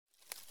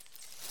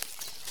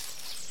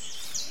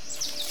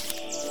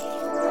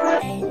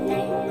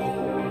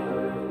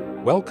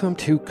Welcome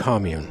to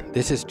Commune.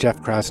 This is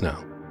Jeff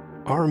Krasno.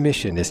 Our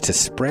mission is to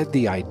spread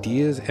the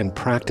ideas and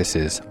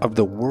practices of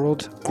the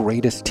world's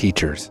greatest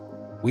teachers.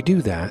 We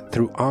do that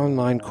through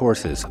online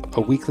courses,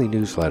 a weekly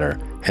newsletter,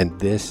 and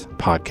this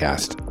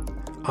podcast.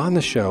 On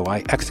the show,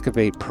 I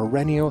excavate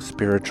perennial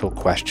spiritual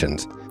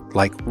questions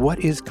like, what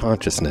is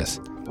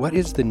consciousness? What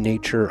is the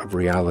nature of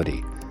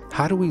reality?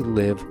 How do we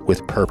live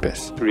with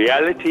purpose?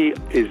 Reality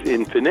is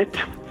infinite.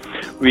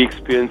 We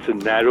experience a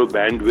narrow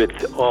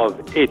bandwidth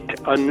of it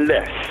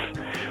unless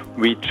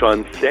we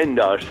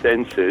transcend our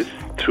senses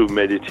through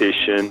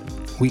meditation.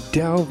 We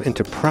delve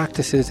into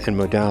practices and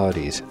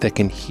modalities that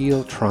can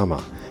heal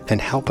trauma and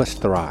help us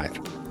thrive.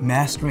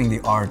 Mastering the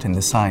art and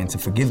the science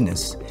of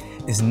forgiveness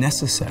is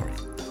necessary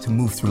to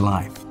move through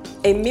life.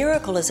 A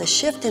miracle is a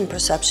shift in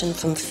perception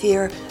from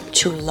fear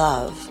to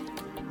love.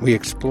 We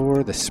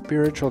explore the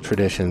spiritual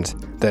traditions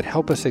that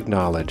help us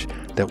acknowledge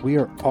that we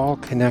are all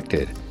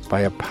connected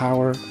by a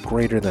power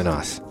greater than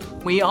us.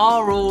 We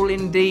are all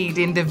indeed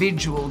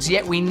individuals,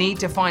 yet we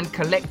need to find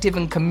collective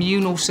and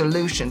communal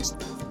solutions.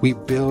 We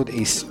build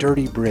a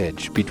sturdy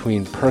bridge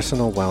between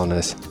personal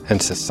wellness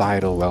and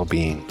societal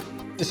well-being.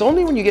 It's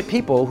only when you get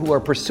people who are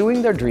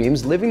pursuing their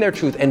dreams, living their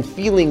truth, and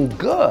feeling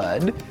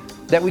good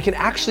that we can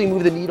actually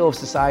move the needle of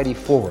society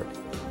forward.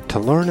 To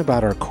learn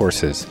about our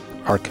courses,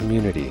 our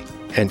community,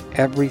 and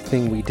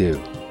everything we do,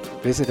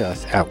 visit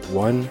us at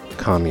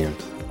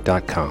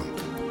onecommune.com.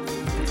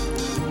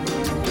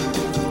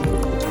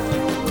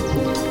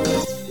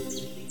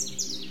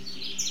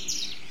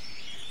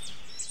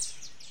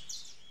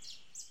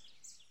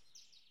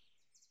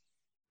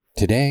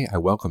 Today, I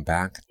welcome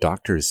back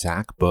Dr.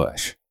 Zach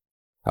Bush.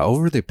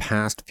 Over the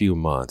past few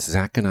months,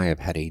 Zach and I have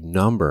had a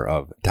number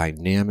of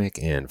dynamic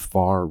and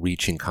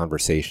far-reaching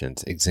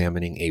conversations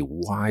examining a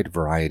wide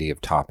variety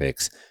of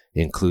topics,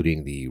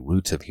 including the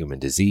roots of human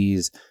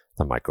disease,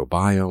 the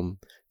microbiome,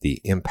 the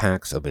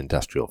impacts of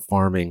industrial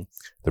farming,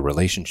 the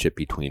relationship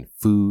between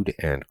food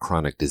and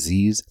chronic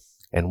disease,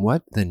 and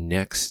what the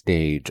next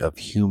stage of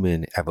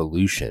human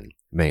evolution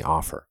may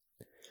offer.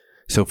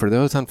 So for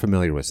those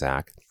unfamiliar with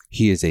Zach,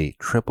 he is a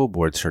triple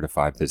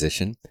board-certified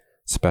physician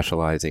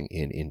specializing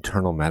in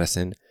internal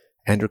medicine,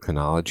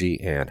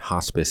 endocrinology, and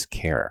hospice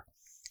care.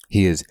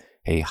 He is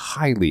a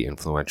highly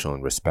influential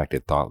and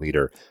respected thought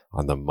leader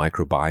on the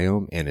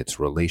microbiome and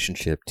its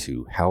relationship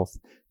to health,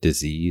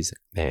 disease,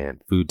 and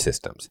food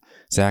systems.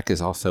 Zach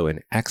is also an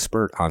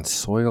expert on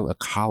soil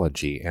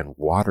ecology and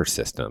water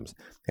systems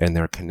and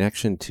their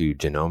connection to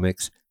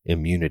genomics,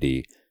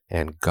 immunity,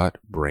 and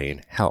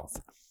gut-brain health.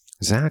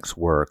 Zach's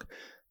work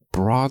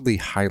broadly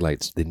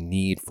highlights the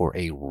need for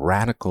a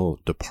radical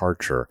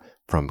departure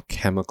from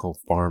chemical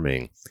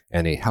farming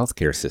and a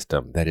healthcare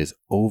system that is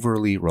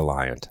overly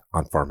reliant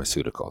on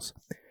pharmaceuticals.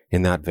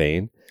 In that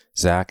vein,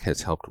 Zach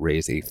has helped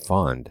raise a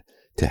fund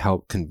to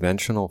help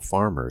conventional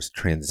farmers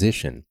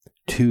transition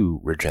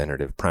to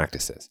regenerative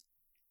practices.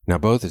 Now,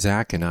 both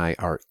Zach and I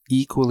are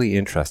equally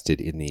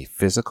interested in the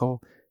physical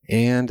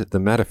and the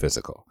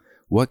metaphysical.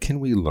 What can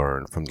we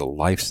learn from the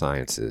life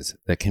sciences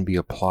that can be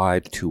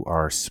applied to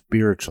our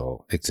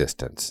spiritual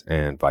existence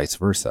and vice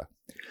versa?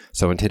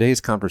 So in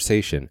today's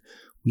conversation,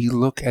 we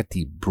look at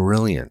the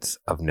brilliance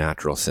of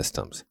natural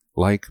systems,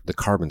 like the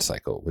carbon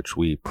cycle, which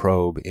we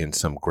probe in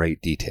some great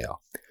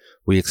detail.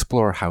 We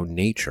explore how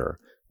nature,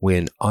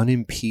 when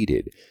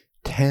unimpeded,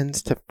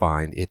 tends to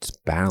find its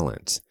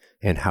balance,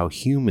 and how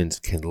humans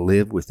can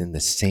live within the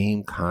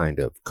same kind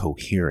of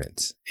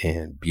coherence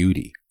and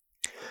beauty.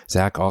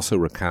 Zach also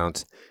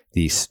recounts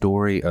the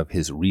story of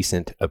his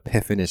recent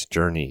epiphanous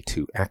journey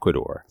to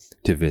Ecuador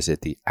to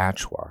visit the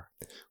Achuar,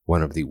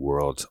 one of the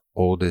world's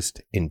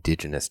oldest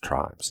indigenous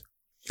tribes.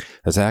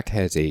 Zach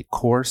has a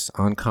course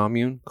on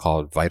Commune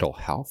called Vital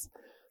Health.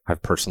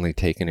 I've personally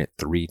taken it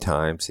 3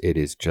 times. It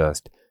is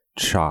just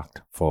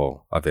chock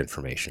full of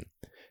information.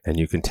 And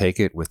you can take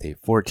it with a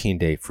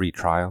 14-day free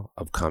trial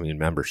of Commune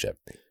membership.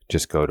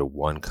 Just go to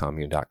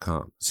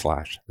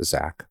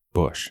onecommune.com/Zach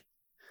Bush.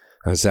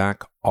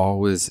 Zach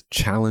always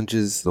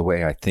challenges the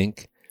way I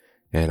think,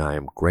 and I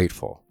am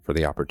grateful for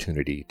the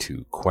opportunity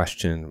to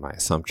question my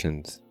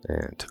assumptions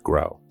and to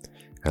grow.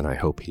 And I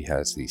hope he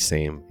has the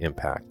same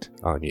impact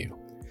on you.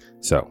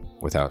 So,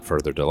 without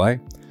further delay,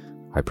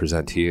 I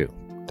present to you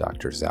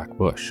Dr. Zach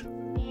Bush.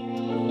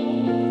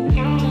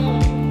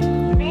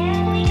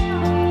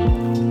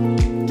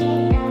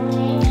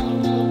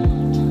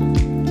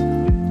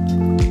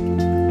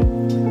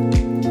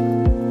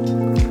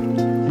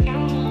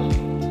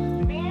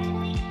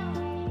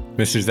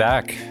 Mr.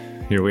 Zach,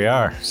 here we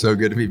are. So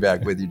good to be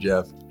back with you,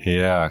 Jeff.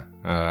 Yeah,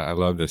 I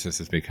love this. This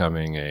is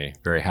becoming a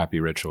very happy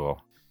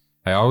ritual.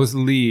 I always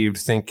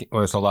leave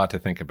with a lot to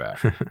think about,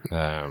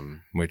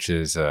 which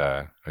is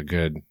a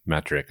good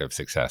metric of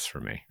success for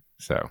me.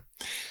 So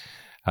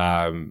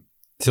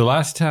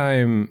last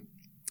time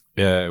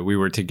we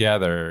were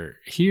together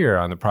here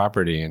on the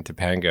property in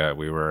Topanga,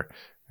 we were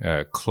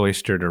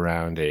cloistered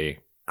around a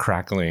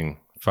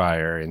crackling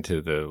fire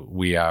into the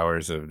wee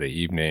hours of the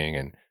evening,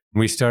 and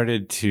we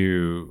started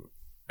to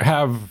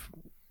have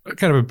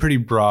kind of a pretty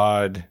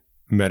broad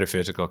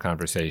metaphysical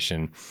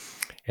conversation.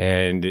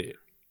 And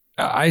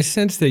I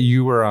sensed that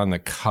you were on the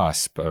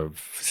cusp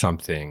of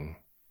something.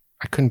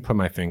 I couldn't put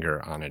my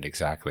finger on it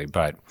exactly,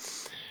 but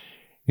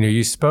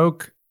you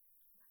spoke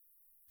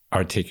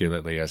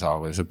articulately, as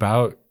always,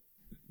 about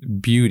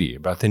beauty,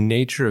 about the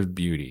nature of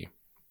beauty,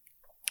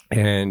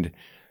 and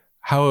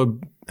how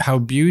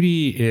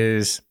beauty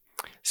is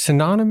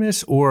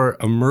synonymous or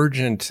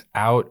emergent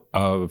out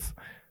of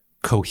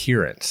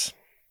coherence.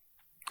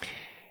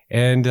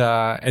 And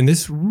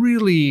this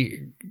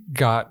really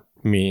got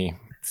me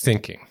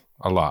thinking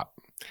a lot.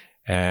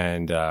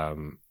 And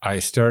I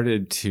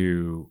started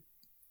to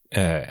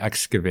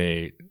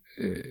excavate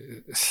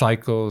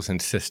cycles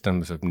and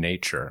systems of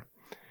nature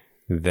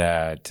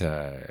that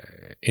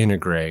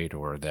integrate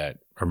or that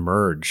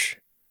emerge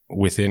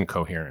within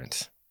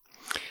coherence.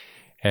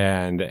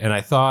 And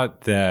I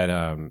thought that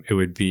it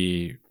would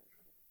be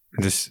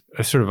just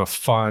a sort of a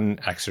fun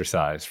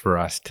exercise for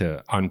us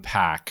to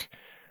unpack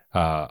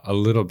a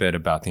little bit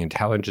about the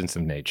intelligence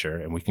of nature,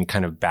 and we can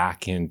kind of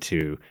back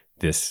into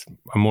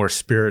a more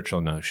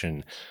spiritual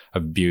notion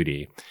of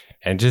beauty.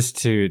 And just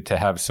to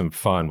have some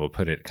fun, we'll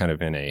put it kind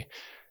of in a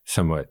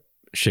somewhat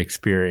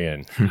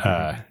Shakespearean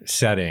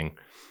setting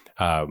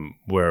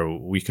where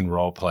we can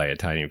role play a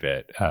tiny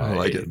bit, I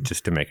like it.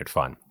 Just to make it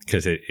fun,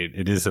 because it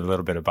is a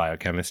little bit of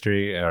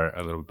biochemistry or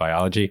a little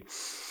biology,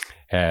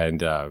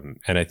 and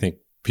I think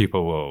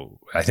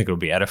it'll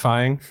be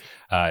edifying,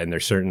 and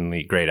there's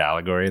certainly great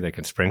allegory that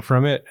can spring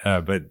from it,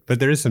 but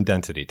there is some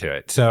density to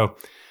it. So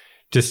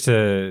just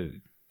to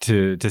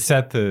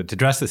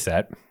dress the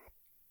set,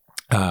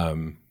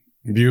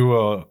 you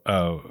will,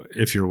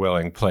 if you're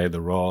willing, play the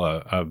role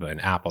of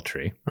an apple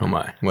tree. Oh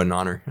my, what an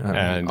honor.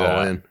 And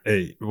all in.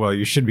 Well,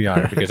 you should be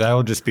honored, because I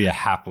will just be a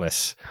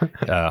hapless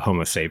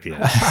Homo sapiens.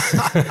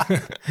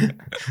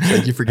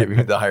 Thank you for giving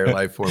me the higher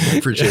life form. I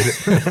appreciate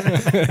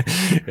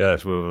it.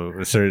 Yes,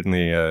 we'll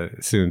certainly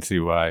soon see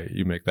why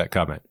you make that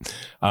comment.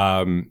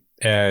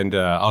 And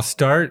I'll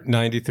start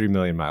 93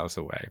 million miles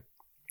away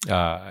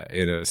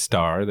in a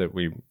star that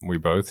we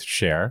both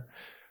share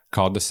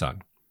called the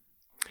sun.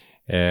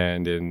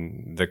 And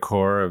in the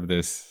core of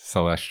this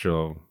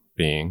celestial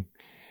being,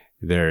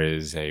 there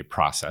is a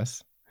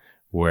process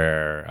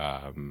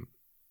where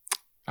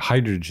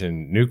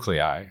hydrogen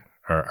nuclei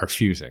are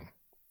fusing.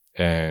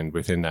 And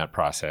within that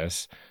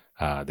process,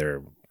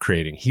 they're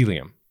creating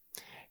helium.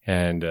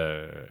 And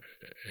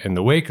in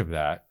the wake of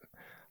that,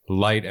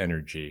 light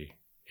energy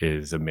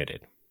is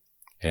emitted.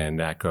 And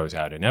that goes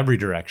out in every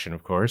direction,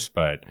 of course,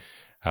 but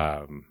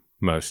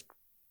most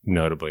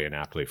notably and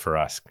aptly for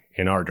us,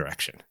 in our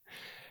direction.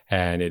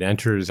 And it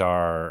enters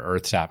our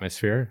Earth's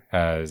atmosphere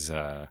as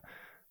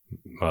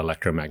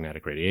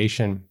electromagnetic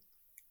radiation.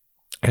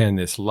 And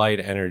this light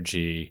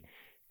energy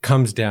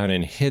comes down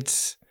and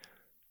hits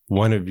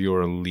one of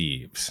your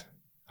leaves,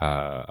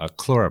 a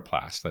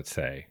chloroplast, let's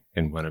say,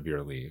 in one of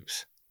your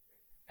leaves.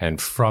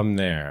 And from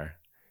there,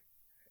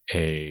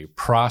 a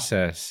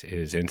process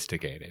is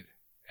instigated.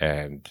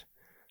 And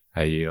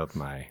I yield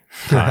my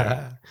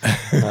time.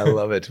 I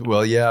love it.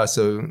 Well, yeah.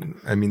 So,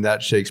 I mean,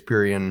 that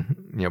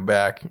Shakespearean,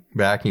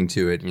 backing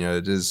to it,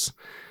 it is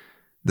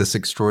this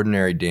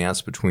extraordinary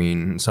dance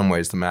between, in some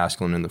ways, the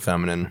masculine and the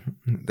feminine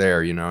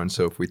there, And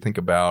so if we think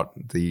about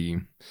the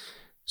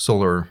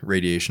solar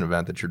radiation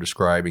event that you're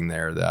describing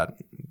there,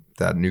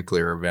 that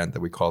nuclear event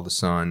that we call the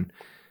sun,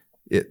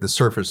 the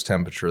surface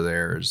temperature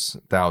there is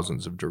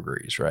thousands of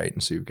degrees, right?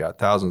 And so you've got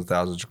thousands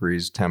of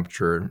degrees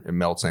temperature. It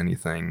melts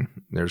anything.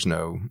 There's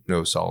no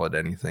solid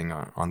anything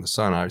on the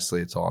sun.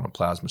 Obviously, it's all in a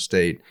plasma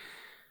state.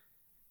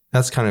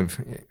 That's kind of,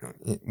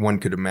 one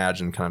could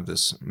imagine kind of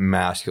this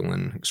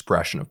masculine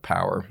expression of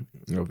power,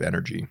 of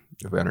energy,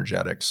 of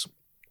energetics.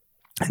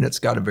 And it's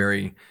got a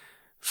very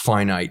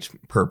finite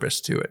purpose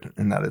to it,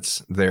 and that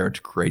it's there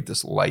to create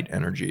this light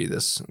energy,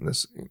 this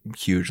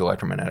huge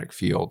electromagnetic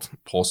field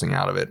pulsing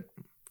out of it,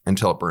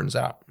 until it burns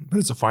out. But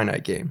it's a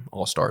finite game.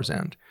 All stars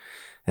end.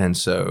 And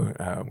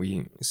so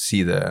we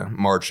see the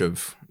march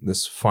of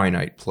this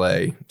finite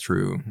play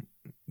through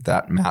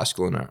that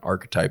masculine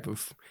archetype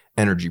of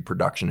energy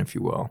production, if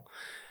you will.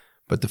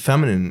 But the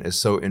feminine is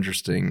so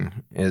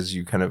interesting as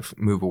you kind of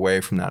move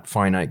away from that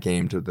finite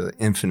game to the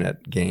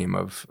infinite game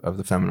of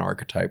the feminine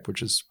archetype,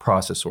 which is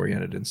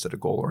process-oriented instead of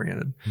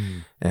goal-oriented.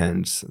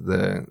 And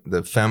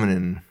the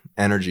feminine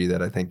energy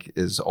that I think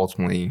is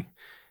ultimately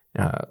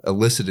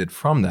elicited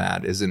from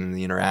that is in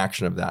the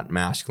interaction of that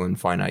masculine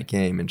finite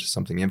game into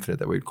something infinite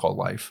that we'd call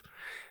life.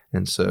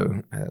 And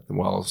so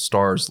while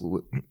stars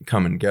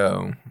come and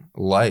go,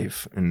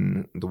 life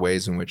and the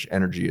ways in which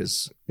energy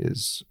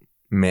is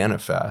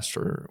manifest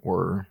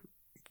or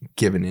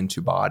given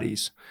into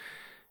bodies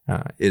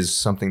is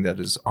something that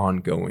is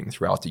ongoing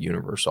throughout the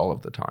universe all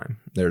of the time.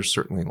 There's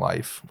certainly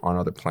life on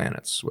other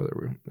planets,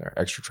 whether they're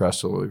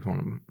extraterrestrial, if you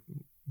want to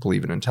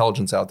believe in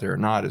intelligence out there or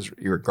not, is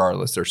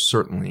regardless. There's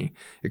certainly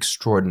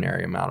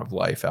extraordinary amount of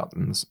life out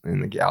in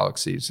the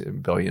galaxies, a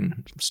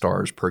billion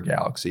stars per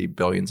galaxy,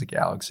 billions of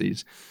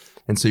galaxies.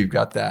 And so you've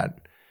got that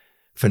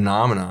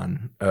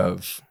phenomenon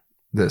of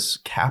this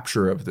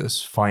capture of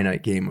this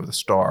finite game of the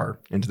star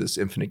into this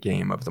infinite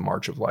game of the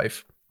march of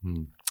life.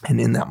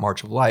 And in that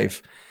march of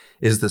life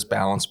is this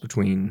balance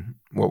between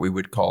what we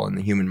would call in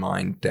the human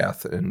mind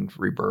death and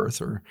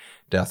rebirth, or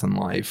death and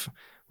life,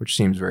 which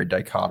seems very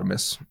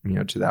dichotomous,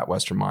 to that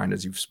Western mind,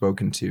 as you've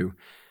spoken to.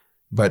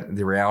 But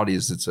the reality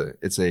is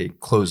it's a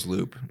closed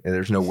loop.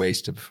 There's no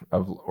waste of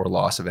or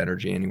loss of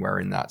energy anywhere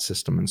in that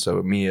system. And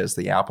so me, as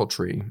the apple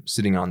tree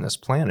sitting on this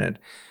planet,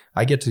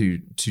 I get to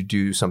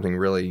do something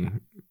really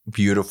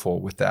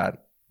beautiful with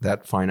that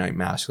finite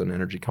masculine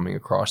energy coming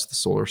across the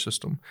solar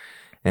system.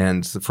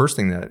 And the first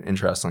thing that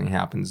interestingly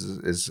happens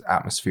is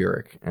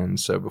atmospheric. And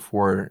so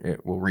before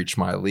it will reach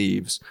my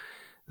leaves,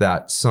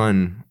 that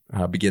sun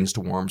begins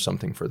to warm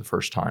something for the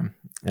first time.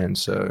 And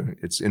so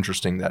it's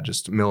interesting that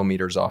just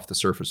millimeters off the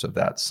surface of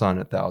that sun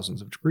at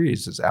thousands of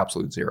degrees is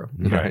absolute zero.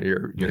 Right.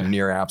 You're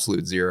near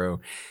absolute zero.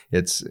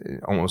 It's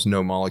almost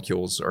no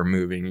molecules are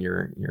moving.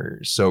 You're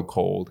so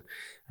cold.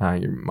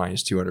 You're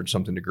minus 200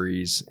 something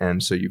degrees.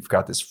 And so you've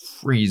got this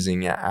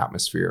freezing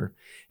atmosphere.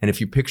 And if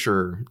you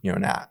picture,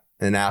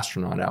 an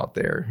astronaut out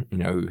there,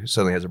 who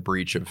suddenly has a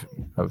breach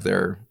of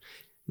their,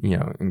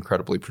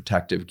 incredibly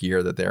protective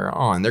gear that they're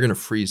on, they're going to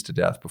freeze to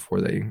death before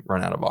they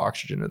run out of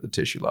oxygen at the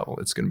tissue level.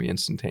 It's going to be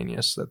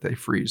instantaneous that they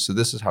freeze. So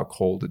this is how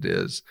cold it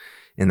is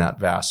in that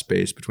vast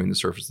space between the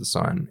surface of the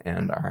sun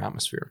and our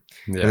atmosphere.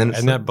 Yeah,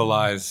 and that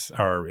belies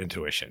our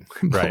intuition.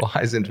 Right.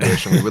 Belies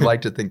intuition. We would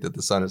like to think that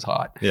the sun is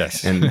hot.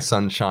 Yes. And the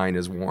sunshine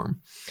is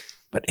warm.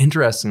 But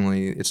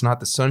interestingly, it's not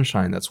the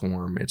sunshine that's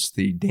warm. It's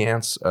the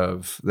dance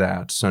of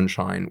that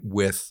sunshine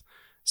with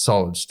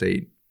solid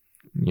state,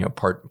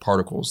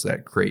 particles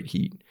that create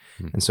heat.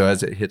 And so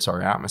as it hits our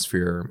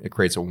atmosphere, it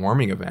creates a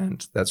warming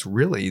event that's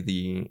really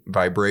the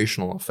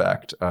vibrational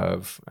effect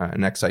of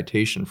an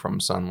excitation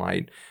from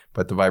sunlight.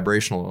 But the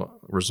vibrational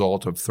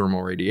result of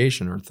thermal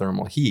radiation or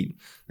thermal heat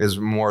is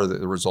more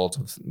the result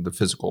of the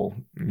physical,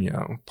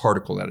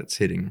 particle that it's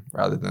hitting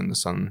rather than the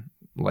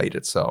sunlight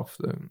itself,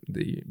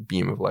 the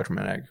beam of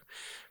electromagnetic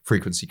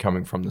frequency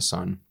coming from the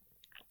sun.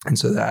 And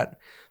so that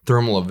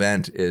thermal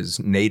event is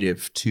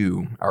native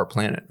to our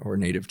planet, or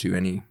native to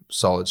any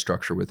solid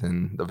structure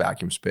within the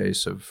vacuum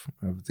space of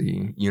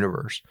the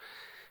universe.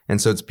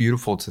 And so it's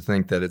beautiful to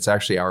think that it's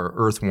actually our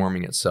Earth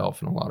warming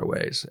itself in a lot of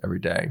ways every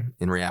day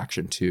in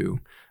reaction to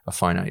a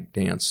finite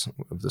dance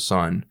of the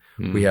sun.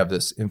 We have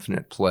this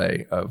infinite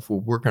play of,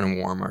 we're going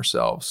to warm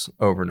ourselves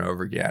over and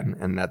over again.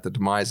 And at the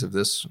demise of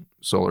this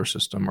solar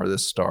system or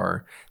this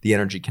star, the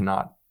energy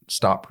cannot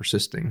stop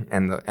persisting,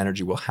 and the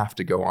energy will have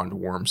to go on to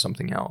warm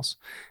something else.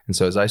 And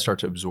so as I start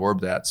to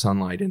absorb that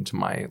sunlight into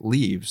my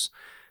leaves,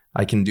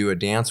 I can do a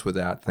dance with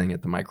that thing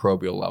at the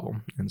microbial level.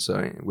 And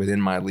so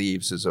within my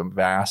leaves is a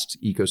vast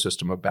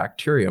ecosystem of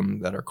bacterium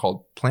that are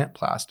called plant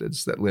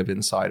plastids that live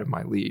inside of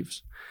my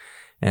leaves.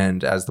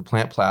 And as the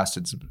plant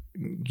plastids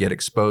get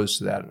exposed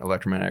to that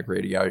electromagnetic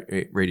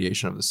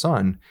radiation of the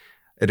sun,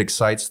 it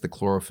excites the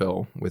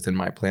chlorophyll within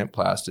my plant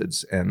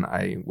plastids, and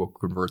I will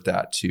convert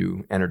that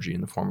to energy in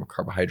the form of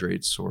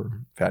carbohydrates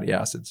or fatty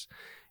acids.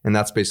 And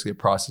that's basically a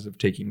process of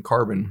taking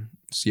carbon,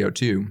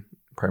 CO2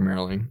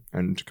 primarily,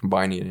 and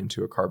combining it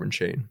into a carbon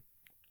chain.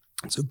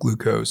 So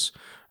glucose,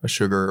 a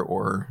sugar,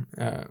 or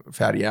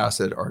fatty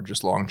acid are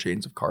just long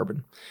chains of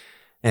carbon.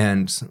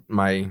 And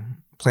my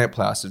plant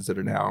plastids that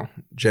are now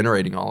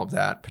generating all of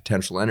that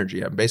potential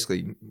energy, I'm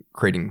basically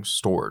creating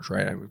storage,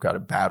 right? We've got a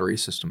battery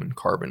system in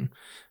carbon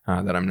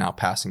that I'm now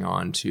passing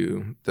on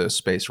to the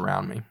space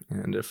around me.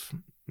 And if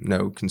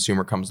no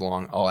consumer comes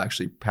along, I'll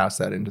actually pass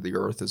that into the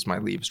earth as my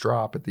leaves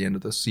drop at the end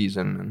of the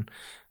season. And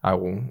I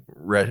will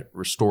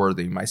restore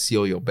the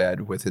mycelial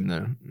bed within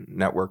the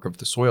network of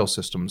the soil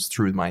systems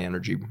through my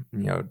energy,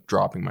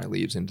 dropping my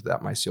leaves into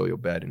that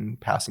mycelial bed and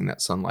passing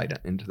that sunlight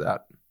into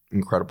that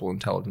incredible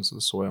intelligence of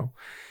the soil.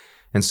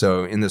 And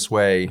so in this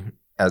way,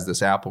 as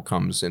this apple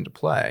comes into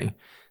play,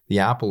 the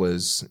apple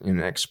is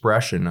an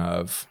expression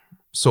of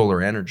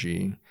solar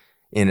energy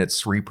in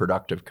its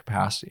reproductive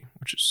capacity,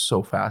 which is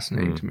so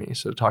fascinating to me.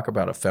 So talk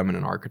about a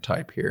feminine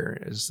archetype here,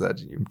 is that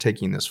you're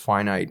taking this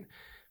finite,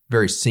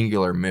 very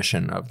singular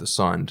mission of the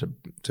sun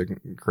to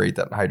create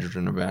that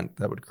hydrogen event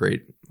that would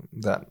create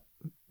that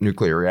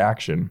nuclear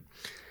reaction.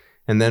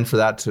 And then for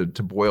that to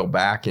boil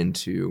back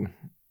into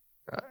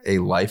a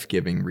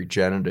life-giving,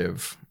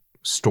 regenerative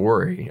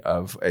story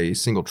of a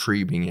single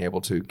tree being able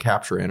to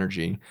capture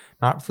energy,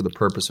 not for the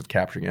purpose of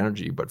capturing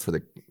energy, but for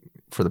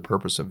the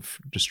purpose of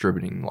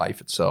distributing life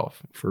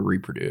itself, for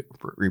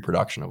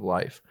reproduction of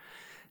life.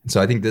 And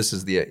so I think this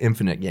is the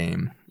infinite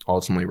game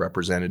ultimately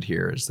represented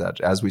here, is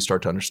that as we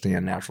start to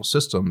understand natural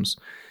systems,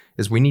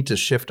 is we need to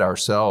shift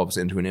ourselves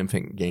into an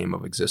infinite game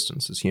of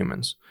existence as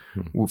humans.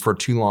 For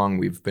too long,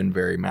 we've been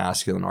very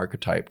masculine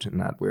archetyped in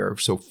that we're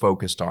so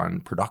focused on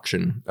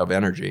production of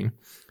energy.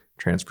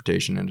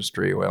 Transportation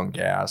industry, oil and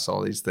gas,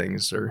 all these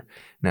things are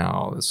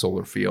now the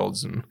solar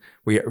fields. And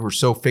we're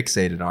so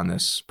fixated on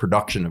this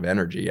production of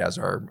energy as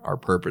our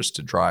purpose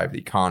to drive the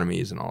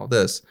economies and all of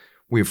this,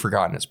 we've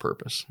forgotten its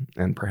purpose.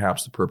 And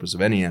perhaps the purpose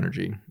of any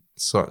energy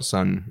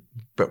sun,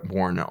 but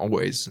born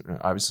always.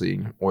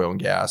 Obviously, oil and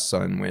gas,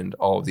 sun, wind,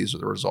 all of these are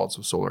the results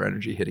of solar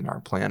energy hitting our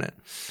planet.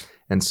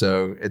 And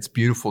so it's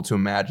beautiful to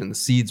imagine the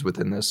seeds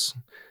within this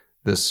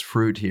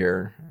fruit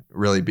here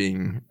really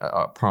being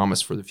a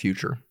promise for the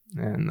future.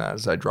 And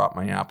as I drop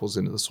my apples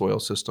into the soil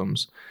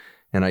systems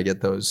and I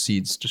get those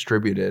seeds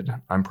distributed,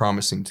 I'm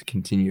promising to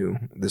continue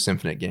this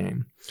infinite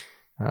game.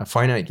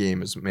 Finite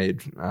game is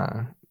made,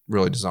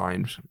 really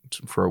designed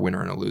for a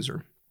winner and a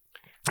loser.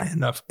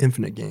 And an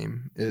infinite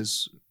game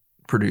is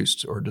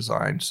produced or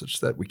designed such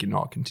that we can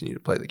all continue to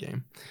play the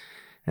game.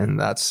 And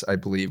that's, I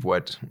believe,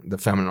 what the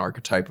feminine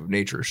archetype of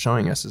nature is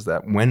showing us, is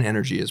that when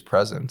energy is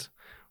present,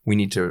 we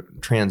need to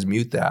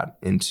transmute that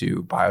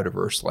into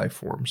biodiverse life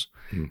forms.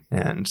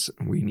 And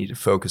we need to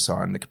focus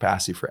on the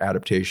capacity for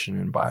adaptation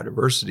and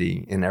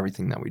biodiversity in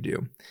everything that we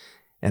do.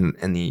 And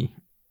the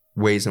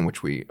ways in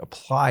which we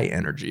apply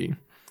energy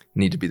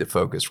need to be the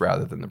focus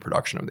rather than the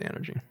production of the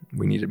energy.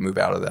 We need to move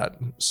out of that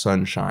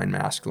sunshine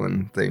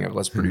masculine thing of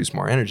let's produce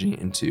more energy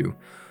into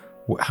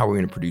how we're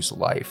going to produce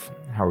life,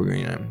 how we're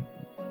going to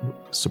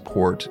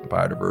support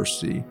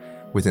biodiversity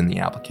within the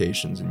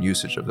applications and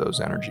usage of those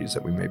energies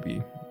that we may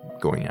be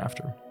going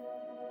after.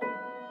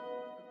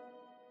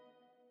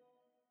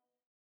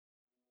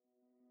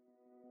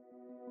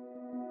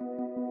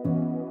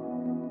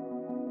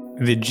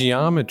 The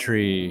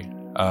geometry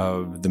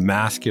of the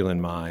masculine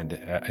mind,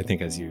 I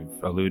think, as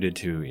you've alluded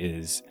to,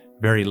 is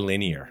very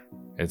linear.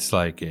 It's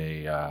like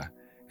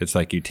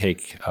you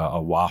take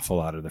a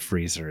waffle out of the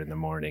freezer in the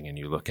morning and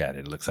you look at it.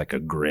 It looks like a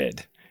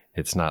grid.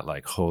 It's not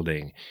like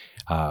holding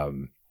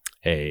like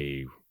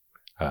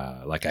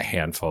a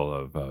handful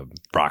of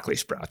broccoli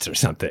sprouts or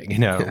something,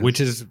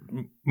 which is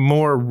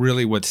more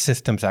really what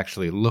systems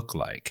actually look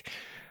like.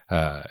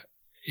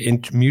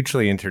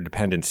 Mutually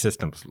interdependent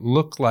systems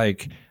look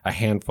like a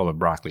handful of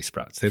broccoli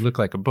sprouts. They look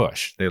like a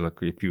bush.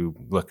 If you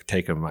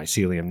take a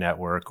mycelium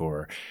network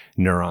or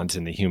neurons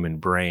in the human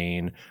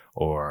brain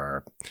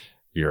or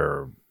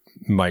your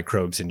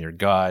microbes in your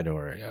gut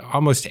or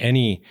almost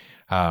any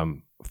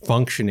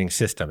functioning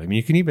system. I mean,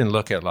 you can even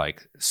look at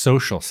like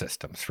social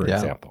systems, for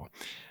example.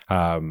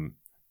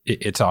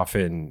 It's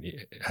often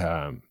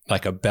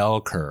like a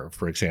bell curve,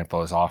 for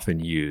example, is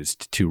often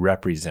used to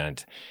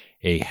represent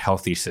a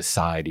healthy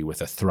society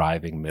with a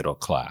thriving middle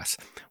class.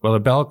 Well,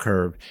 a bell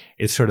curve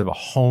is sort of a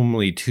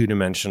homely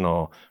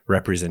two-dimensional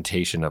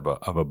representation of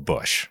a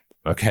bush,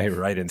 okay,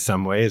 right, in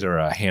some ways, or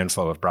a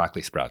handful of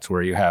broccoli sprouts,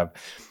 where you have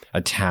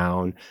a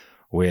town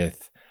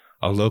with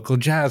a local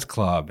jazz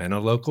club and a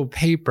local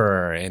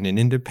paper and an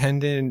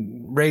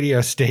independent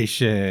radio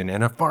station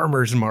and a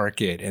farmer's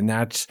market, and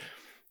that's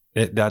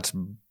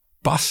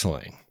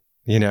bustling.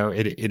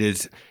 It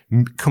is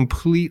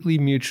completely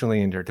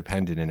mutually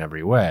interdependent in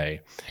every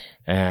way,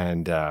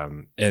 and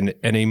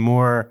a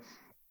more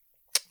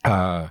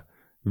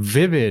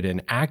vivid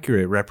and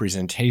accurate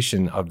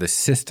representation of the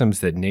systems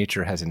that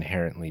nature has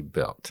inherently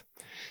built.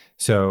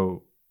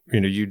 So,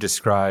 you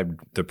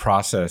described the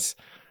process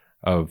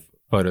of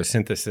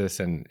photosynthesis,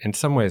 and in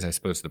some ways, I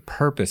suppose, the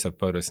purpose of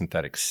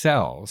photosynthetic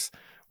cells,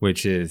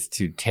 which is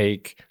to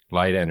take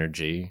light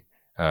energy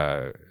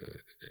and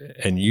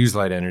use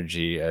light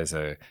energy as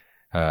a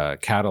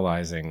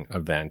catalyzing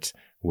event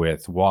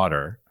with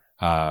water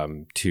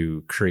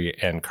to create,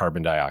 and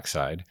carbon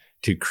dioxide,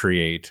 to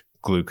create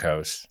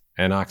glucose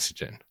and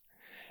oxygen.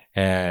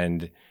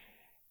 And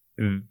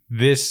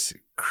this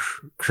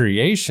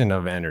creation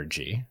of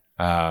energy,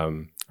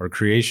 or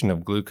creation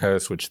of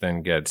glucose, which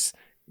then gets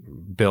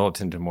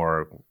built into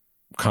more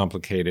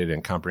complicated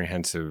and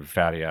comprehensive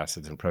fatty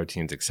acids and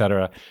proteins, et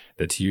cetera,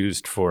 that's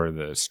used for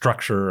the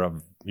structure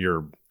of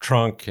your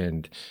trunk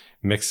and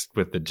mixed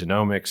with the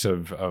genomics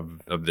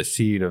of the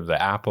seed of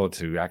the apple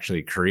to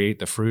actually create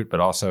the fruit, but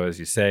also, as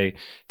you say,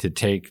 to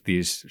take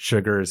these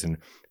sugars and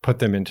put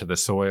them into the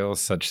soil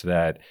such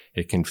that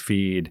it can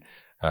feed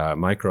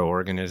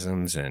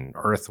microorganisms and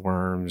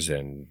earthworms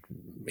and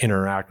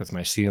interact with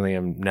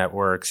mycelium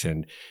networks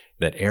and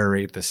that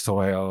aerate the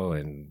soil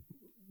and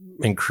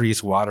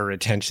increase water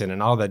retention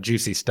and all that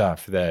juicy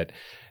stuff that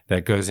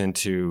goes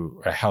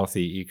into a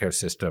healthy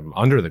ecosystem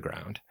under the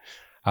ground.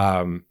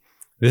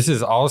 This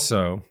is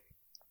also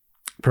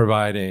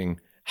providing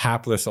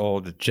hapless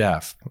old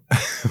Jeff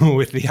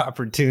with the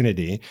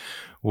opportunity,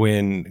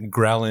 when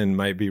ghrelin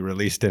might be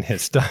released in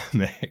his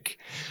stomach,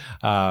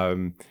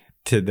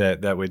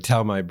 that would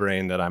tell my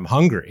brain that I'm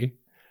hungry,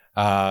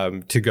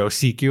 to go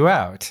seek you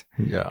out.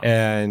 Yeah.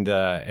 And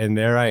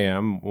there I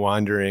am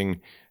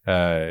wandering,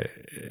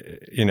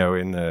 in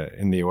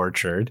the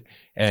orchard,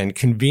 and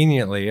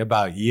conveniently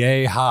about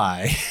yay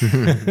high,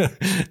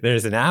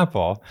 there's an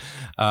apple,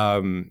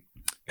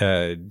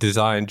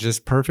 designed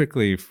just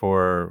perfectly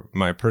for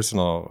my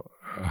personal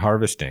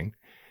harvesting.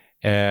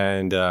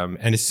 And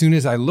as soon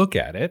as I look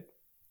at it,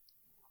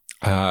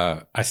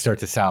 I start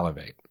to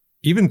salivate.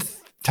 Even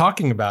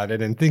talking about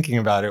it and thinking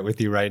about it with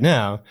you right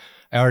now,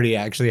 I already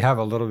actually have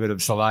a little bit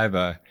of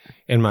saliva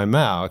in my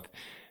mouth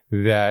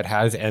that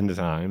has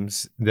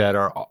enzymes that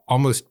are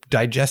almost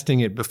digesting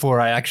it before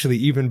I actually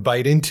even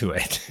bite into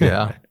it.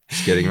 Yeah.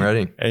 Just getting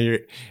ready.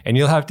 And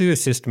you'll have to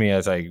assist me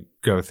as I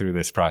go through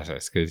this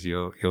process, because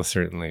you'll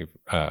certainly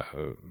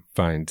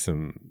find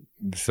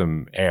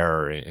some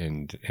error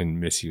and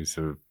misuse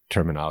of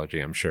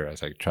terminology, I'm sure,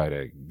 as I try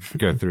to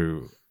go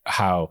through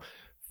how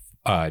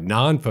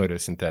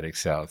non-photosynthetic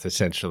cells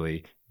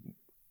essentially,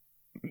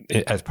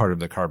 as part of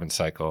the carbon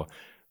cycle,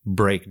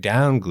 break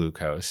down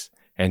glucose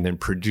and then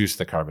produce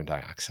the carbon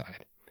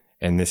dioxide.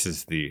 And this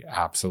is the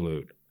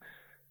absolute,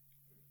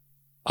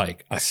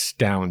 like,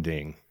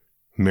 astounding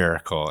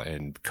miracle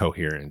and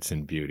coherence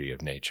and beauty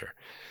of nature.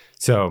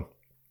 So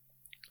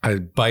I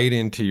bite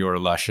into your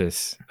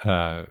luscious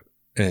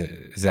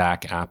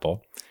Zach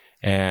apple,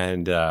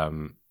 and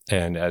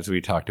as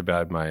we talked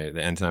about, the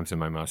enzymes in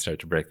my mouth start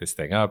to break this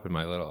thing up, and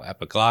my little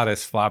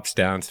epiglottis flops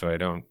down so I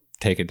don't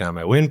take it down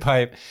my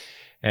windpipe.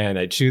 And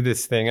I chew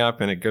this thing up,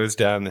 and it goes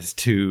down this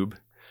tube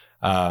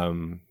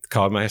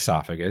called my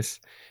esophagus,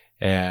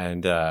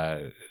 and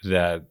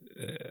that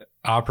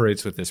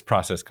operates with this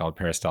process called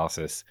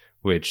peristalsis,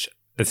 which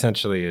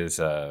essentially is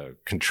a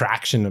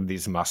contraction of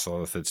these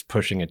muscles that's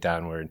pushing it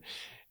downward.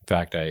 In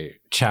fact, I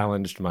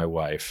challenged my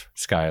wife,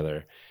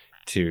 Skylar,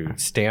 to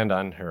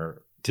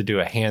to do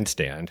a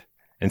handstand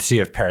and see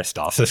if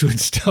peristalsis would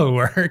still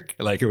work.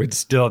 Like, it would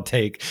still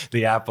take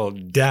the apple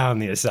down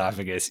the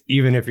esophagus,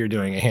 even if you're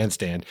doing a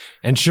handstand.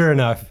 And sure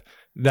enough,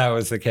 that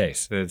was the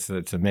case. It's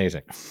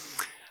amazing.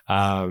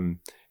 And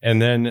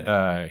then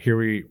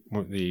the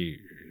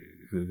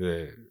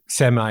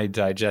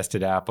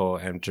semi-digested apple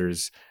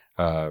enters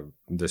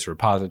this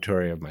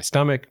repository of my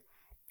stomach,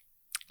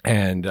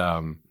 and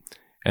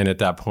at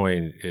that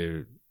point,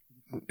 it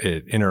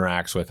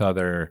interacts with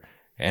other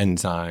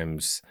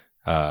enzymes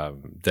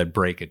that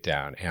break it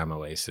down,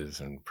 amylases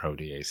and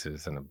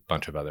proteases and a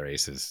bunch of other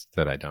aces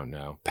that I don't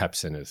know.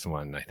 Pepsin is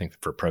one, I think,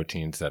 for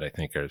proteins that I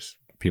think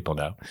people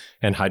know,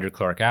 and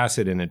hydrochloric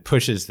acid, and it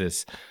pushes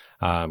this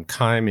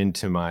chyme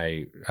into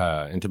my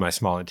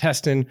small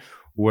intestine,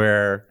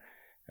 where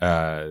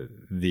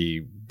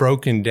the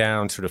broken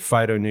down sort of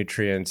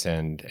phytonutrients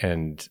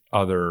and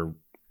other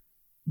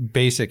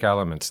basic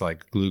elements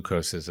like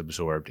glucose is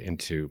absorbed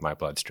into my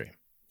bloodstream.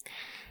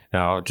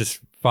 Now, I'll just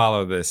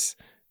follow this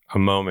a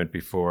moment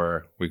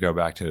before we go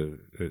back to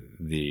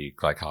the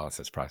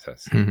glycolysis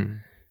process. Mm-hmm.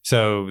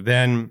 So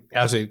then,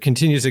 as it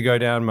continues to go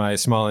down my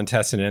small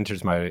intestine, it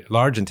enters my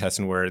large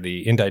intestine, where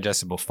the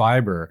indigestible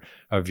fiber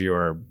of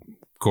your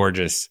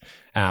gorgeous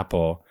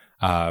apple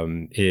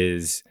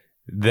is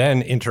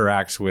then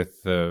interacts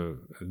with the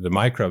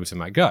microbes in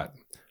my gut.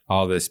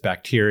 All this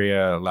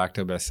bacteria,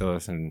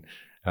 lactobacillus, and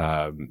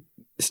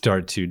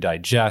start to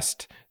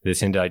digest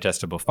this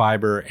indigestible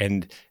fiber,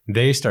 and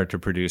they start to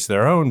produce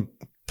their own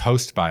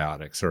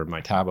postbiotics or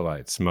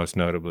metabolites, most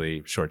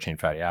notably short-chain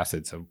fatty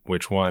acids, of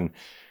which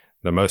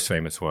the most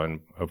famous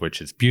one of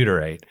which is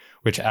butyrate,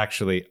 which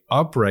actually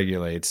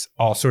upregulates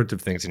all sorts of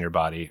things in your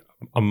body,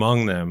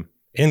 among them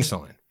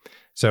insulin.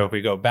 So if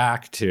we go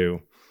back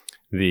to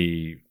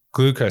the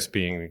glucose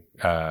being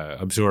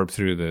absorbed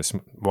through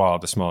the wall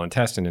of the small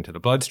intestine into the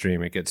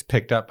bloodstream, it gets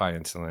picked up by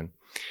insulin,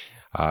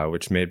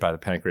 which is made by the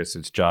pancreas.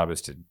 Its job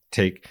is to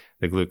take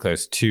the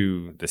glucose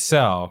to the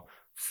cell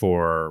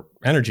for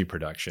energy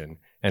production.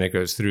 And it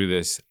goes through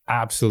this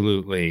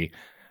absolutely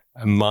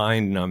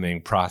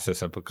mind-numbing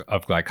process of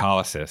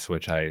glycolysis,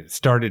 which I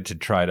started to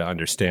try to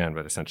understand,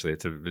 but essentially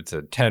it's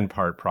a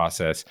 10-part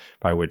process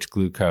by which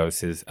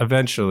glucose is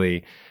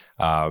eventually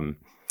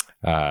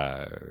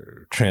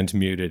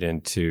transmuted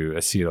into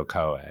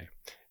acetyl-CoA,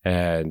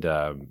 and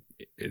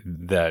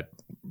that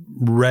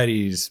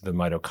readies the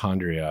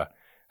mitochondria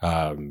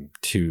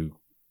to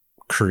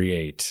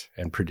create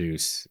and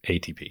produce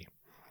ATP,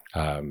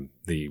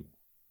 the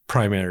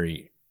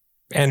primary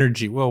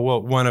energy,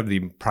 one of the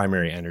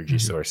primary energy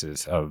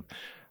sources of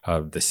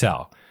the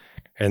cell.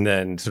 And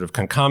then sort of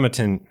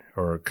concomitant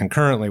or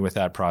concurrently with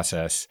that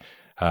process,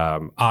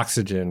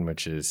 oxygen,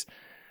 which is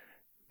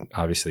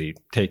obviously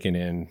taken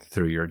in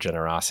through your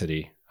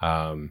generosity,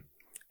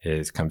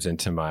 comes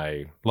into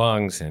my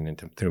lungs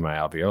and through my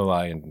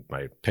alveoli and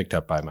picked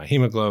up by my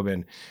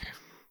hemoglobin,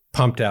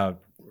 pumped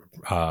out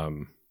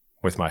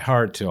with my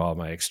heart to all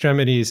my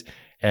extremities,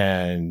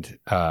 and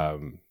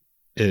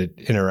it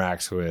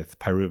interacts with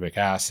pyruvic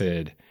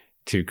acid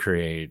to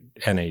create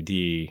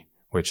NAD,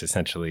 which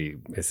essentially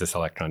is this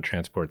electron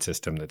transport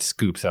system that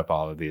scoops up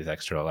all of these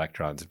extra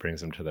electrons and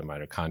brings them to the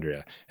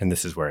mitochondria. And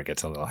this is where it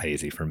gets a little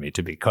hazy for me,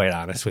 to be quite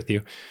honest with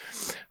you.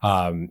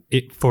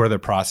 For the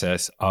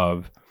process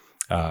of,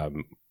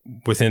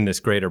 within this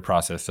greater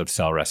process of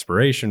cell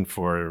respiration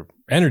for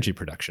energy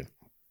production.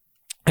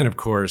 And of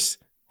course,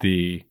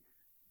 the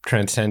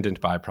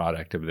transcendent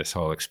byproduct of this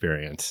whole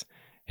experience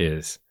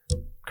is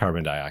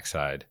carbon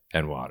dioxide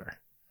and water.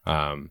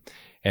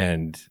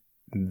 And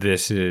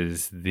this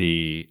is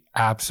the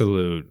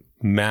absolute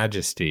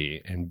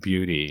majesty and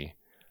beauty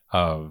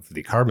of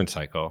the carbon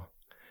cycle,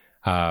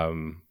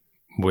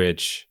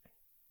 which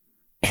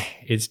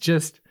is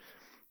just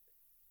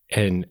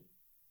a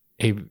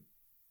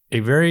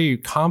very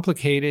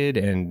complicated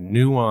and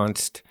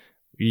nuanced,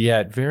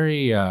 yet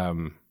very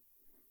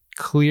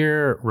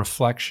clear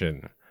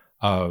reflection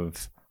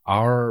of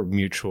our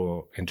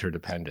mutual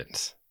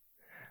interdependence,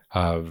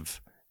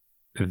 of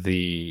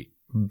the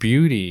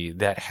beauty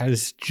that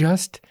has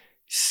just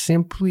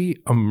simply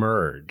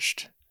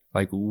emerged.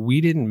 Like,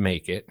 we didn't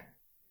make it.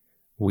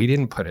 We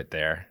didn't put it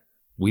there.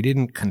 We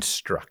didn't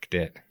construct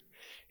it.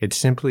 It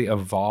simply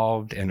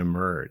evolved and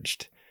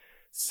emerged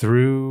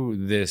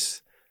through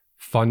this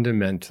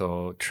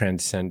fundamental,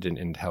 transcendent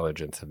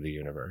intelligence of the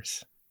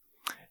universe.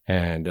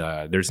 And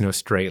there's no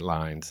straight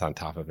lines on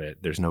top of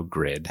it. There's no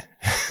grid.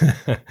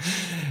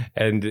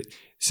 And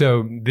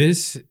so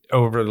this,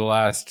 over the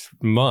last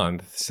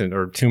month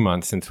or 2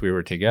 months since we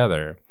were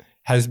together,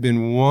 has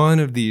been one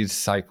of these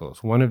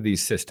cycles, one of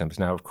these systems.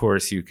 Now, of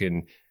course, you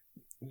can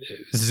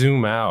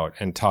zoom out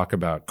and talk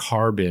about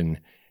carbon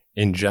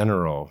in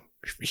general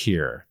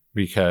here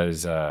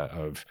because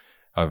of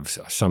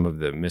some of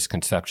the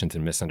misconceptions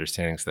and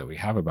misunderstandings that we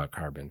have about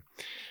carbon.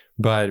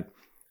 But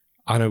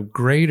on a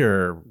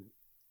greater,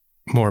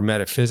 more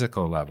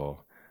metaphysical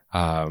level,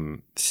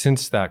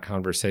 since that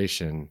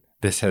conversation,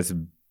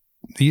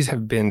 these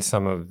have been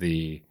some of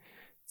the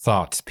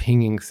thoughts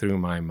pinging through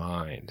my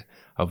mind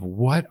of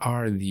what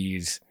are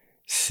these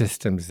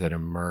systems that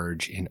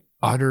emerge in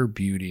utter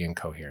beauty and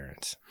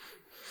coherence.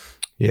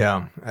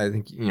 Yeah, I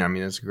think,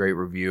 it's a great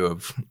review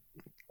of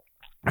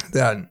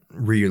that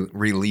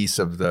release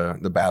of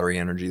the battery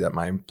energy that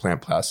my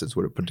plant plastids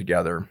would have put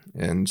together.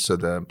 And so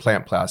the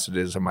plant plastid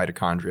is a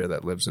mitochondria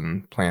that lives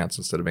in plants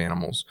instead of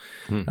animals.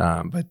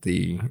 But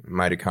the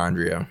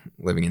mitochondria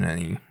living in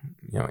any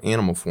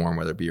animal form,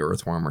 whether it be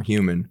earthworm or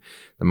human,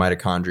 the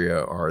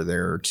mitochondria are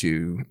there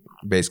to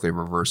basically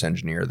reverse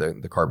engineer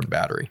the carbon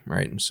battery,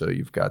 right? And so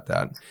you've got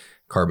that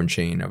carbon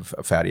chain of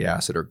a fatty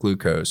acid or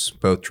glucose,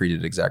 both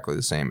treated exactly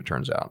the same, it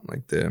turns out.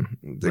 Like the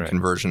right.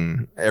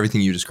 Conversion,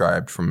 everything you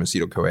described from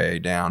acetyl-CoA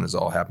down is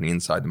all happening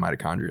inside the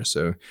mitochondria.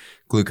 So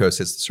glucose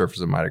hits the surface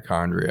of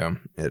mitochondria,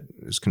 it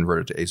is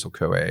converted to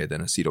acyl-CoA,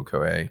 then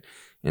acetyl-CoA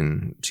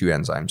in 2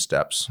 enzyme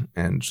steps,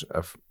 and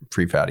a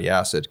free fatty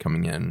acid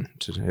coming in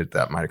to hit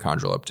that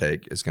mitochondrial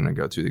uptake is going to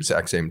go through the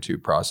exact same 2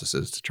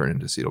 processes to turn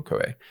into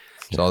acetyl-CoA.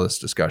 So all this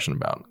discussion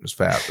about is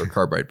fat or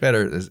carbohydrate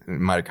better,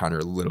 mitochondria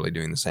are literally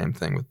doing the same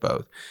thing with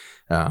both.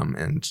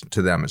 And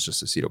to them, it's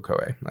just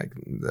acetyl-CoA. Like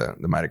the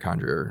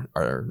mitochondria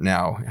are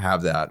now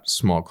have that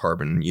small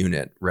carbon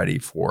unit ready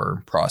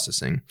for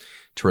processing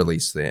to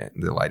release the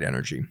light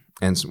energy.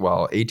 And so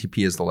while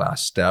ATP is the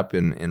last step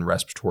in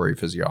respiratory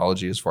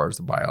physiology as far as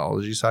the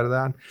biology side of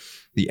that,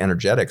 the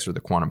energetics or the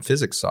quantum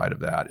physics side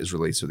of that is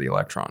released through the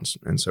electrons.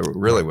 And so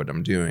really what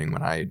I'm doing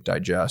when I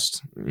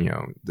digest,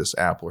 this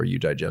apple, or you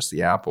digest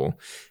the apple,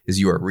 is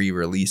you are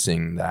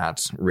re-releasing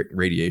that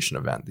radiation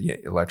event. The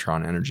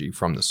electron energy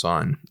from the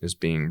sun is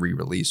being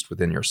re-released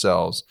within your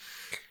cells.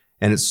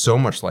 And it's so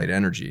much light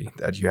energy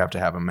that you have to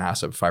have a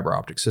massive fiber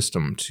optic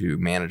system to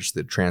manage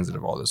the transit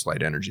of all this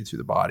light energy through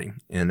the body.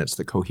 And it's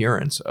the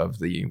coherence of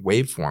the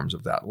waveforms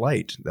of that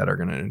light that are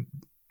going to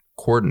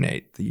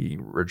coordinate the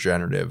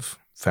regenerative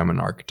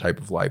feminine archetype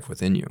of life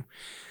within you.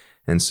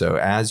 And so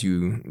as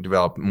you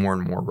develop more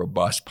and more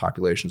robust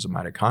populations of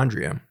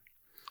mitochondria,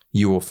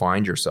 you will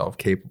find yourself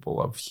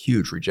capable of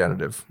huge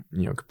regenerative,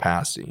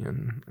 capacity.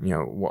 And,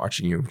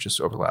 watching you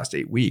just over the last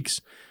 8 weeks,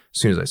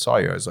 as soon as I saw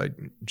you, I was like,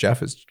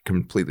 Jeff has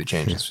completely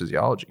changed his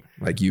physiology.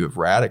 Like, you have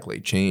radically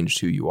changed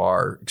who you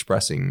are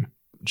expressing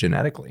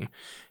genetically.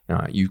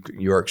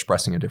 You are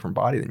expressing a different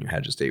body than you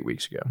had just 8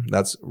 weeks ago.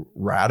 That's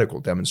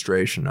radical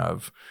demonstration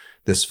of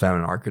this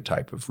feminine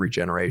archetype of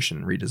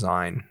regeneration,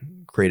 redesign,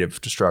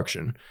 creative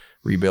destruction,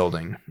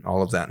 rebuilding,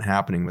 all of that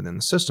happening within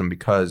the system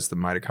because the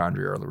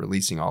mitochondria are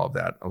releasing all of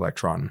that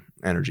electron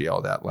energy,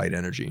 all that light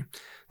energy.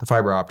 The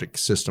fiber optic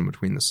system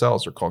between the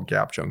cells are called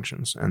gap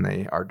junctions, and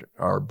they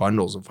are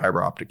bundles of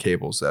fiber optic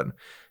cables that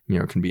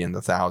can be in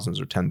the thousands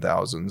or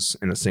 10,000s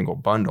in a single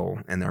bundle,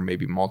 and there may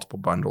be multiple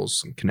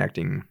bundles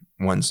connecting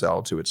one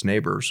cell to its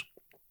neighbors.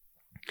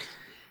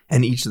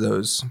 And each of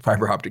those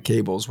fiber optic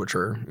cables, which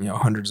are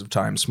hundreds of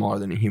times smaller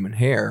than a human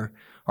hair,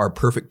 are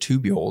perfect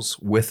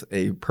tubules with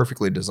a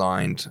perfectly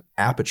designed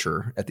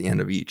aperture at the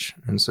end of each.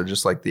 And so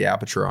just like the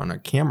aperture on a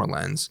camera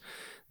lens,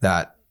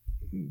 that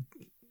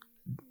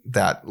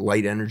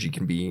light energy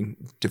can be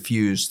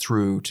diffused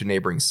through to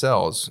neighboring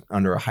cells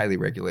under a highly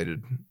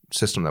regulated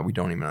system that we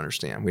don't even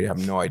understand. We have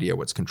no idea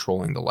what's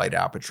controlling the light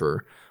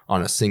aperture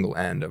on a single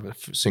end of a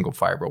single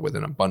fiber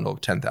within a bundle of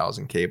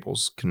 10,000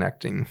 cables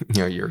connecting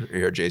your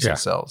adjacent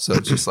cells. So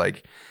it's just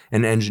like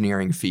an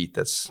engineering feat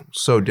that's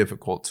so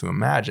difficult to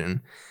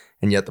imagine.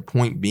 And yet the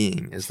point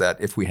being is that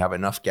if we have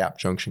enough gap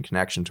junction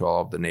connection to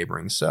all of the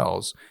neighboring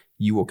cells,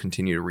 you will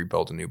continue to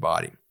rebuild a new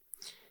body.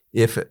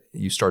 If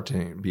you start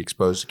to be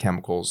exposed to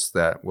chemicals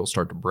that will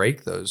start to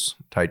break those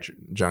tight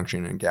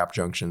junction and gap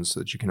junctions so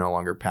that you can no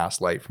longer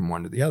pass light from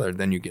one to the other,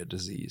 then you get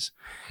disease.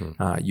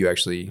 You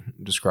actually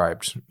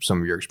described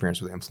some of your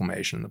experience with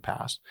inflammation in the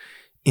past.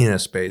 in a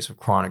space of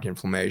chronic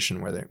inflammation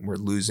where we're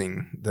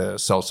losing the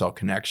cell-cell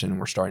connection and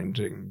we're starting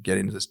to get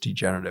into this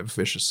degenerative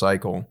vicious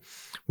cycle.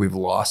 We've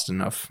lost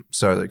enough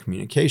cellular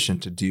communication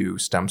to do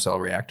stem cell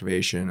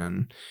reactivation,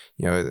 and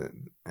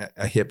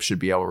a hip should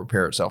be able to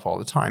repair itself all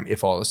the time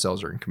if all the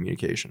cells are in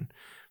communication.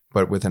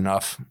 But with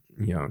enough,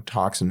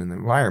 toxin in the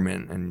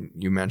environment, and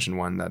you mentioned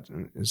one that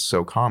is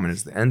so common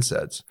is the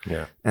NSAIDs.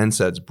 Yeah.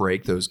 NSAIDs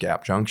break those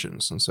gap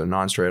junctions. And so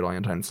non-steroidal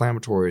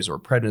anti-inflammatories or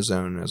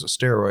prednisone as a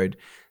steroid,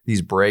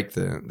 these break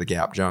the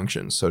gap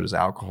junctions. So does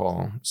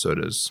alcohol, so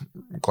does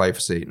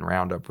glyphosate and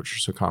Roundup, which are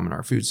so common in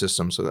our food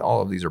system. So that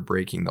all of these are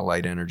breaking the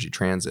light energy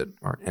transit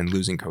and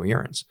losing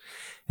coherence.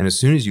 And as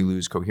soon as you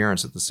lose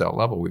coherence at the cell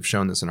level, we've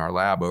shown this in our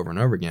lab over and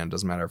over again. It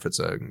doesn't matter if it's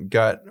a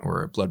gut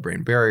or a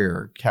blood-brain barrier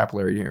or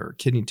capillary or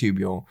kidney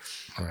tubule.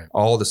 Right.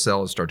 All the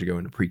cells start to go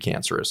into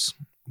precancerous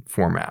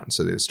format.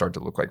 So they start to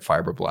look like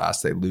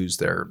fibroblasts. They lose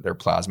their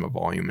plasma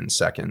volume in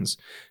seconds.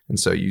 And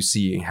so you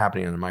see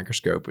happening in the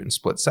microscope in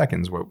split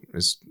seconds what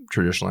is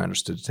traditionally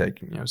understood to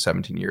take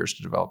 17 years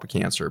to develop a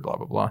cancer, blah,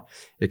 blah, blah.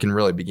 It can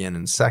really begin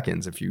in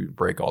seconds if you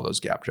break all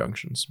those gap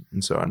junctions.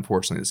 And so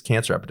unfortunately, this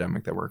cancer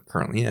epidemic that we're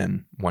currently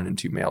in, 1 in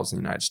 2 males in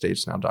the United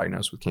States now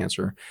diagnosed with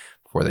cancer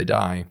before they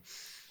die,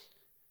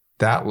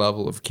 that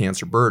level of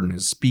cancer burden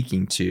is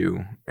speaking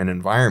to an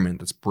environment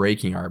that's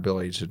breaking our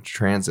ability to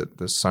transit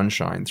the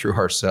sunshine through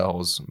our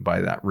cells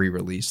by that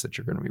re-release that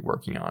you're going to be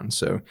working on.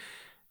 So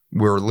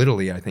we're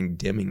literally, I think,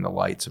 dimming the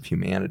lights of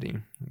humanity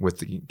with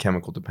the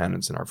chemical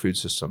dependence in our food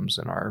systems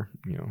and our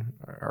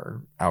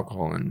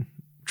alcohol and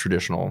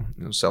traditional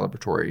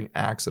celebratory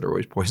acts that are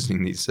always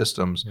poisoning these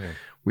systems. Yeah.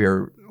 We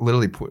are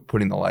literally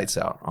putting the lights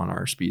out on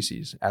our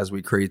species as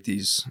we create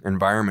these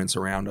environments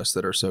around us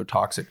that are so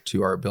toxic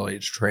to our ability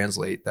to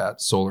translate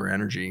that solar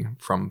energy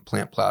from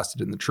plant plastid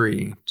in the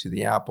tree to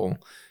the apple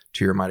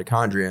to your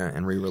mitochondria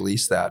and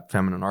re-release that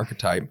feminine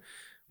archetype.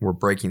 We're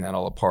breaking that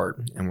all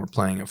apart, and we're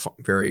playing a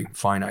very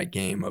finite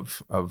game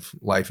of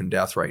life and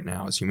death right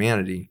now as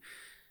humanity,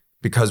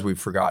 because we've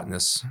forgotten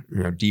this,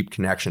 deep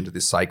connection to the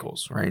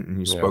cycles, right?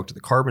 And you spoke to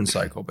the carbon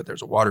cycle, but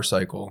there's a water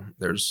cycle.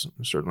 There's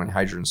certainly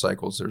hydrogen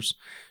cycles. There's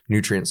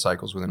nutrient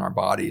cycles within our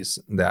bodies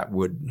that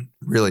would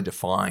really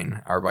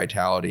define our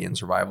vitality and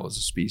survival as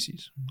a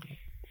species.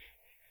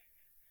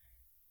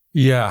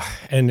 Yeah,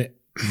 and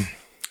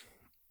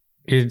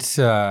it's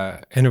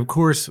and of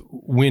course,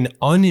 when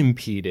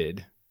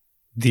unimpeded,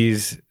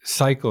 these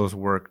cycles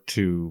work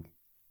to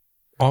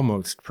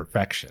almost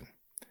perfection.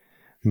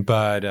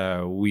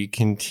 But we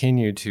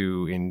continue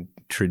to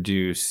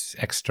introduce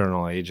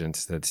external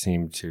agents that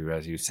seem to,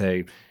 as you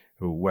say,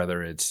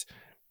 whether it's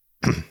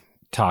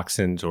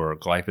toxins or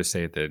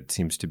glyphosate that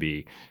seems to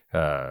be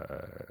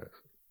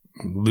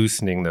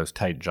loosening those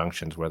tight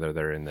junctions, whether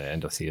they're in the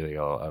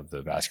endothelial of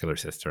the vascular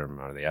system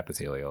or the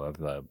epithelial of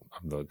the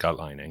gut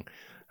lining.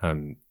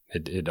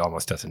 It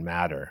almost doesn't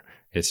matter.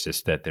 It's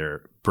just that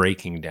they're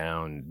breaking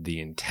down the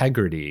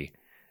integrity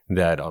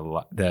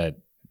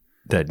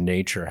that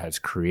nature has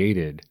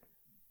created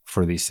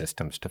for these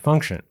systems to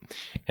function.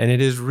 And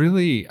it is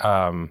really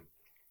an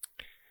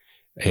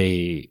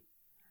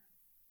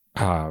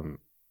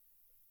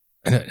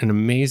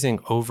amazing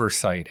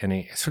oversight and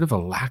a sort of a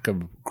lack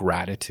of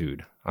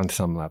gratitude on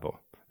some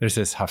level. There's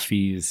this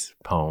Hafiz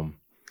poem,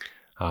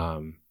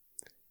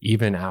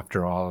 even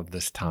after all of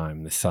this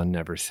time, the sun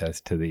never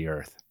says to the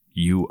earth,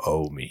 "You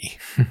owe me."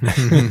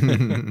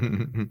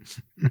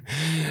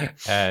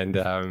 And,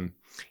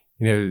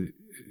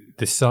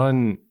 the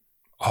sun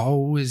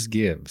always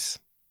gives.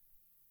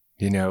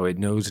 It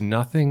knows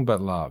nothing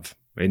but love.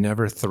 It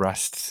never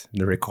thrusts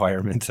the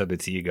requirements of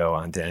its ego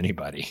onto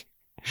anybody.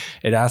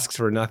 It asks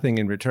for nothing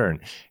in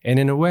return. And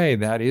in a way,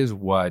 that is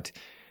what,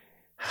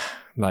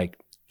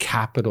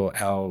 capital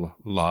L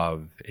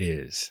love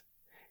is.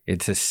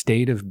 It's a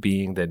state of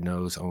being that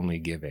knows only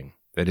giving,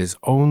 that is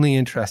only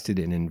interested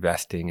in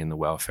investing in the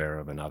welfare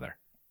of another.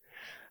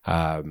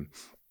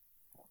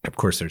 Of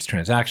course, there's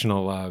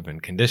transactional love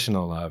and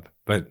conditional love,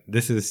 but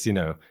this is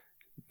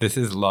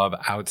love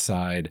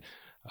outside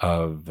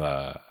of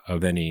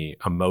any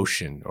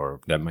emotion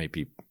or that might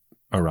be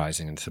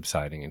arising and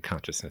subsiding in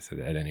consciousness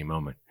at any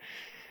moment.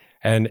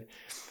 And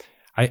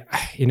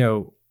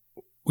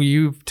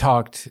you've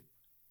talked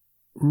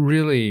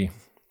really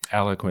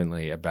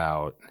eloquently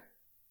about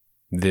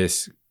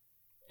this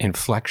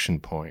inflection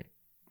point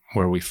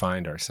where we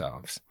find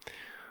ourselves,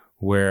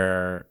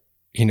 where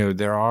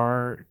there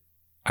are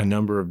a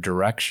number of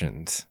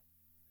directions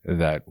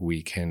that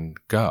we can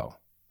go.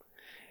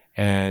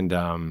 And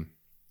I'll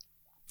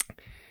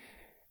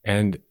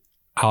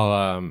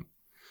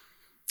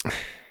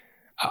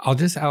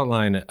just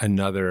outline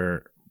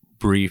another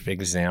brief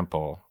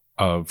example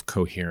of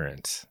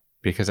coherence,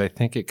 because I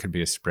think it could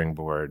be a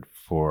springboard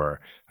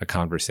for a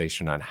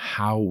conversation on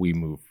how we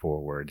move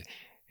forward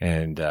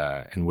and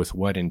with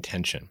what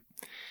intention.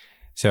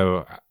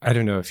 So I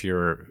don't know if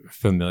you're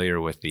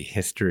familiar with the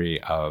history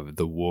of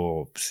the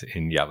wolves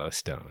in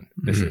Yellowstone.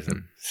 This is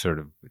sort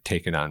of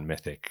taken on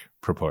mythic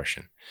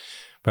proportion.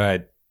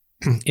 But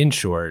in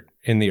short,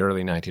 in the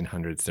early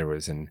 1900s, there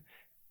was an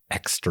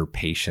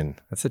extirpation.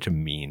 That's such a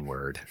mean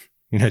word.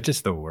 You know,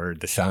 just the word,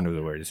 the sound of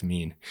the word is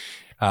mean.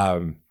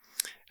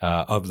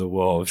 Of the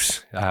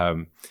wolves,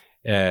 and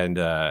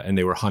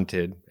they were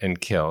hunted and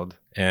killed,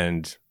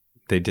 and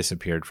they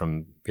disappeared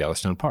from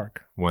Yellowstone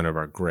Park, one of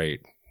our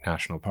great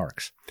national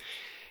parks,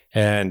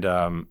 and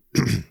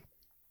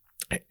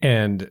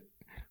and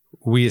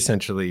we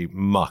essentially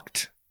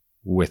mucked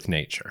with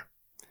nature.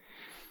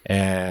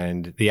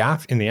 And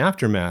in the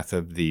aftermath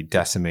of the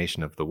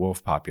decimation of the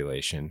wolf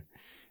population,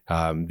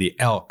 the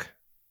elk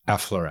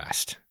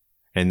effloresced,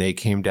 and they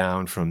came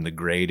down from the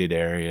graded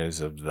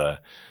areas of the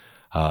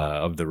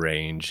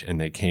range, and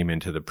they came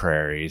into the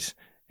prairies,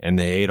 and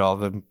they ate all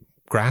the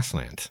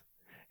grasslands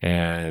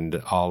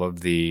and all of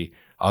the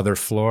other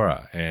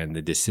flora, and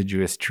the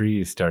deciduous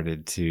trees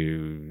started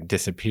to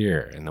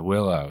disappear, and the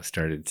willow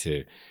started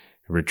to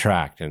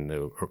retract, and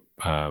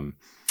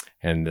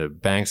the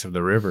banks of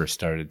the river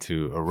started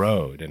to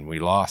erode, and we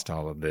lost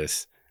all of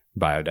this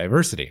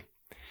biodiversity.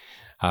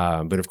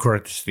 But of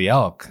course, the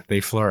elk,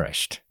 they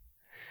flourished.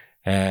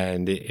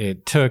 And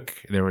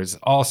there was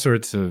all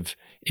sorts of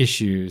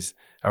issues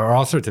or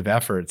all sorts of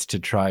efforts to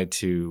try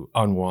to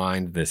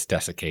unwind this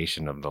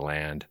desiccation of the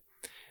land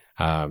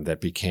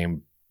that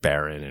became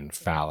barren and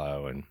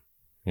fallow and,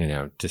 you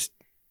know, just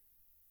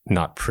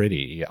not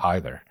pretty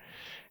either.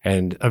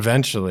 And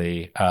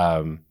eventually,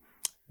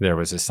 there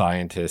was a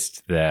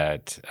scientist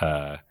that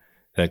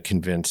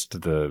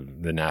convinced the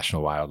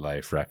National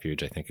Wildlife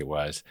Refuge, I think it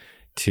was,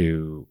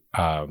 to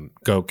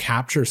go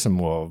capture some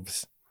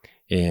wolves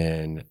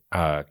in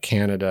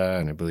Canada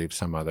and I believe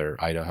some other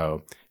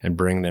Idaho and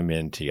bring them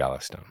into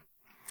Yellowstone.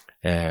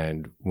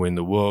 And when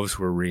the wolves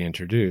were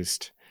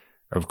reintroduced,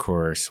 of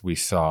course, we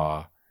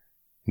saw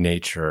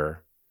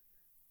nature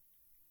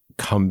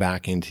come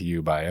back into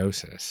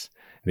eubiosis.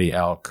 The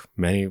elk,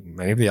 many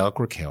of the elk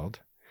were killed,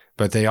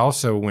 but they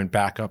also went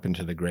back up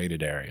into the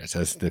graded areas,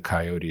 as the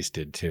coyotes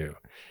did too.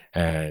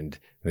 And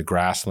the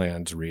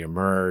grasslands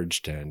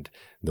reemerged, and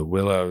the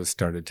willows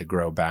started to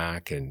grow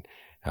back, and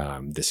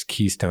this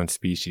keystone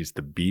species,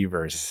 the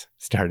beavers,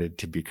 started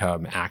to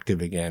become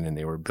active again, and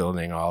they were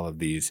building all of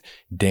these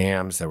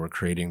dams that were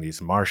creating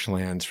these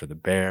marshlands for the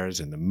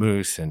bears and the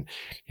moose, and,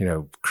 you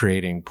know,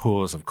 creating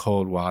pools of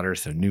cold water,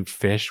 so new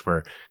fish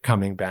were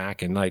coming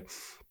back, and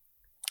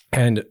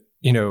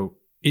you know,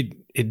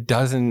 it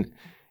doesn't,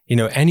 you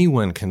know,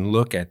 anyone can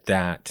look at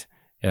that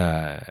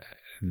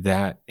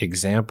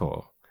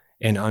example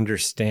and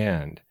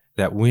understand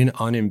that when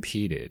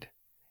unimpeded,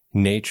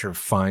 nature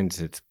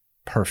finds its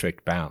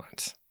perfect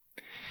balance.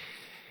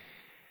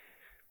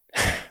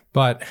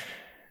 But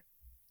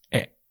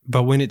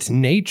when it's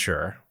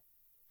nature,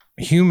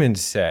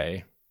 humans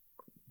say,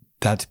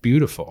 that's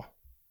beautiful.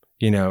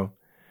 You know,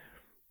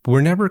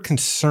 we're never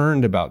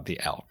concerned about the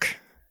elk,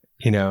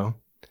 you know?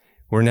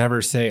 We're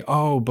never say,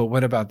 oh, but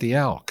what about the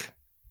elk?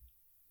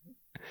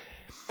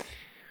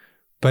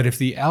 But if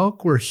the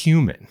elk were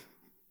human,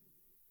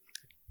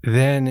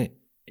 then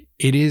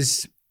it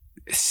is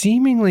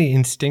seemingly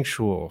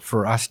instinctual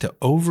for us to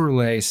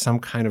overlay some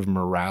kind of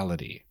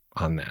morality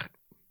on that.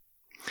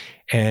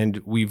 And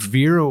we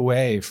veer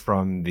away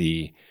from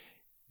the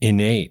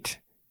innate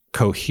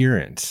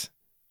coherence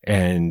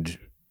and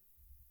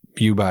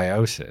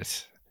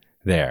eubiosis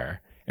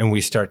there. And we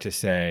start to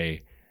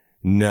say,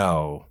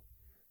 no,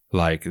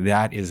 like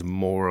that is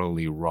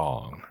morally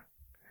wrong.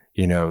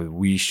 You know,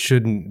 we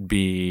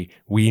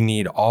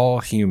need all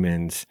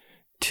humans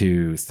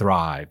to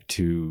thrive,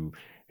 to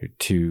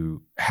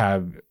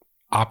have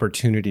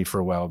opportunity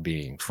for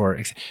well-being.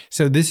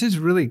 So this has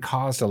really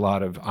caused a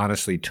lot of,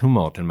 honestly,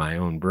 tumult in my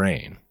own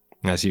brain,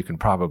 as you can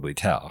probably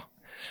tell,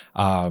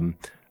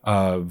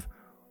 of,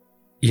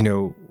 you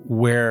know,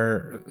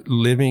 where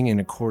living in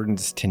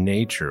accordance to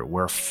nature,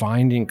 where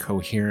finding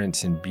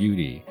coherence and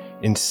beauty,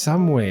 in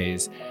some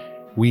ways,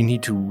 we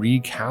need to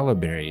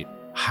recalibrate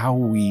how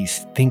we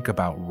think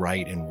about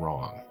right and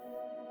wrong.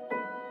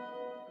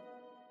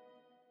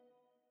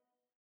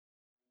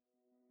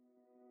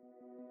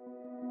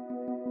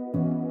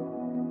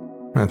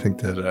 I think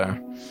that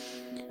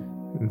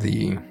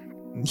the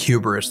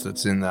hubris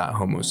that's in that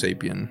Homo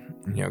sapien,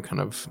 you know,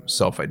 kind of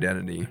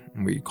self-identity,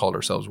 we called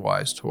ourselves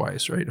wise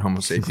twice, right?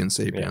 Homo sapiens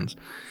sapiens.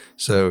 Yeah.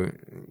 So,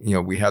 you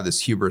know, we have this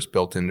hubris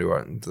built into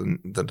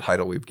the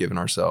title we've given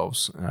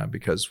ourselves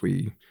because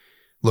we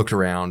looked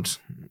around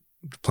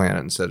the planet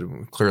and said,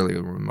 clearly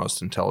we're the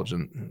most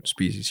intelligent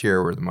species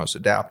here. We're the most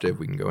adaptive.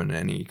 We can go into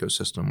any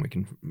ecosystem. We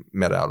can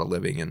met out a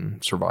living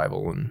and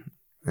survival and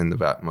in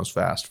the most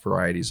vast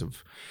varieties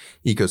of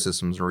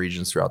ecosystems and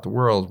regions throughout the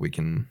world. We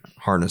can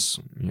harness,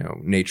 you know,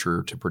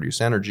 nature to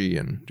produce energy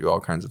and do all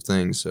kinds of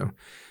things.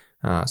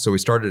 So we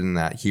started in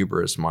that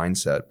hubris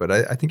mindset. But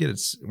I think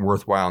it's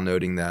worthwhile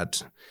noting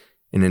that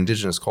in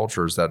indigenous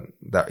cultures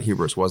that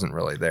hubris wasn't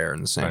really there in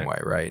the same way,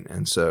 right?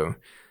 And so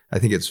I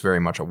think it's very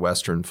much a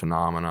Western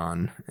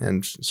phenomenon,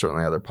 and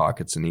certainly other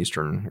pockets in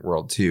Eastern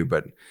world too,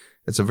 but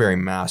it's a very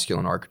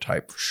masculine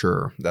archetype for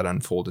sure that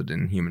unfolded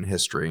in human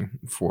history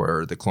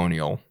for the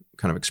colonial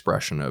kind of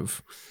expression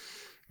of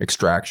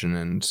extraction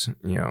and,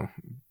 you know,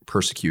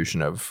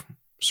 persecution of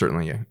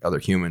certainly other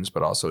humans,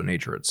 but also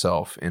nature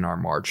itself in our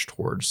march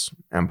towards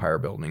empire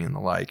building and the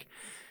like.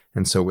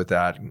 And so with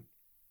that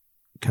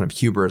kind of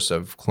hubris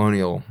of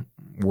colonial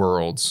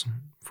worlds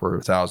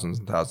for thousands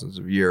and thousands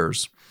of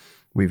years,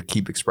 we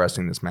keep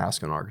expressing this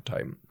masculine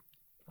archetype.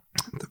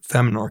 The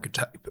feminine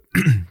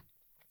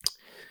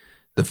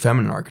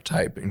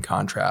archetype, in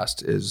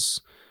contrast,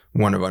 is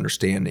one of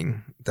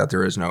understanding that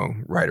there is no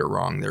right or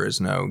wrong. There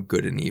is no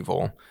good and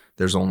evil.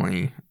 There's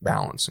only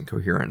balance and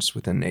coherence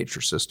within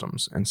nature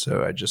systems. And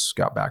so I just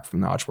got back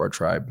from the Achuar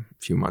tribe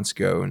a few months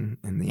ago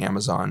in the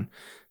Amazon.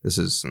 This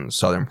is in the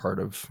southern part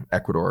of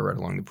Ecuador, right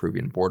along the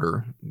Peruvian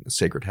border, the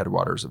sacred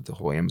headwaters of the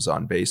whole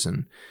Amazon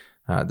basin.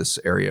 This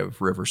area of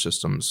river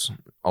systems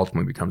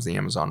ultimately becomes the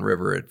Amazon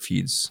River. It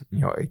feeds,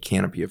 a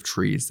canopy of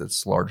trees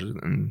that's larger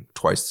than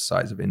twice the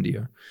size of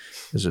India.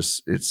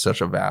 It's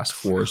such a vast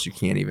forest, you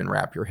can't even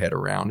wrap your head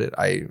around it.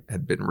 I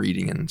had been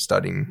reading and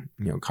studying,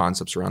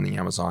 concepts around the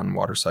Amazon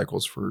water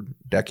cycles for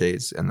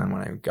decades. And then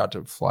when I got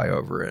to fly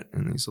over it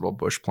in these little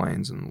bush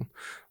plains and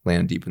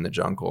land deep in the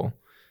jungle,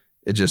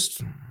 it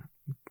just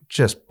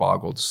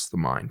boggles the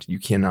mind. You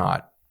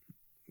cannot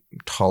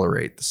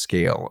tolerate the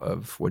scale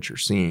of what you're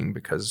seeing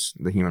because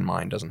the human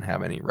mind doesn't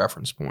have any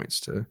reference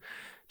points to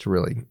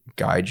really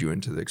guide you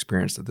into the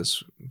experience that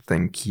this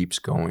thing keeps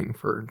going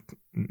for,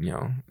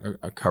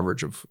 a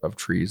coverage of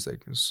trees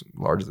that is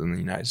larger than the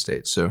United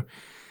States. So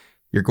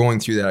you're going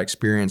through that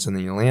experience and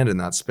then you land in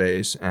that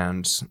space,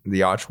 and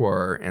the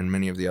Achuar and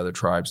many of the other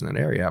tribes in that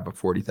area have a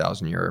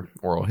 40,000 year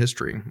oral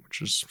history,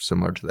 which is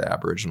similar to the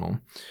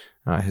Aboriginal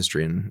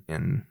history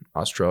in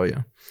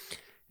Australia.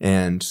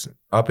 And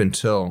up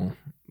until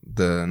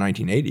the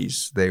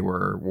 1980s, they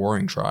were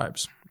warring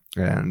tribes,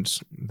 and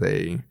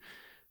they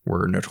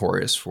were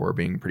notorious for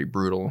being pretty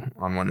brutal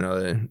on one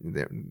another.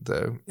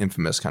 The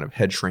infamous kind of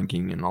head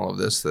shrinking and all of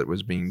this that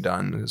was being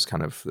done is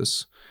kind of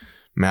this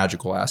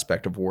magical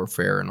aspect of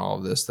warfare and all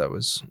of this that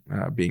was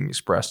being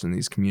expressed in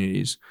these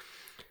communities.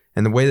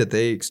 And the way that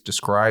they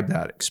describe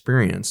that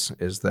experience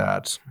is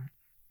that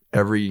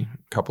every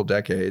couple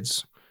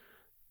decades,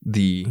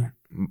 the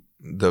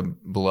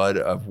blood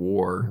of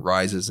war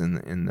rises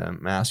in the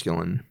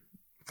masculine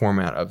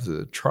format of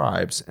the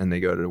tribes, and they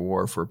go to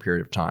war for a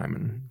period of time,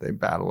 and they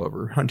battle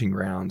over hunting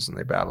grounds, and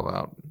they battle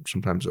out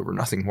sometimes over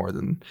nothing more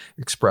than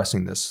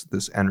expressing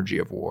this energy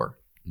of war.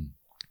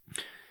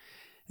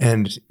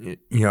 And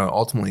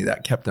ultimately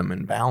that kept them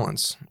in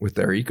balance with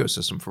their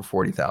ecosystem for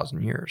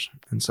 40,000 years.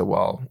 And so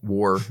while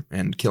war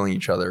and killing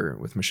each other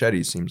with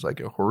machetes seems like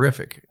a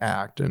horrific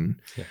act, and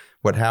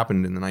what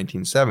happened in the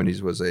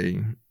 1970s was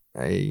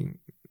a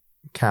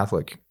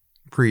Catholic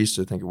priest,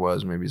 I think it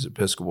was, maybe he's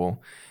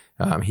Episcopal.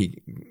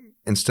 He,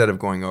 instead of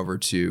going over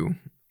to,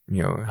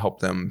 help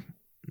them,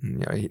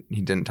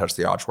 he didn't touch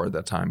the Achuar at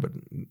that time, but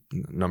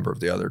a number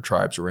of the other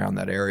tribes around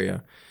that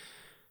area,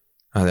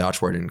 the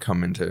Achuar didn't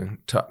come into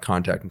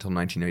contact until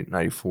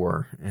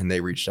 1994, and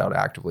they reached out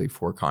actively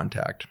for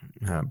contact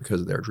because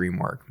of their dream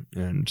work.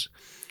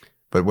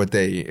 But what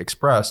they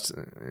expressed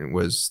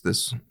was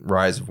this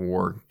rise of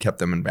war kept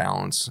them in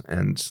balance,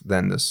 and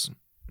then this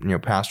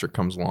pastor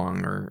comes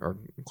along or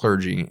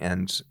clergy,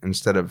 and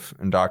instead of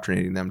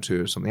indoctrinating them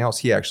to something else,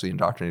 he actually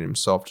indoctrinated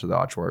himself to the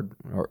Achuar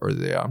or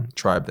the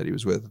tribe that he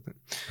was with.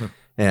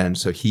 And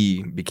so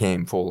he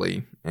became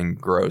fully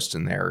engrossed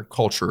in their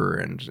culture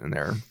and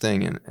their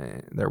thing and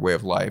their way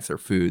of life, their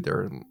food,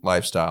 their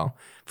lifestyle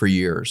for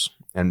years,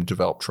 and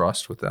developed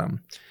trust with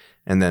them.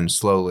 And then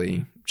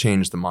slowly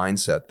changed the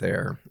mindset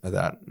there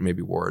that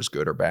maybe war is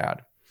good or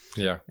bad.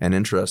 Yeah. And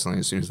interestingly,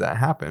 as soon as that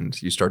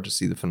happened, you start to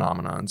see the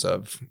phenomenons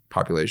of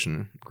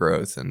population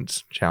growth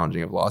and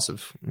challenging of loss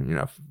of,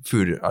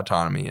 food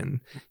autonomy.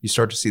 And you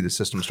start to see the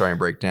system starting to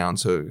break down.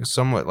 So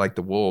somewhat like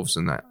the wolves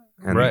and that,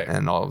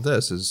 and all of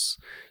this is,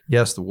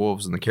 yes, the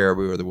wolves and the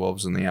caribou or the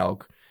wolves and the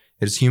elk,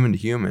 it's human to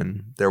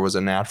human. There was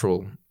a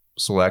natural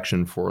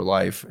selection for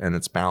life and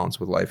its balance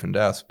with life and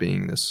death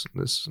being this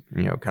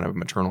kind of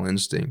maternal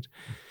instinct.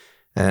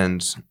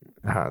 And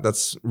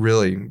that's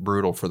really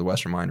brutal for the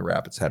Western mind to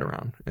wrap its head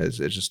around. It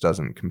just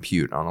doesn't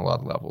compute on a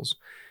lot of levels.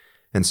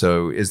 And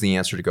so is the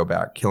answer to go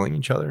back killing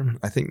each other?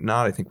 I think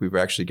not. I think we've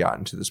actually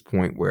gotten to this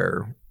point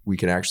where we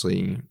can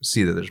actually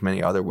see that there's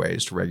many other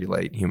ways to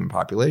regulate human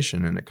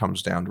population, and it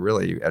comes down to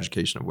really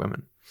education of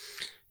women.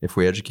 If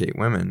we educate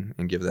women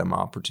and give them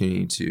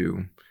opportunity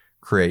to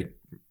create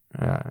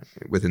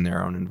within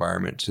their own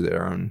environment to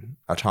their own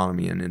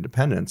autonomy and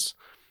independence,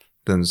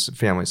 then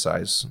family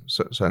size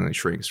suddenly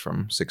shrinks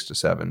from 6 to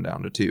 7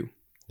 down to 2.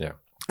 Yeah.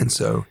 And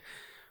so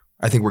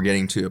I think we're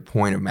getting to a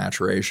point of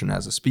maturation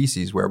as a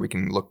species where we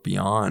can look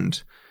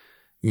beyond,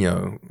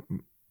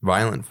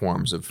 violent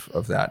forms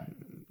of that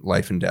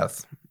life and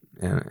death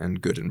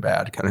and good and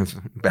bad kind of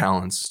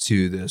balance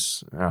to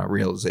this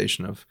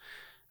realization of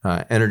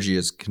energy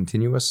is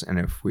continuous. And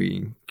if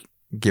we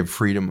give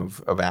freedom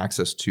of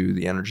access to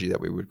the energy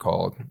that we would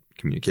call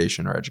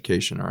communication or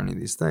education or any of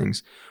these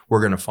things,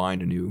 we're going to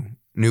find a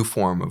new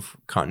form of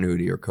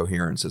continuity or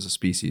coherence as a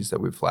species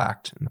that we've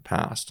lacked in the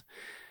past.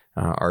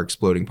 Our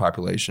exploding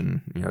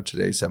population,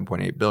 today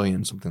 7.8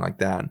 billion, something like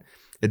that,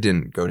 It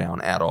didn't go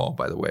down at all,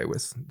 by the way,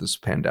 with this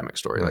pandemic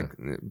story. Like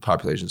the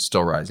population is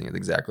still rising at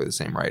exactly the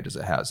same rate as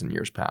it has in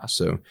years past.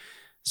 So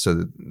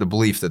the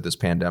belief that this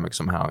pandemic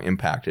somehow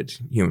impacted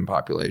human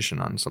population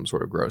on some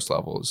sort of gross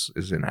level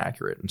is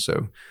inaccurate. And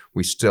so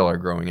we still are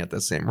growing at the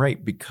same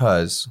rate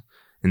because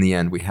in the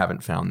end, we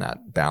haven't found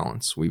that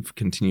balance. We've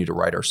continued to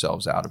write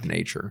ourselves out of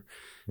nature.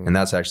 And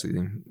that's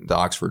actually the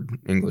Oxford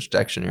English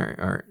Dictionary,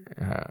 or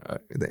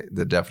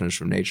the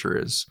definition of nature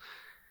is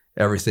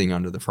everything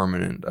under the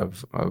firmament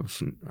of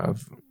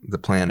the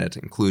planet,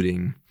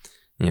 including,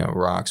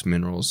 rocks,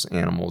 minerals,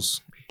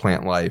 animals,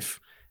 plant life,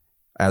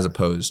 as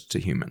opposed to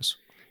humans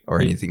or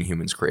anything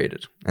humans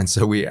created. And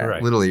so we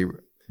literally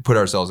put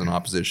ourselves in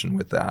opposition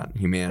with that,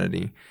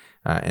 humanity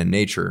and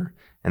nature.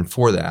 And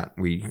for that,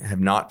 we have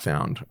not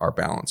found our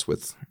balance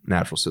with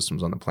natural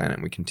systems on the planet.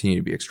 And we continue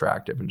to be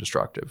extractive and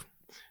destructive.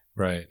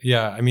 Right.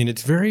 Yeah. I mean,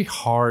 it's very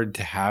hard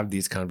to have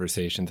these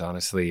conversations,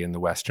 honestly, in the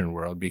Western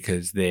world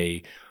because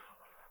they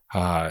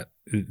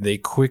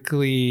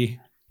quickly,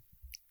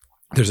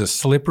 there's a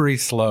slippery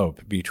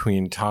slope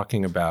between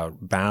talking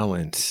about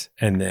balance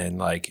and then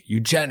like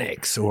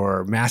eugenics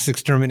or mass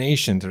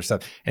exterminations or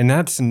stuff. And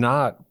that's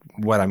not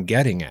what I'm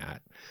getting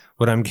at.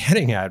 What I'm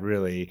getting at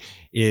really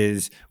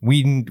is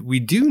we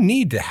do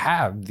need to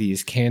have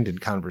these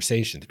candid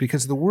conversations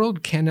because the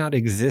world cannot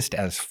exist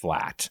as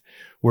flat,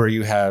 where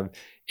you have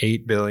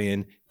 8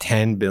 billion,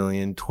 10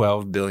 billion,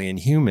 12 billion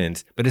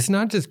humans. But it's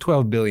not just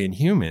 12 billion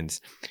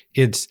humans.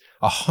 It's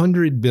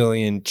 100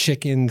 billion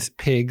chickens,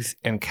 pigs,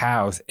 and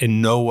cows,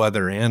 and no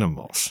other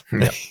animals.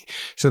 Yep.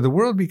 So the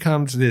world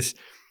becomes this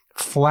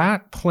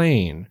flat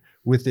plane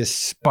with this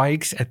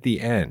spikes at the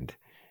end.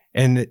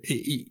 And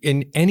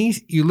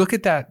you look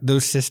at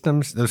those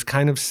systems, those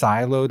kind of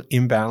siloed,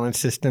 imbalanced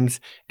systems,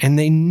 and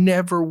they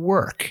never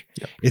work.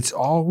 Yep. It's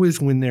always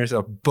when there's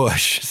a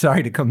bush.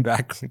 Sorry to come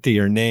back to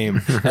your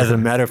name as a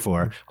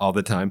metaphor all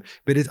the time,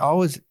 but it's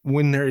always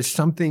when there is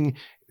something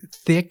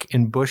thick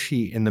and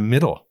bushy in the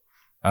middle.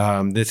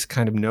 This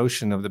kind of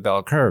notion of the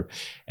bell curve,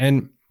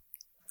 and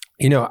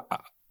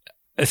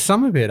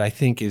some of it I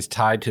think is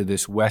tied to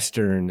this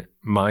Western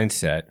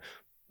mindset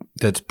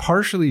that's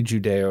partially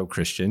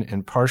Judeo-Christian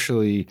and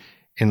partially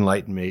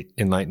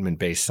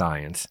Enlightenment-based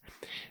science,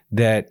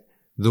 that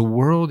the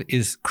world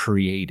is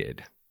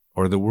created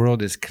or the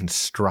world is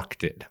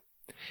constructed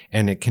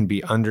and it can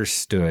be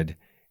understood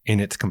in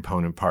its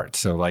component parts.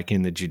 So like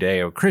in the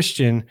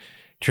Judeo-Christian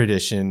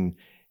tradition,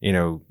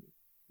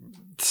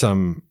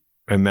 some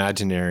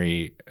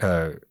imaginary,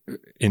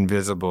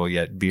 invisible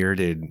yet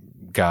bearded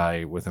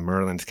guy with a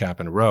Merlin's cap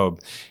and a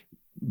robe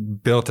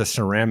built a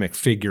ceramic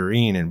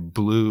figurine and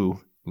blew,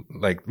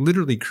 like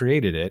literally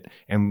created it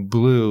and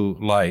blew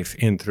life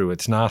in through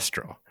its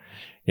nostril.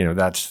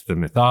 That's the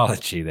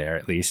mythology there,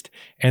 at least.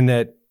 And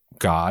that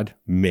God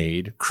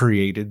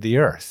created the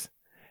earth.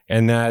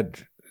 And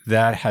that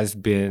has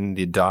been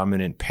the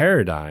dominant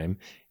paradigm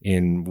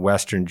in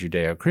Western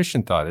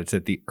Judeo-Christian thought. It's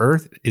that the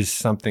earth is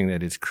something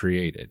that is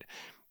created.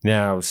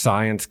 Now,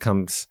 science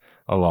comes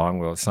along.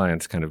 Well,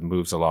 science kind of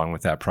moves along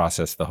with that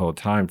process the whole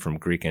time from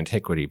Greek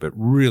antiquity, but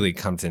really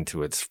comes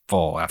into its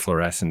full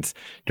efflorescence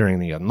during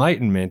the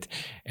Enlightenment.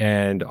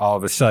 And all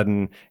of a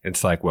sudden,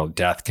 it's like, well,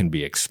 death can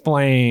be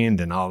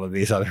explained and all of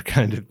these other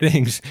kind of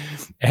things.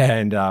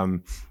 And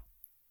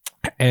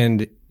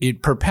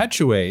it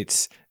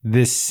perpetuates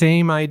this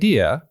same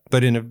idea,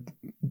 but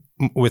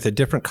with a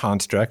different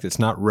construct. It's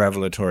not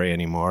revelatory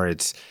anymore.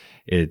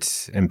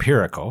 It's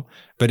empirical,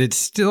 but it's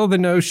still the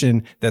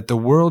notion that the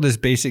world is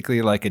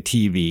basically like a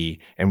TV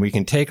and we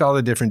can take all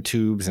the different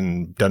tubes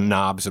and the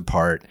knobs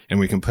apart and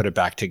we can put it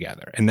back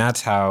together. And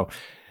that's how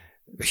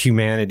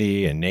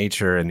humanity and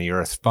nature and the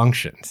earth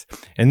functions.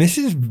 And this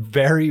is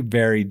very,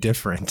 very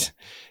different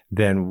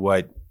than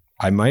what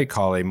I might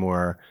call a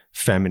more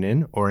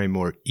feminine or a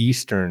more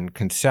Eastern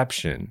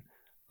conception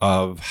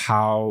of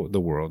how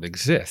the world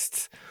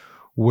exists,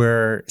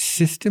 where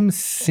systems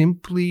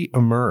simply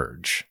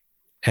emerge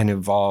and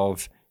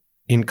evolve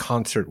in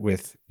concert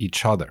with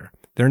each other.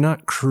 They're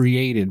not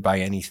created by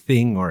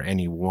anything or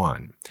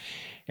anyone.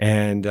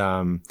 And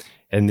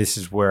this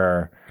is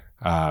where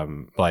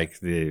like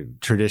the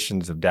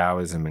traditions of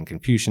Taoism and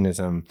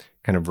Confucianism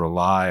kind of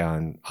rely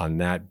on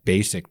that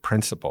basic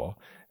principle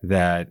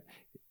that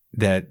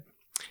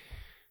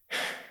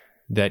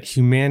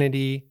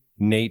humanity,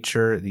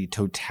 nature, the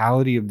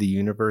totality of the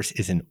universe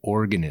is an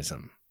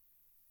organism.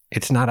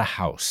 It's not a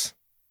house.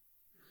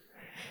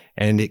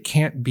 And it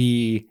can't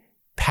be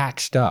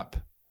patched up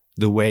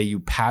the way you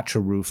patch a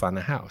roof on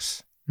a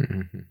house.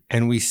 Mm-hmm.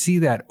 And we see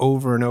that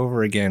over and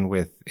over again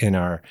in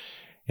our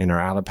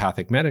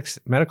allopathic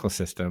medical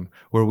system,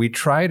 where we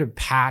try to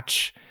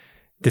patch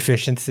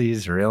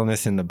deficiencies or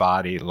illness in the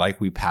body like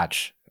we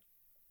patch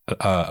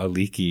a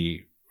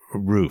leaky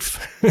roof,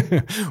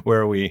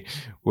 where we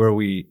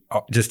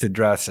just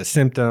address a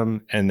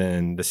symptom and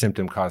then the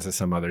symptom causes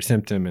some other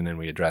symptom and then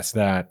we address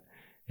that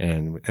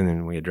and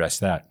then we address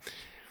that.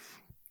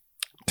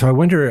 So I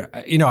wonder,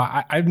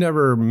 I've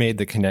never made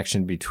the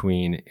connection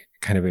between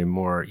kind of a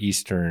more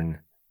Eastern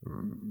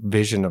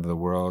vision of the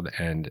world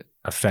and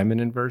a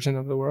feminine version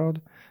of the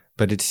world,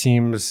 but it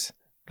seems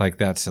like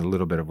that's a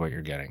little bit of what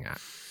you're getting at.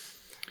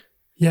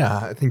 Yeah,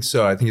 I think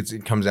so. I think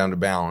it comes down to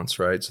balance,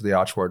 right? So the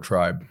Achuar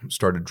tribe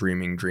started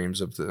dreaming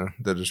dreams of the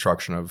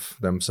destruction of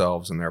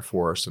themselves and their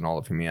forest and all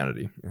of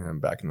humanity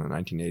back in the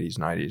 1980s,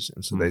 90s.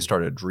 And so they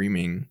started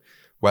dreaming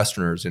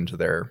Westerners into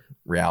their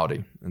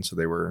reality. And so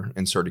they were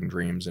inserting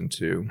dreams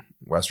into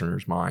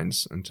Westerners'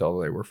 minds until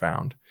they were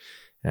found.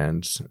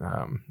 And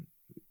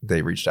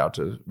they reached out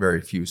to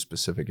very few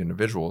specific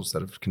individuals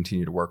that have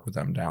continued to work with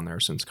them down there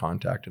since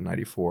contact in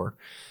 94.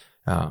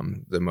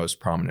 The most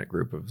prominent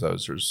group of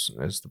those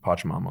is the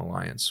Pachamama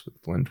Alliance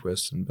with Lynn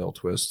Twist and Bill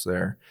Twist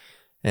there.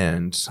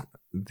 And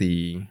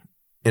the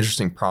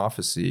interesting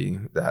prophecy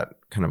that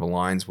kind of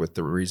aligns with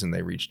the reason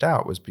they reached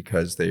out was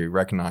because they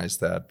recognized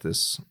that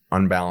this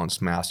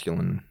unbalanced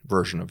masculine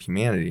version of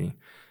humanity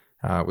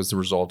was the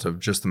result of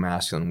just the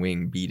masculine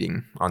wing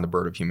beating on the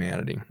bird of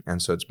humanity.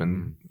 And so it's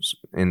been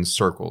in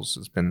circles,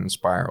 it's been in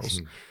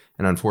spirals.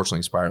 And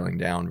unfortunately spiraling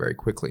down very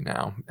quickly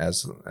now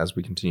as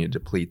we continue to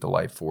deplete the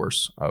life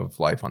force of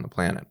life on the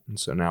planet. And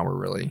so now we're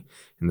really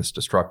in this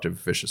destructive,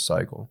 vicious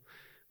cycle.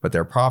 But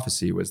their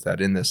prophecy was that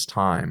in this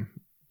time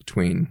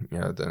between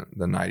the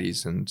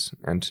 90s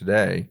and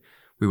today,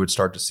 we would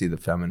start to see the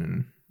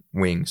feminine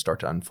wing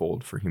start to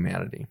unfold for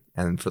humanity.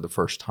 And for the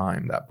first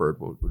time, that bird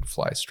would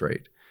fly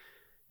straight.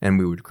 And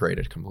we would create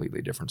a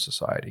completely different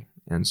society.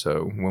 And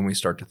so when we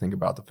start to think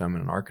about the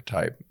feminine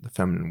archetype, the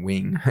feminine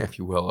wing, if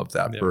you will, of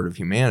that bird of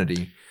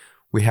humanity,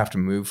 we have to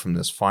move from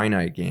this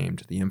finite game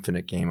to the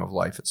infinite game of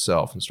life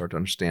itself and start to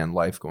understand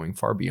life going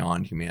far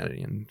beyond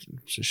humanity and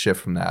to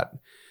shift from that,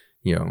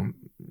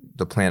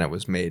 the planet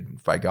was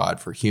made by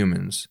God for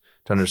humans,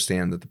 to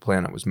understand that the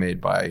planet was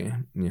made by,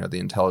 the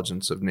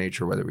intelligence of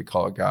nature, whether we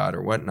call it God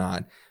or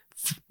whatnot,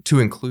 to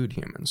include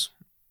humans.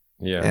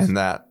 Yes. And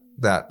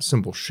that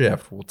simple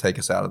shift will take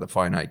us out of the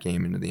finite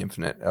game into the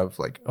infinite of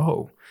like,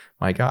 oh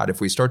my God, if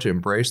we start to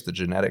embrace the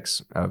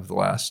genetics of the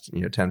last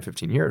 10,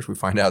 15 years, we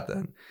find out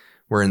that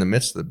we're in the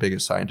midst of the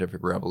biggest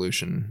scientific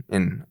revolution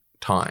in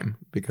time,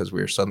 because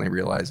we are suddenly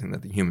realizing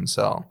that the human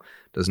cell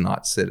does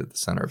not sit at the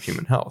center of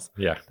human health.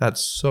 Yeah.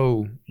 That's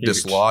so huge.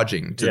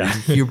 Dislodging to the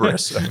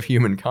hubris of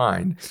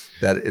humankind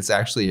that it's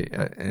actually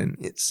an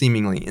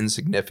seemingly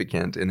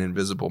insignificant and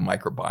invisible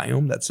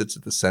microbiome that sits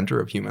at the center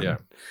of human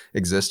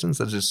existence.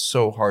 That's just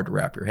so hard to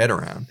wrap your head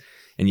around.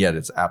 And yet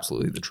it's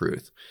absolutely the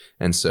truth.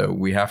 And so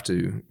we have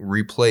to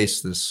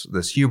replace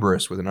this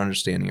hubris with an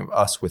understanding of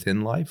us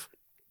within life.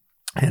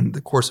 And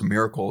the Course of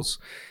Miracles,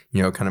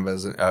 kind of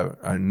as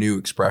a new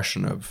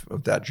expression of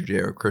that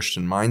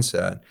Judeo-Christian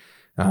mindset,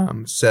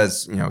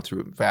 says,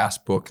 through a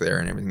vast book there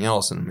and everything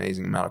else, an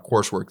amazing amount of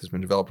coursework that's been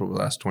developed over the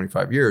last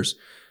 25 years.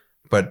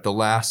 But the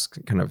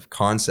last kind of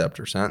concept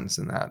or sentence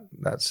in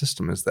that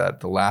system is that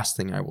the last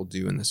thing I will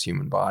do in this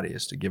human body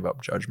is to give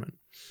up judgment.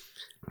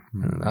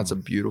 And that's a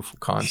beautiful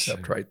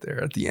concept right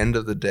there. At the end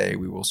of the day,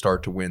 we will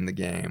start to win the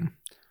game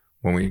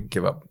when we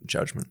give up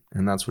judgment.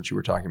 And that's what you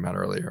were talking about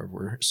earlier.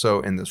 We're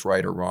so in this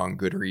right or wrong,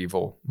 good or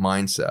evil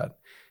mindset.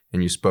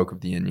 And you spoke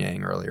of the yin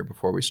yang earlier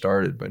before we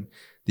started, but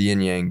the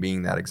yin yang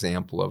being that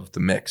example of the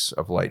mix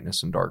of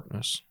lightness and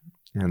darkness.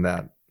 And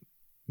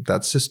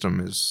that system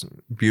is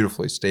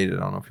beautifully stated.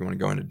 I don't know if you want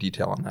to go into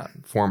detail on that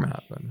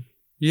format. But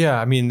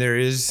yeah, I mean, there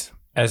is,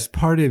 as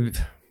part of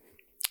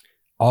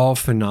all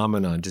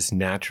phenomenon just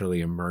naturally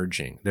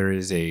emerging, there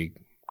is a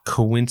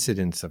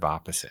coincidence of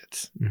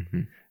opposites.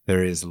 Mm-hmm.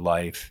 There is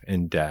life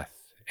and death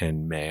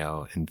and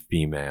male and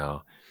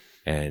female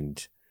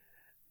and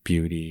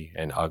beauty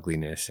and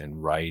ugliness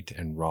and right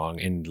and wrong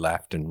and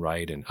left and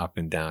right and up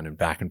and down and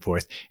back and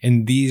forth.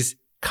 And these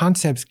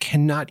concepts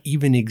cannot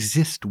even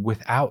exist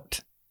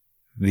without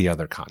the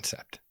other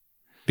concept,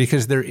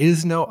 because there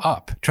is no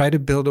up. Try to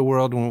build a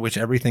world in which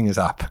everything is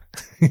up.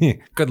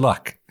 Good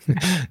luck.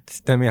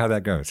 Tell me how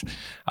that goes.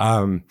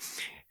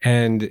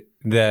 And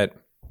that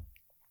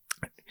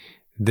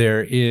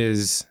there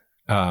is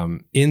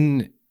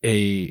in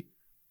a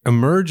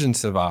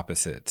emergence of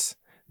opposites,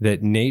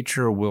 that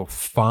nature will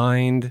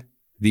find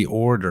the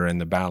order and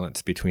the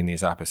balance between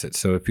these opposites.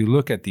 So if you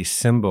look at the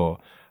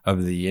symbol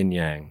of the yin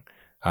yang,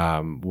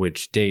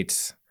 which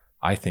dates,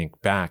 I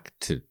think, back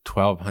to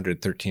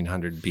 1200,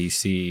 1300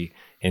 BC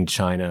in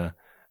China.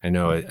 I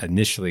know it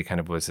initially kind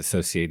of was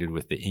associated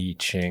with the I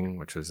Ching,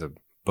 which was a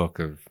book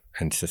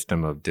and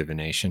system of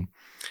divination,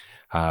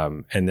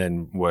 and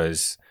then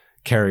was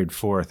carried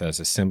forth as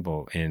a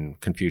symbol in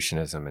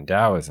Confucianism and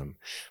Taoism.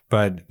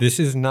 But this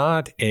is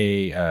not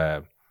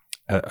a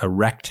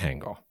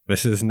rectangle.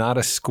 This is not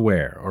a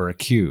square or a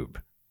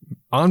cube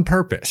on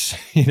purpose.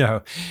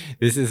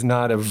 This is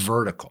not a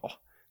vertical.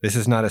 This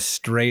is not a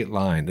straight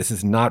line. This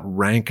is not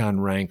rank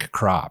on rank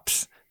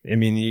crops. I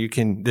mean,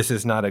 this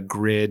is not a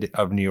grid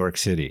of New York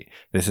City.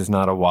 This is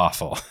not a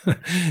waffle.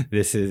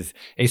 This is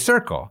a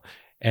circle.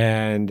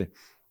 And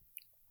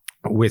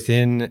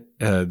within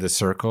the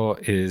circle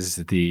is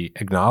the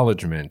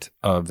acknowledgement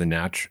of the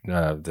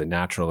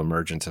natural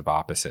emergence of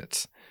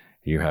opposites.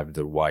 You have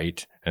the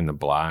white and the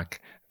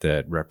black,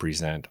 that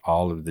represent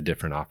all of the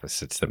different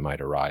opposites that might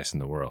arise in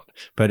the world.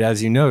 But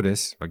as you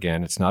notice,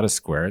 again, it's not a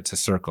square, it's a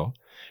circle.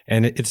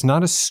 And it's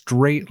not a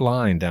straight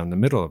line down the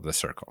middle of the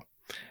circle.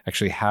 I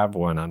actually have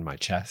one on my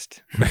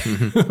chest,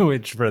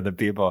 which for the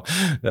people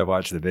that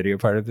watch the video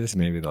part of this,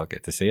 maybe they'll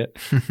get to see it.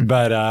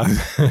 But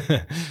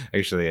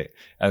actually,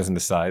 as an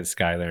aside,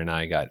 Skylar and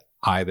I got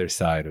either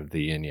side of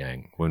the yin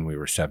yang when we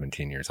were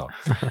 17 years old.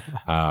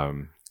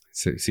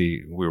 So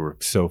see, we were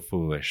so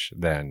foolish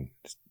then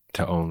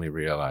to only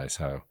realize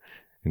how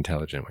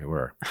intelligent we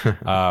were.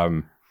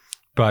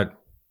 But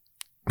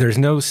there's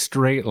no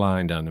straight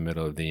line down the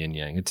middle of the yin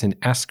yang. It's an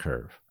S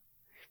curve,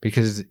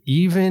 because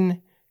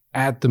even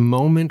at the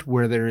moment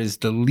where there is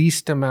the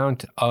least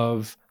amount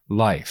of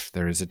life,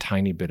 there is a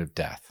tiny bit of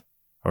death,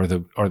 or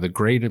the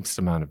greatest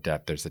amount of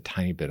death, there's a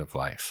tiny bit of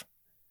life.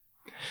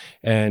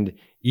 And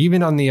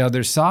even on the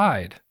other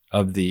side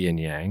of the yin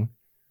yang,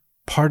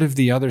 part of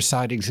the other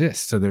side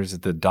exists. So there's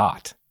the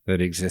dot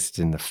that exists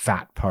in the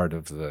fat part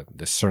of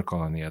the circle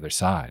on the other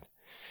side,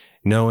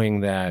 knowing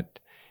that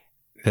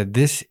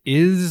this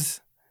is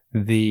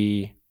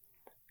the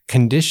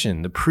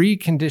condition, the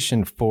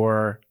precondition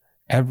for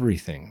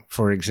everything,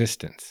 for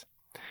existence.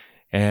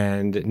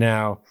 And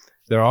now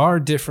there are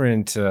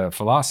different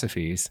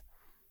philosophies.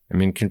 I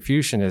mean,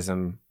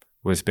 Confucianism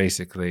was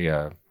basically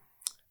a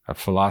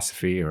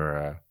philosophy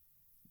or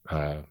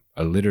a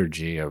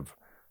liturgy of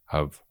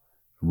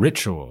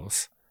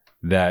rituals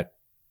that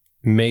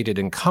made it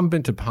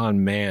incumbent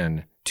upon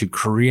man to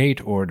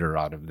create order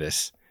out of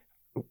this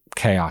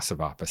chaos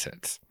of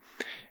opposites.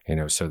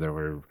 So there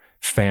were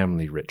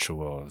family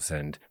rituals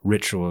and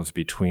rituals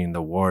between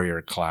the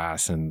warrior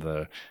class and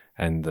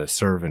the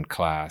servant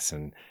class,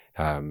 and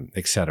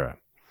etc.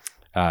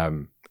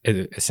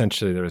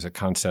 Essentially, there was a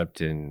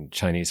concept in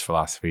Chinese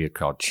philosophy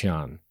called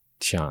qian,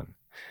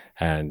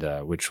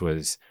 and which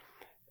was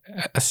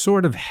a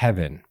sort of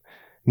heaven,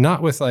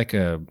 not with like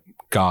a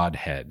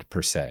godhead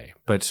per se,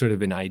 but sort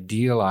of an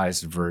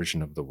idealized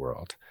version of the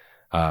world,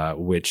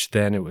 which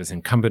then it was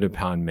incumbent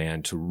upon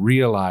man to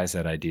realize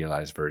that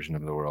idealized version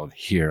of the world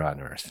here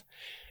on earth.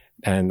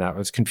 And that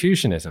was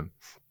Confucianism.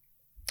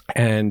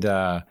 And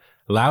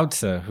Lao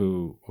Tzu,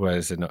 who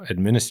was an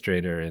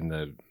administrator in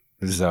the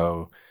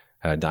Zhou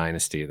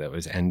dynasty that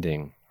was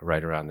ending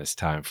right around this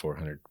time,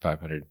 400,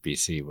 500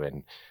 BC,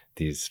 when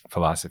these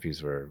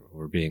philosophies were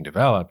being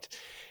developed,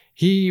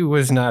 he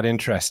was not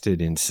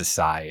interested in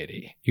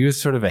society. He was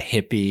sort of a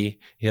hippie.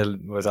 He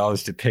was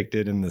always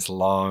depicted in this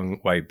long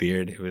white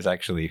beard. It was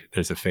actually,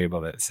 there's a fable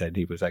that said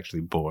he was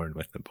actually born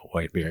with the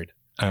white beard,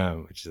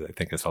 which I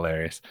think is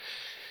hilarious.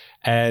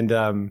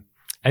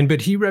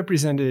 But he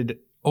represented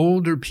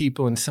older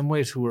people in some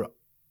ways who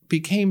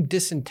became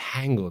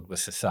disentangled with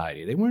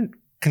society. They weren't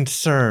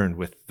concerned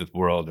with the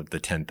world of the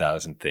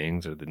 10,000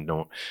 things or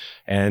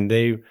and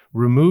they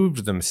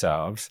removed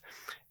themselves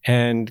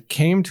and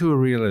came to a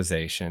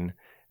realization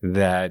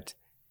that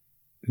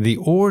the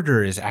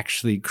order is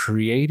actually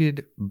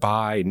created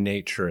by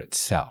nature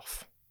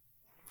itself.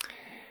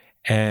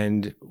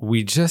 And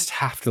we just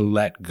have to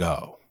let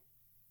go.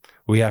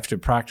 We have to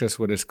practice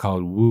what is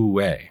called wu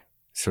wei,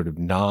 sort of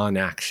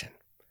non-action,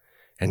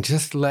 and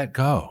just let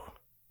go.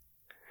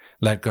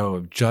 Let go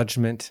of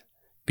judgment,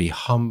 be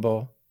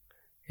humble,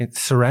 and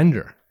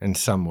surrender in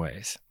some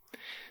ways.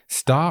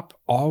 Stop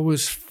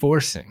always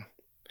forcing.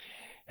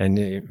 And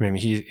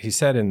he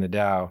said in the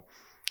Tao,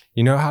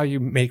 you know how you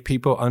make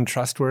people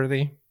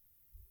untrustworthy?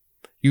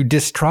 You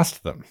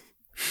distrust them.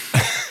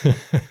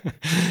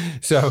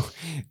 So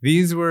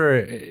these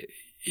were,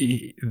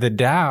 the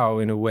Tao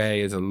in a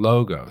way is a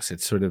logos.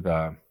 It's sort of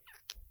a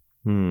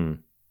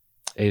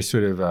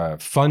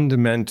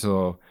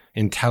fundamental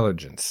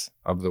intelligence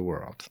of the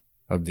world,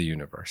 of the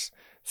universe,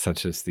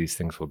 such as these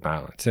things will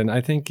balance. And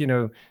I think,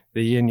 the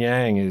yin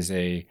yang is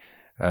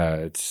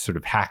it's sort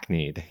of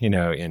hackneyed, in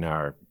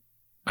our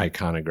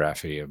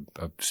iconography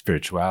of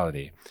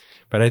spirituality.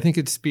 But I think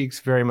it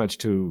speaks very much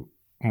to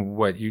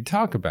what you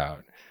talk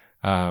about,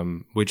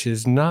 which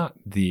is not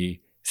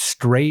the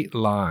straight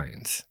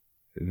lines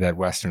that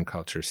Western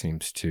culture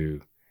seems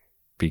to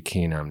be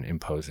keen on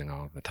imposing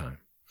all the time.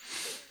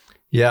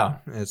 Yeah,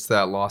 it's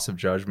that loss of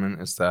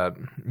judgment. It's that,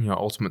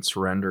 ultimate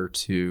surrender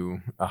to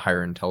a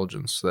higher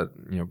intelligence that,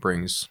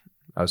 brings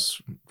us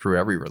through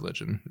every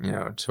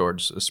religion,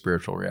 towards a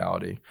spiritual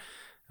reality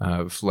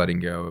of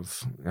letting go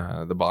of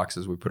the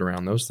boxes we put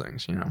around those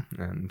things,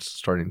 and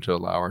starting to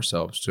allow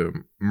ourselves to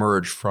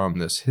emerge from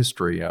this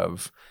history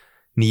of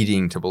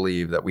needing to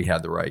believe that we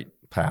had the right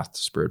path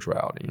to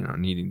spirituality,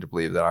 needing to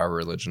believe that our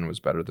religion was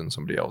better than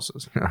somebody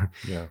else's,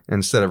 Yeah.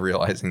 Instead of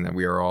realizing that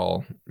we are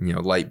all,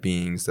 light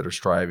beings that are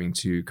striving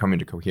to come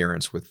into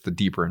coherence with the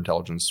deeper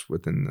intelligence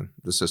within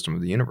the system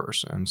of the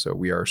universe. And so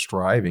we are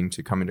striving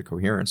to come into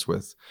coherence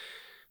with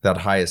that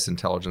highest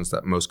intelligence,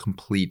 that most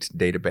complete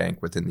data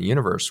bank within the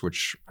universe,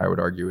 which I would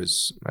argue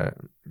is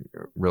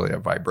really a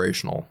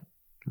vibrational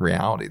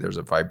reality. There's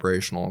a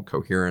vibrational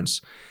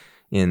coherence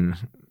in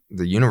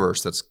the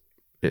universe that's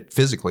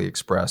physically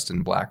expressed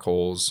in black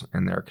holes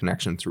and their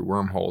connection through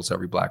wormholes,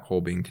 every black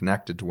hole being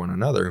connected to one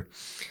another.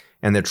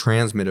 And the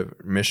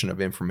transmission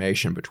of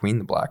information between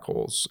the black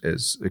holes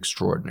is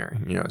extraordinary.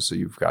 So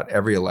you've got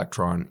every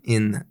electron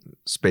in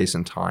space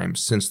and time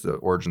since the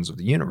origins of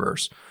the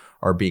universe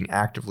are being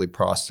actively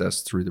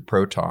processed through the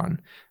proton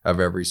of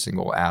every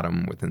single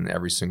atom within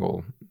every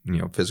single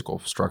physical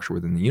structure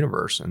within the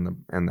universe,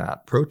 and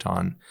that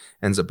proton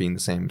ends up being the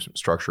same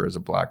structure as a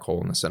black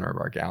hole in the center of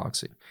our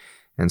galaxy.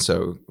 And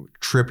so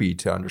trippy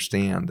to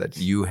understand that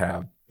you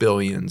have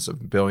billions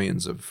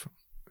of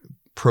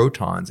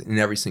protons in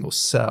every single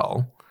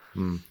cell,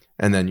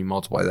 and then you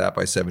multiply that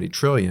by 70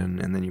 trillion,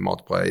 and then you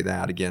multiply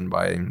that again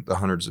by the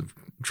hundreds of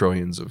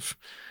trillions of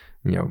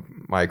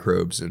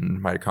microbes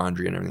and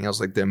mitochondria and everything else.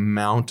 Like the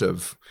amount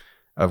of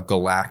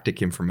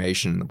galactic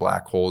information in the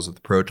black holes of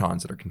the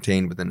protons that are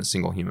contained within a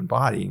single human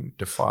body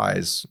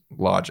defies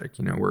logic.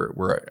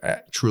 We're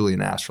at truly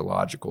an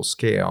astrological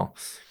scale,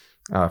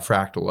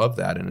 fractal of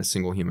that in a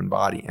single human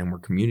body, and we're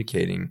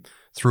communicating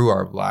through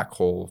our black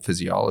hole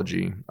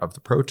physiology of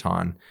the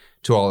proton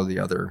to all of the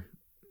other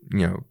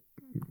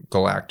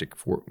galactic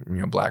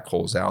black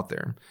holes out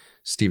there.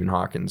 Stephen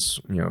Hawkins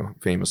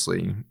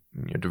famously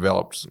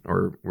developed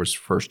or was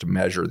first to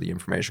measure the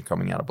information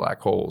coming out of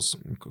black holes.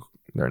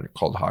 They're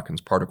called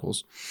Hawkins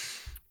particles.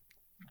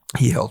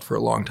 He held for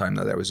a long time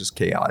that was just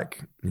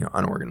chaotic,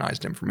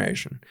 unorganized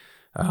information.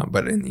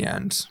 But in the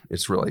end,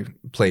 it's really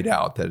played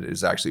out that it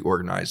is actually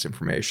organized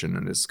information,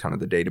 and it's kind of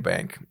the data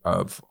bank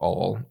of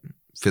all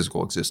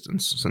physical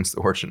existence since the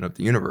origin of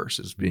the universe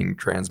is being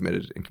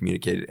transmitted and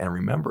communicated and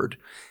remembered,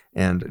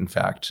 and in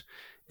fact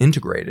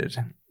integrated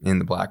in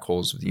the black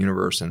holes of the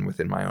universe and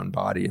within my own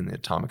body and the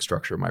atomic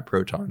structure of my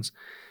protons.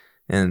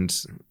 And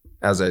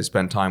as I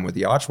spent time with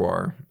the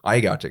Achuar, I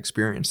got to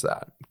experience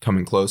that,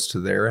 coming close to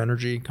their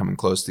energy, coming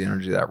close to the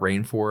energy of that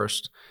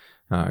rainforest,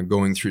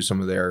 going through some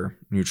of their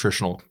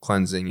nutritional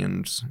cleansing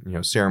and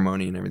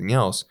ceremony and everything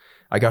else.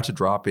 I got to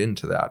drop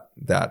into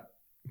that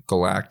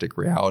galactic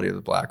reality of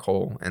the black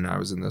hole, and I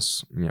was in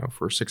this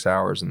for 6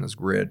 hours in this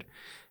grid,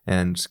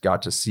 and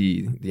got to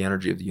see the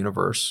energy of the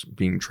universe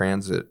being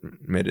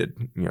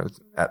transmitted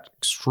at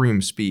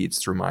extreme speeds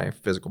through my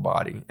physical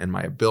body, and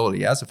my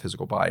ability as a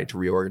physical body to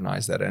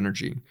reorganize that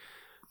energy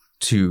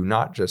to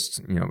not just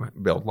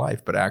build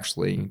life, but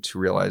actually to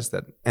realize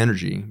that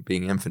energy,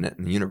 being infinite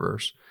in the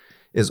universe,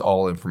 is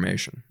all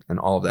information, and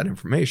all of that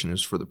information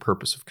is for the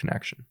purpose of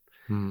connection.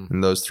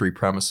 And those three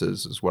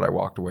premises is what I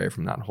walked away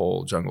from that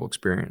whole jungle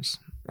experience.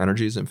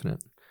 Energy is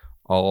infinite.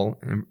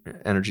 All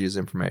energy is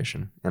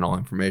information, and all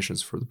information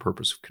is for the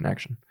purpose of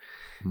connection.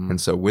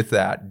 And so with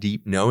that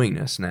deep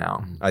knowingness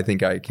now, I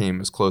think I came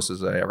as close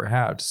as I ever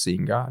have to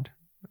seeing God.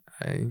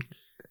 I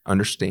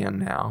understand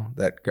now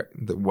that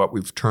what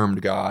we've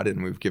termed God,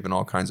 and we've given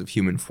all kinds of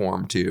human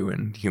form to,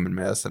 and human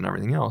myth and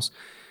everything else,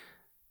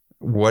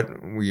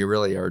 what we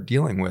really are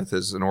dealing with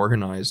is an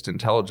organized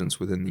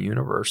intelligence within the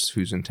universe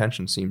whose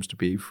intention seems to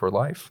be for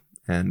life,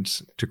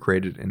 and to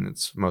create it in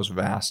its most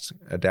vast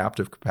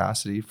adaptive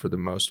capacity for the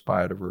most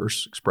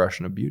biodiverse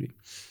expression of beauty.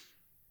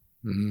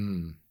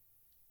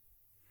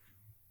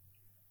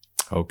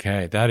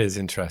 Okay, that is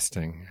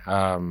interesting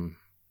and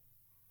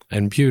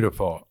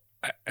beautiful,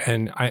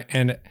 and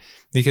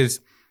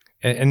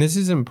this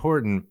is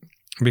important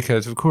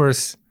because, of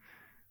course,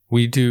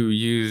 we do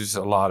use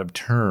a lot of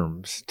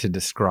terms to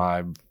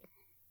describe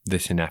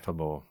this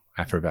ineffable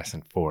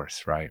effervescent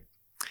force, right?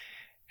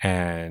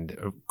 And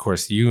of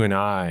course, you and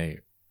I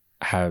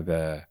have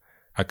a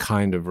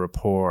kind of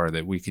rapport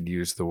that we could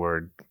use the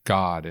word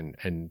God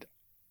and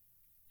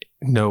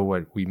know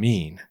what we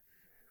mean.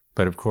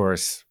 But of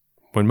course,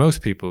 when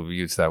most people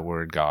use that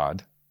word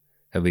God,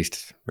 at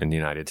least in the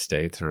United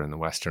States or in the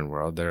Western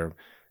world, they're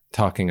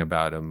talking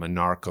about a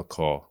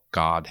monarchical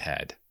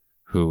Godhead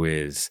who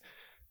is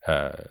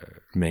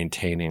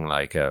maintaining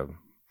like a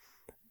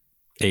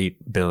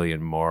 8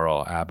 billion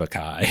moral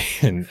abaci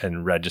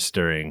and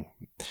registering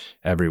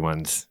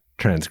everyone's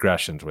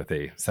transgressions with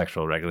a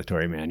sexual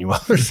regulatory manual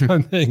or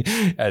something,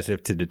 as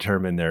if to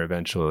determine their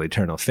eventual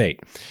eternal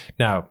fate.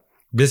 Now,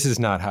 this is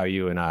not how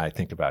you and I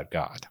think about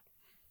God.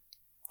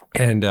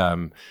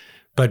 And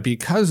but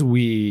because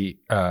we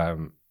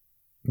are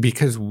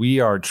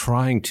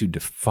trying to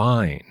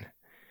define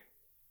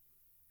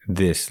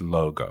this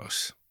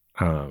logos,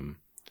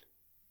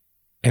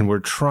 and we're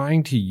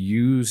trying to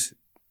use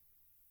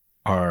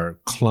our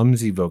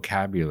clumsy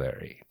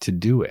vocabulary to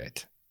do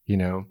it.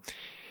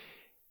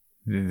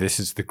 This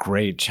is the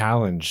great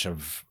challenge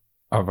of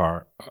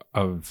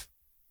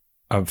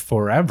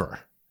forever.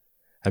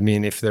 I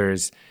mean, if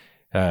there's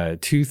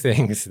two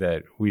things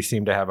that we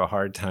seem to have a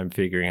hard time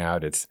figuring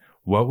out, it's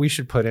what we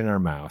should put in our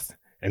mouth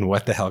and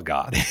what the hell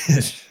God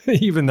is,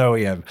 even though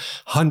we have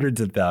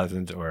hundreds of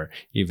thousands or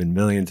even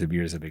millions of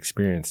years of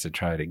experience to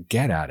try to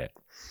get at it.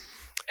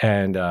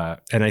 And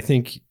I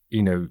think,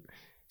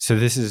 so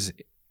this is,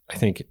 I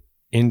think,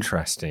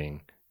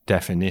 interesting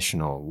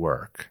definitional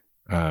work.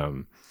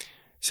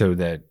 So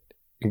that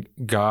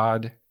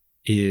God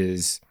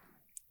is,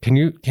 can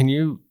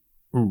you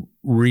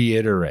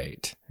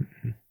reiterate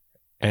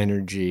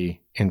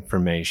energy,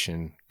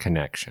 information,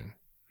 connection?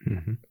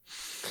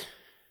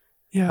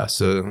 Yeah,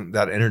 so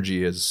that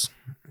energy is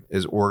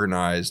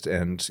organized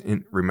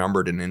and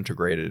remembered and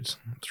integrated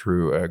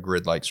through a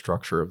grid-like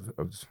structure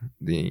of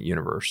the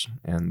universe,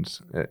 and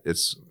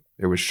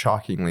it was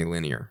shockingly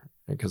linear,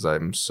 because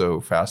I'm so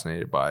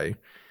fascinated by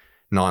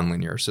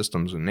nonlinear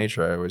systems in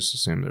nature. I always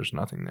assume there's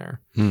nothing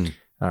there.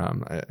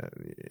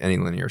 Any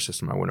linear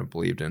system I wouldn't have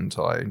believed in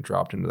until I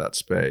dropped into that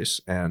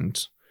space.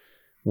 And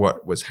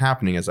what was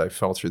happening as I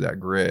fell through that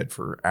grid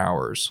for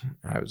hours,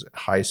 I was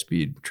at high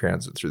speed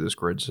transit through this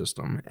grid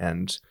system.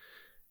 And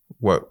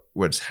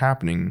what's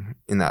happening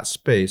in that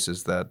space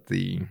is that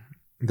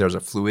there's a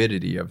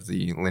fluidity of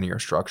the linear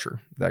structure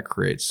that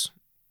creates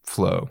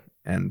flow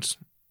and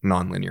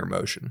nonlinear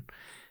motion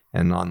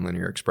and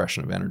nonlinear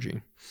expression of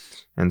energy.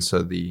 And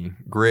so the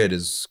grid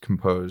is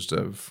composed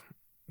of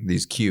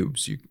these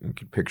cubes you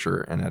could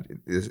picture, and at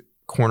the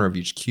corner of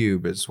each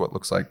cube is what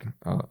looks like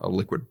a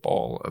liquid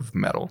ball of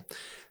metal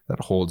that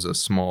holds a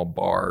small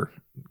bar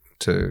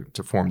to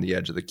form the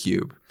edge of the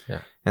cube.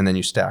 Yeah. And then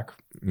you stack,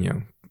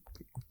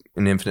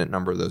 an infinite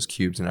number of those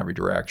cubes in every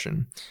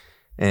direction.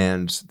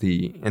 And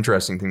the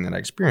interesting thing that I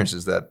experienced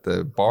is that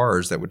the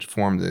bars that would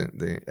form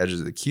the edges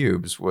of the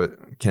cubes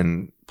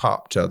can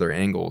pop to other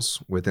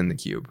angles within the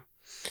cube.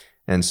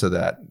 And so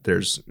that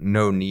there's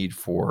no need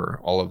for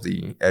all of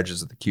the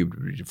edges of the cube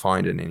to be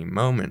defined at any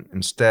moment.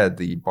 Instead,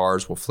 the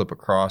bars will flip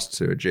across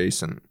to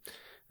adjacent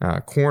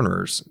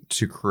corners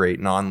to create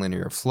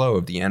nonlinear flow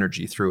of the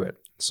energy through it.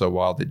 So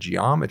while the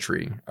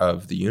geometry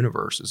of the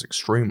universe is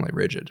extremely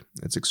rigid,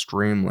 it's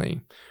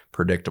extremely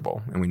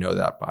predictable. And we know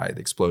that by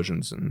the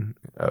explosions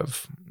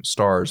of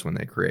stars when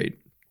they create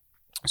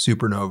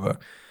supernova.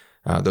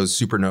 Those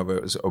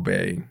supernovas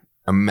obey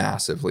a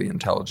massively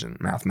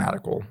intelligent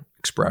mathematical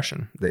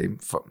expression.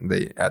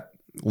 They at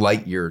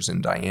light years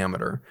in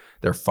diameter,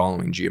 they're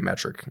following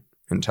geometric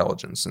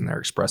intelligence, and they're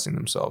expressing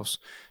themselves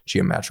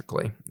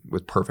geometrically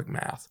with perfect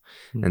math.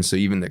 And so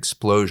even the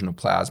explosion of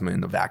plasma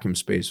in the vacuum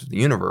space of the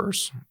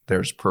universe,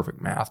 there's perfect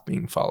math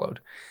being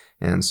followed.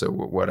 And so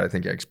what I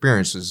think I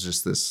experienced is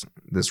just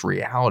this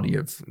reality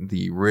of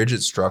the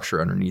rigid structure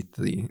underneath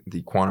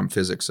the quantum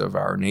physics of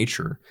our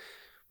nature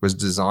was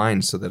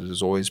designed so that it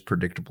is always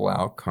predictable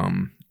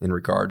outcome in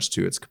regards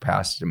to its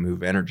capacity to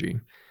move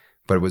energy.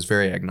 But it was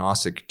very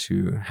agnostic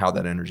to how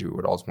that energy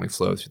would ultimately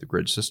flow through the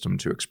grid system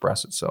to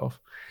express itself.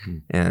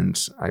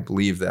 And I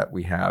believe that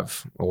we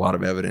have a lot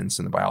of evidence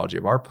in the biology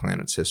of our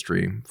planet's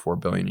history, 4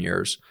 billion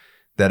years,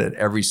 that at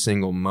every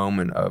single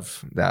moment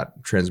of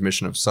that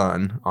transmission of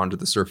sun onto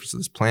the surface of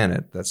this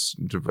planet, that's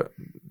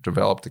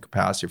developed the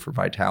capacity for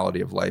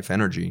vitality of life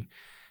energy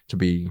to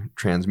be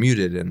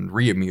transmuted and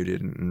remuted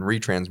and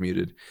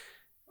retransmuted.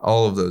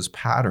 All of those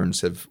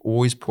patterns have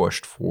always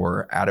pushed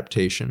for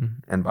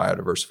adaptation and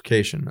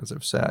biodiversification, as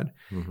I've said.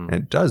 And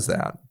it does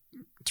that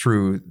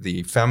through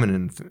the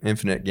feminine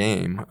infinite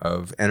game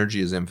of energy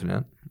is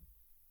infinite.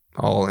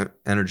 All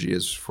energy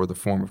is for the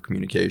form of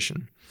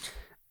communication,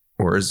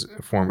 or is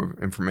a form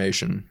of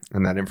information.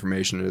 And that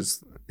information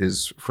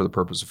is for the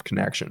purpose of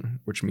connection,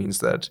 which means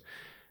that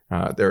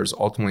there's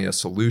ultimately a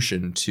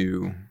solution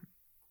to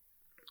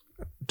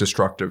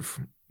destructive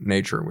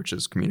nature, which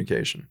is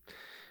communication.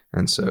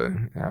 And so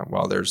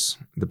while there's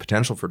the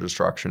potential for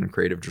destruction,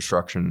 creative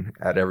destruction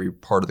at every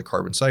part of the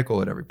carbon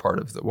cycle, at every part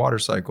of the water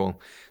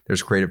cycle,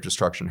 there's creative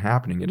destruction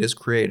happening. It is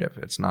creative.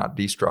 It's not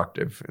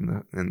destructive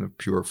in the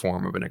pure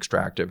form of an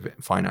extractive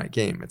finite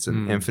game. It's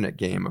an infinite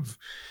game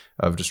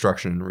of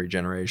destruction and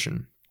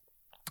regeneration.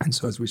 And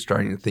so as we're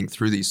starting to think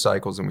through these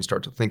cycles and we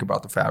start to think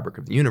about the fabric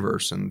of the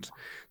universe and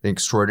the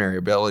extraordinary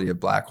ability of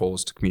black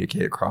holes to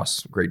communicate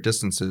across great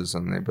distances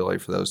and the ability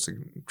for those to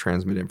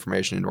transmit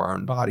information into our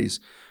own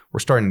bodies, we're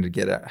starting to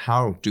get at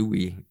how do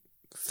we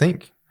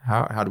think?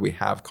 How do we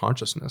have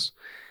consciousness?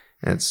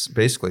 And it's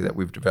basically that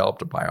we've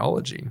developed a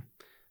biology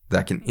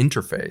that can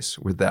interface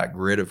with that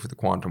grid of the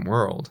quantum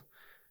world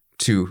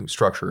to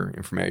structure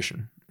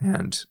information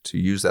and to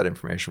use that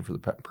information for the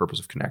purpose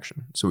of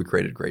connection. So we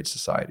created great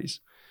societies.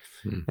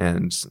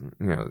 And,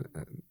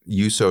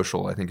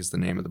 eusocial, I think, is the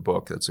name of the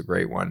book. That's a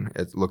great one.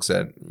 It looks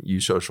at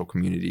eusocial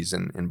communities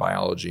in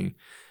biology.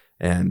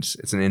 And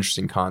it's an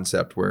interesting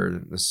concept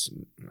where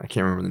I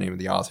can't remember the name of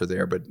the author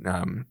there, but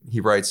he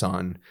writes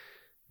on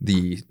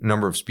the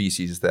number of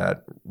species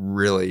that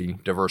really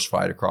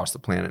diversified across the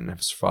planet and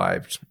have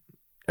survived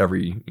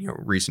every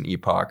recent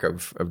epoch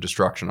of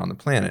destruction on the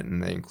planet.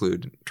 And they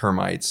include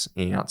termites,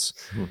 ants,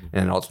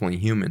 and ultimately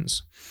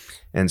humans.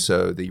 And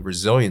so the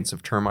resilience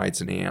of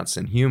termites and ants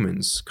and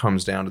humans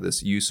comes down to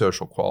this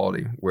eusocial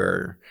quality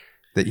where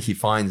that he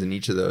finds in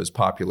each of those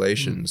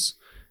populations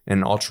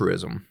an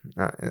altruism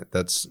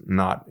that's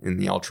not in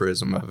the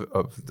altruism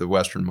of the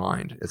Western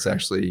mind. It's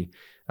actually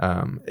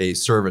a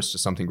service to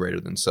something greater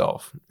than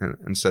self,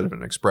 instead of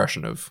an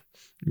expression of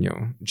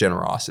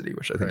generosity,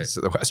 which I think is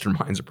the Western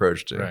mind's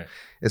approach to. Right.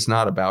 It's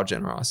not about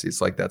generosity.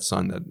 It's like that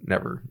sun that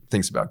never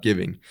thinks about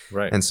giving.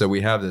 Right. And so we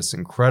have this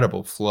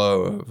incredible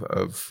flow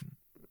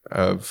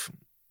of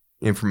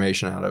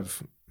information out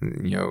of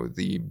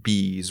the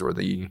bees or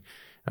the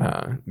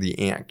the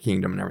ant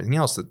kingdom and everything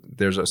else, that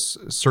there's a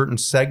certain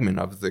segment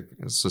of the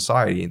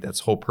society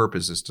that's whole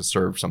purpose is to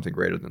serve something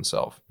greater than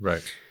self.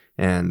 Right.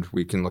 And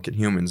we can look at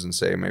humans and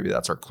say, maybe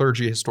that's our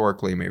clergy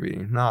historically,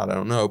 maybe not, I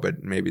don't know,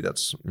 but maybe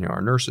that's,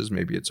 our nurses,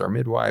 maybe it's our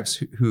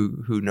midwives,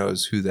 who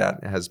knows who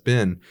that has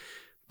been.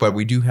 But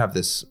we do have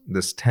this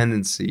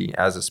tendency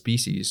as a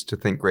species to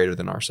think greater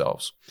than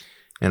ourselves.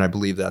 And I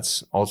believe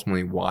that's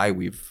ultimately why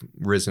we've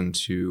risen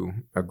to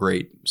a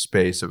great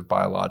space of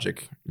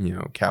biologic,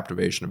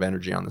 captivation of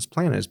energy on this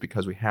planet, is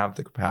because we have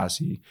the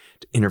capacity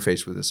to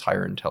interface with this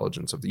higher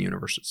intelligence of the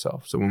universe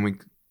itself. So when we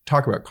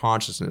talk about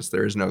consciousness,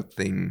 there is no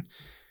thing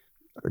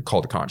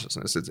called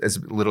consciousness. It's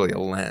literally a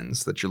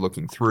lens that you're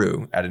looking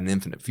through at an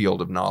infinite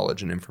field of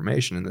knowledge and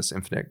information in this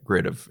infinite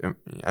grid of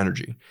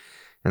energy.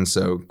 And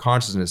so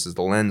consciousness is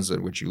the lens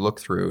at which you look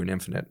through an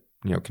infinite,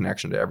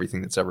 connection to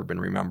everything that's ever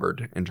been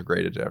remembered,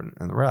 integrated, and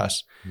the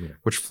rest,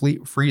 which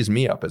frees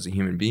me up as a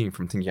human being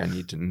from thinking I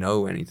need to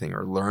know anything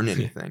or learn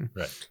anything.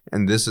 Right.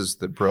 And this is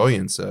the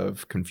brilliance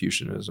of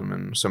Confucianism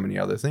and so many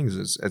other things.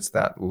 It's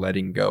that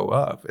letting go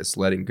of. It's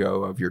letting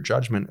go of your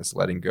judgment. It's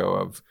letting go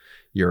of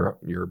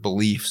your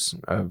beliefs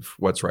of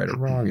what's right or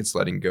wrong. It's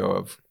letting go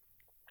of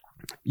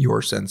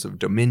your sense of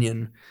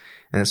dominion.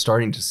 And it's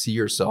starting to see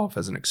yourself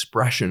as an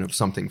expression of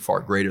something far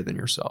greater than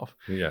yourself.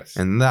 Yes.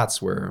 And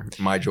that's where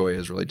my joy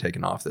has really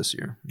taken off this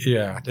year.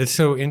 Yeah. It's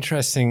so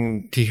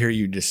interesting to hear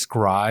you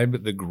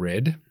describe the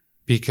grid,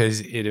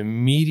 because it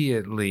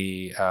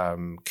immediately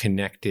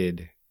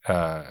connected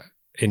an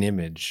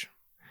image.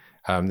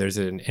 There's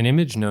an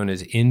image known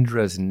as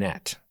Indra's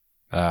net.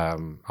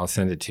 I'll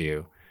send it to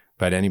you,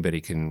 but anybody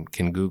can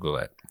Google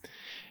it.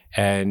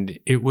 And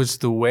it was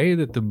the way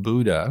that the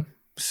Buddha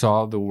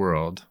saw the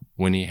world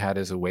when he had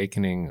his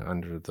awakening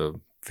under the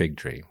fig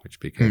tree, which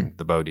became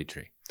the Bodhi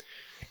tree.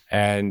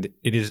 And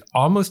it is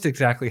almost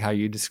exactly how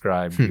you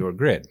described your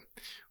grid,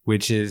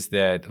 which is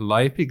that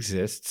life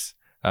exists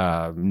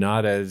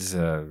not as,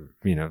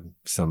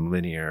 some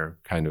linear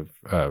kind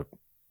of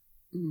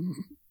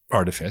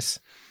artifice,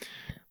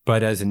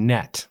 but as a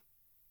net.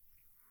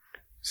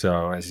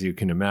 So as you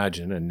can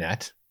imagine, a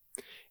net.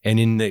 And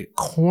in the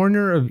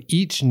corner of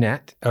each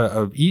net,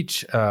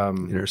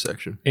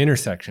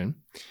 intersection,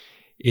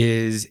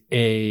 is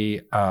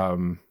a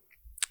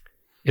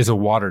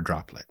water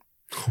droplet.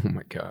 Oh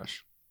my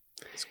gosh.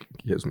 It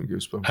gives me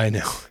goosebumps. I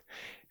know.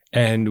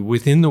 And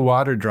within the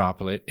water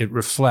droplet, it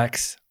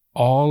reflects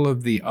all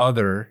of the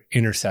other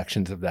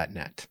intersections of that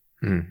net.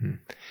 Mm-hmm.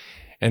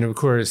 And of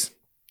course,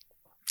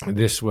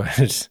 this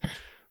was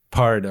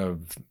part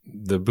of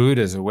the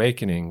Buddha's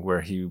awakening,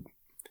 where he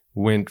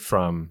went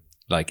from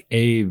like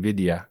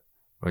avidya,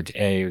 which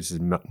A is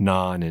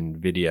non, and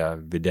vidya,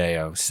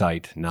 video,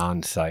 sight,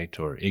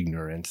 non-sight, or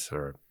ignorance,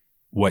 or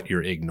what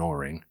you're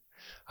ignoring,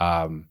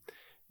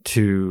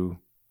 to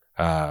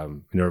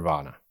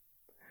nirvana.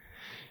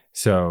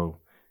 So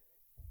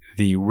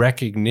the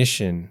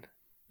recognition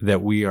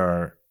that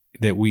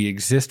we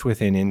exist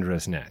within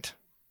Indra's net,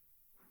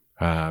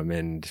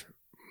 and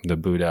the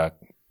Buddha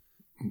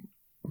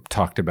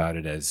talked about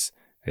it as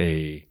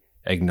a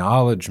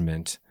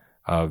acknowledgement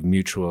of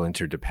mutual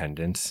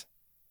interdependence,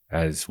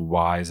 as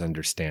wise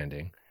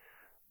understanding,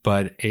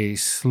 but a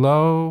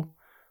slow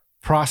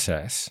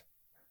process,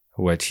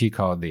 which he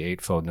called the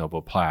Eightfold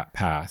Noble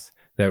Path,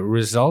 that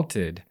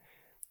resulted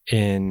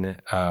in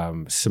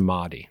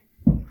samadhi.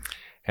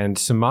 And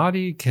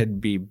samadhi could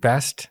be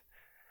best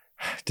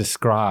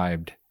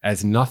described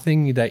as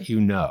nothing that you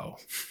know.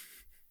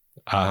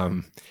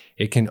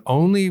 It can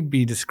only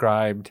be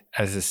described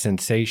as a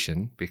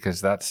sensation,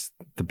 because that's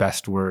the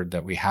best word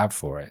that we have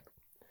for it.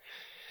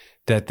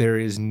 That there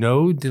is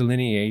no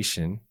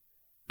delineation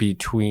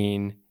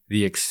between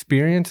the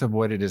experience of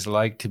what it is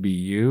like to be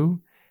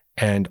you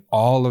and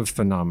all of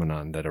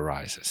phenomenon that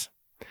arises.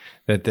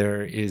 That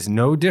there is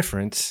no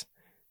difference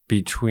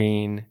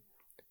between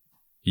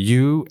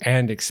you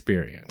and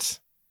experience.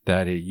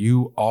 That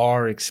you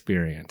are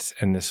experience.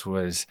 And this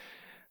was,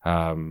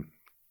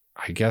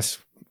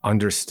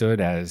 understood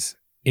as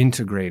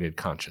integrated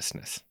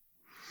consciousness.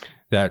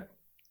 That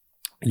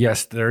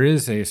yes, there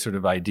is a sort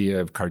of idea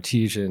of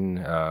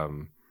Cartesian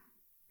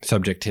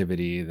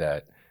subjectivity,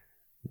 that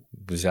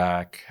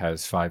Zach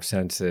has 5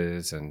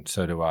 senses, and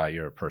so do I.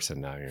 You're a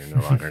person now. You're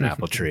no longer an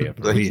apple tree. I've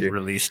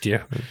released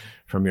you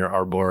from your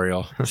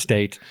arboreal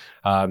state.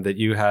 That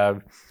you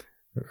have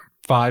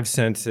 5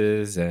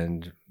 senses,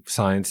 and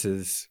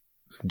science's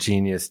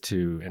genius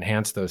to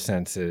enhance those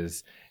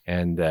senses,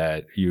 and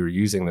that you're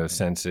using those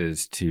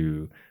senses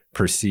to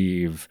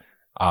perceive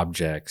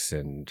objects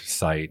and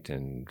sight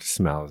and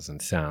smells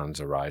and sounds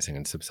arising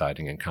and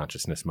subsiding in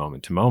consciousness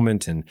moment to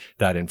moment. And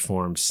that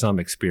informs some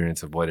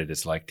experience of what it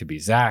is like to be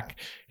Zach.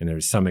 And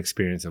there's some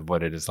experience of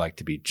what it is like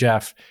to be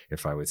Jeff.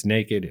 If I was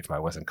naked, if I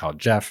wasn't called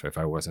Jeff, if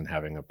I wasn't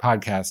having a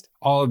podcast,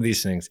 all of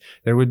these things,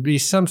 there would be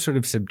some sort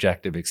of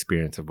subjective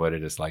experience of what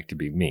it is like to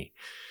be me.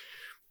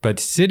 But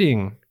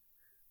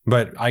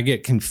I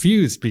get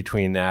confused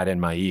between that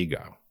and my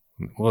ego.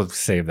 We'll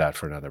save that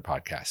for another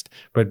podcast.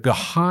 But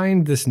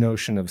behind this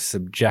notion of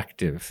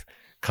subjective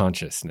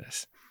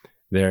consciousness,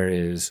 there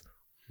is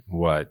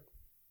what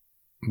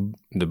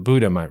the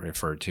Buddha might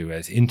refer to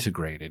as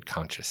integrated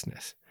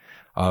consciousness,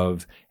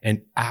 of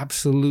an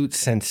absolute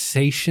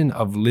sensation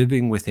of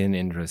living within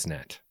Indra's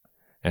net.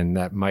 And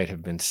that might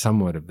have been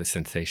somewhat of the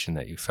sensation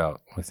that you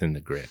felt within the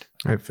grid.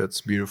 It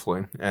fits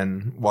beautifully.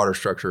 And water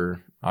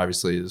structure,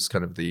 obviously, is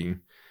kind of the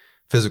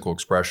physical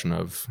expression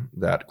of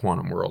that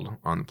quantum world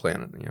on the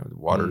planet. You know, the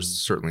water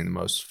is certainly the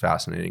most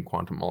fascinating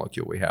quantum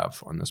molecule we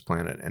have on this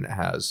planet. And it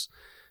has,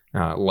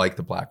 like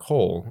the black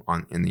hole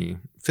in the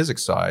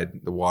physics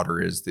side, the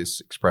water is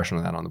this expression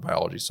of that on the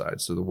biology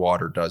side. So the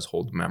water does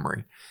hold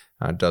memory.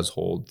 Does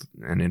hold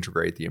and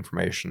integrate the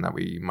information that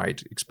we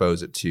might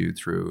expose it to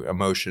through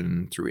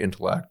emotion, through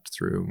intellect,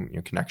 through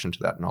connection to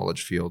that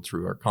knowledge field,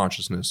 through our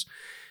consciousness.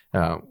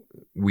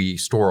 We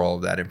store all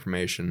of that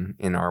information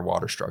in our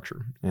water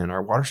structure, and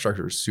our water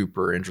structure is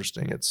super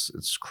interesting.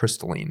 It's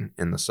crystalline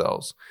in the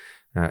cells.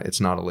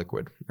 It's not a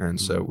liquid, and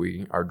so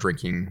we are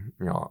drinking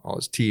all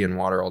this tea and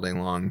water all day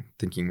long,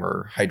 thinking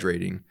we're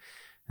hydrating,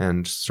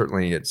 and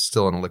certainly it's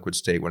still in a liquid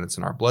state when it's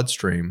in our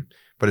bloodstream.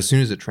 But as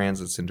soon as it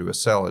transits into a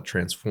cell, it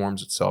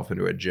transforms itself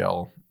into a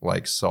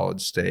gel-like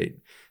solid state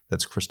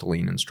that's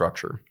crystalline in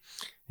structure.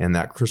 And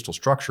that crystal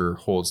structure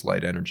holds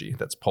light energy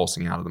that's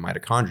pulsing out of the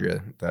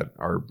mitochondria that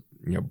are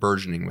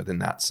burgeoning within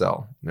that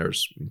cell.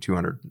 There's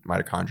 200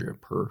 mitochondria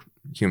per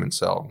human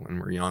cell. When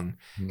we're young,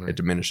 it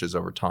diminishes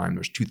over time.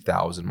 There's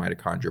 2,000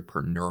 mitochondria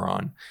per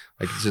neuron.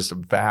 Like, it's just a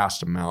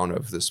vast amount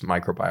of this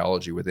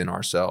microbiology within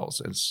our cells.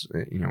 It's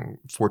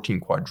 14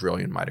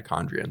 quadrillion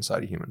mitochondria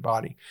inside a human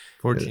body.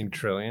 14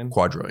 trillion?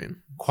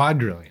 Quadrillion.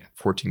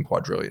 14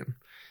 quadrillion.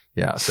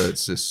 Yeah, so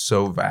it's just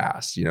so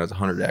vast, it's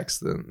 100x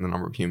the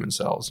number of human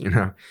cells,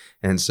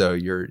 and so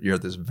you're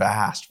this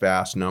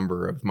vast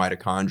number of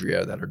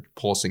mitochondria that are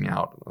pulsing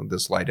out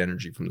this light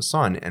energy from the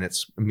sun, and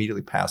it's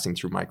immediately passing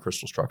through my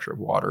crystal structure of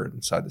water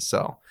inside the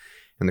cell.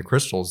 And the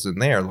crystals in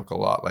there look a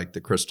lot like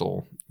the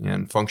crystal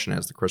and function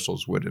as the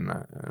crystals would in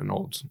an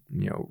old,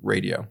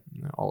 radio.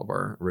 All of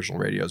our original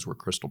radios were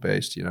crystal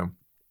based,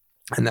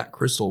 and that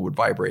crystal would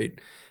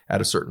vibrate at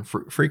a certain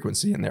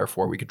frequency, and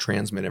therefore we could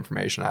transmit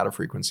information at a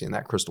frequency, and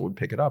that crystal would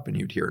pick it up, and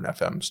you'd hear an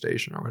FM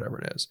station or whatever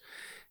it is.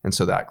 And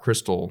so that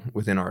crystal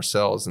within our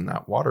cells and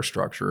that water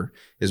structure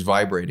is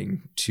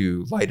vibrating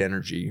to light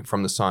energy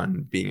from the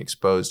sun being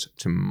exposed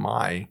to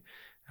my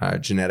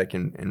genetic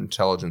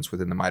intelligence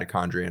within the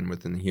mitochondria and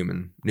within the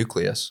human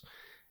nucleus.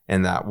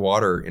 And that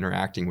water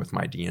interacting with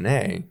my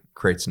DNA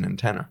creates an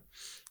antenna.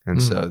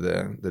 And so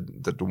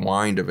the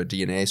wind of a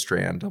DNA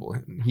strand, double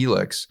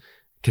helix,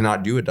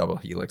 cannot do a double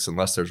helix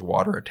unless there's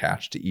water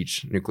attached to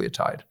each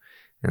nucleotide.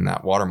 And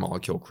that water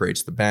molecule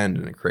creates the bend,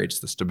 and it creates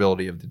the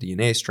stability of the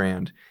DNA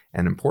strand.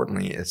 And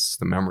importantly, it's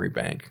the memory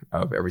bank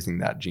of everything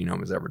that genome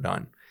has ever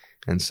done.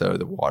 And so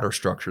the water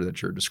structure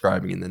that you're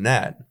describing in the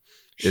net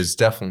is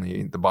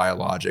definitely the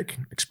biologic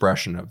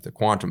expression of the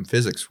quantum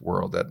physics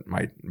world that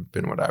might have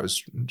been what I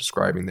was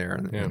describing there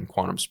in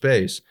quantum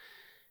space.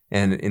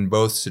 And in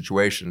both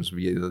situations,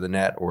 via the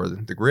net or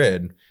the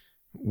grid,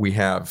 we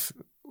have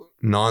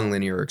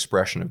nonlinear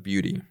expression of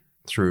beauty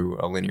through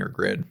a linear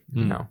grid,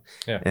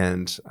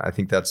 And I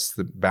think that's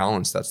the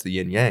balance, that's the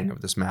yin yang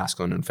of this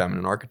masculine and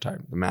feminine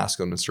archetype. The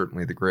masculine is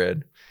certainly the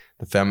grid.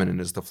 The feminine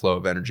is the flow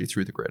of energy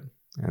through the grid.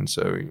 And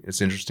so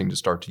it's interesting to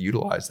start to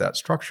utilize that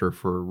structure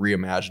for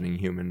reimagining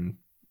human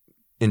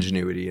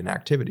ingenuity and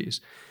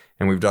activities.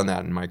 And we've done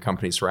that in my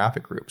company,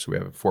 Seraphic Group. So we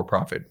have a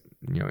for-profit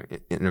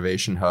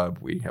innovation hub.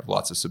 We have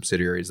lots of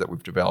subsidiaries that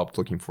we've developed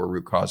looking for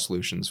root cause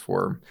solutions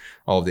for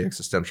all of the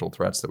existential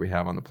threats that we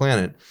have on the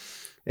planet.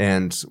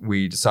 And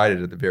we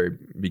decided at the very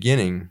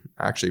beginning,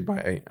 actually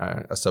by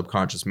a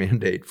subconscious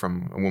mandate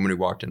from a woman who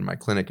walked into my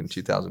clinic in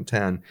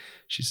 2010,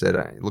 she said,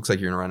 "It looks like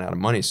you're going to run out of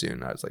money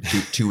soon." I was like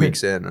two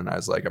weeks in, and I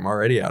was like, "I'm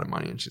already out of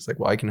money." And she's like,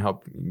 "Well, I can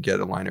help you get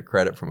a line of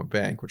credit from a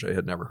bank," which I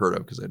had never heard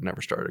of because I'd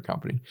never started a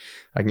company.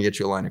 "I can get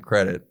you a line of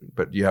credit,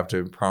 but you have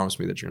to promise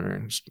me that you're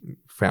going to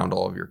found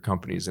all of your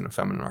companies in a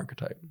feminine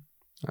archetype."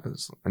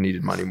 I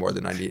needed money more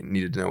than I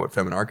needed to know what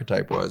feminine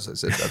archetype was. I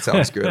said, "That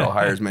sounds good. I'll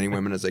hire as many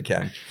women as I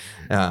can."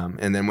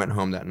 And then went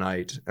home that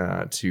night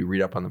to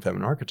read up on the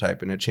feminine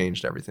archetype, and it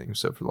changed everything.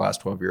 So for the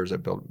last 12 years,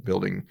 I've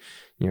building,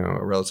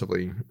 a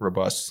relatively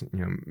robust,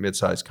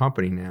 mid-sized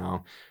company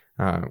now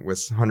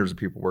with hundreds of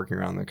people working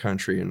around the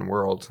country and the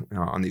world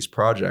on these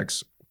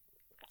projects.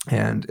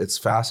 And it's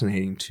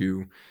fascinating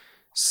to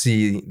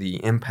see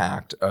the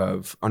impact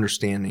of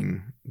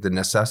understanding the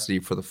necessity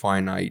for the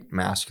finite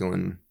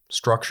masculine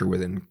structure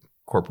within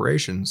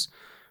corporations,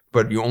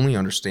 but you only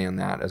understand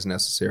that as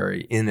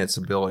necessary in its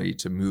ability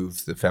to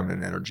move the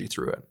feminine energy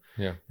through it.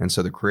 Yeah. And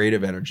so the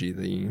creative energy,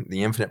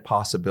 the infinite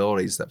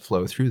possibilities that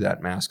flow through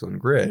that masculine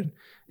grid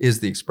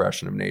is the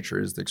expression of nature,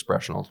 is the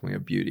expression ultimately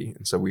of beauty.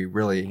 And so we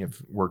really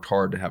have worked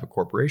hard to have a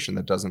corporation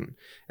that doesn't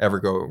ever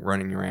go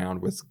running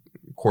around with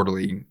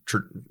quarterly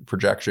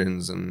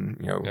projections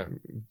and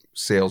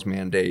sales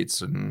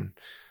mandates and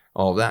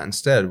all of that.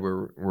 Instead,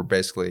 we're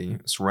basically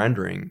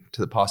surrendering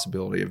to the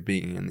possibility of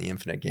being in the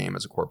infinite game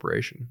as a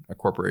corporation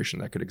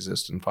that could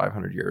exist in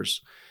 500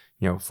 years,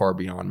 far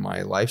beyond my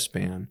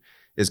lifespan.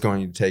 is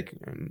going to take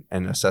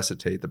and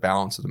necessitate the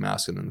balance of the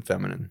masculine and the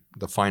feminine,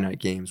 the finite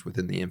games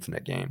within the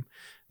infinite game,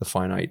 the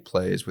finite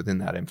plays within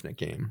that infinite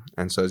game.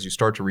 And so as you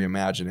start to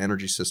reimagine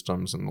energy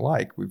systems and the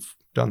like, we've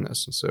done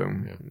this. And so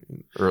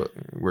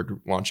we're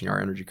launching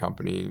our energy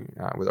company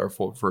with our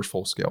first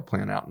full-scale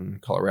plant out in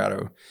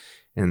Colorado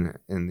in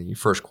the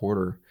first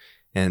quarter.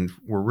 And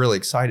we're really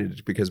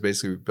excited because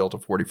basically we've built a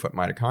 40-foot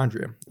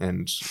mitochondria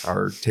and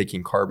are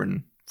taking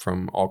carbon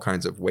from all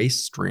kinds of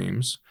waste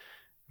streams,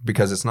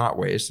 because it's not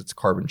waste, it's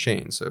carbon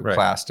chains. So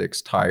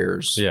plastics,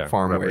 tires,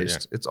 farm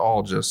waste, it's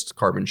all just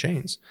carbon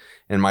chains.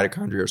 And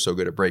mitochondria are so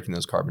good at breaking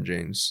those carbon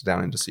chains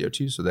down into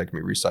CO2 so that can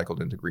be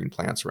recycled into green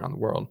plants around the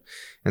world.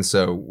 And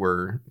so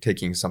we're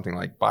taking something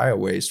like bio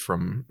waste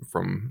from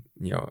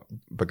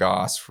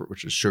bagasse,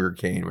 which is sugar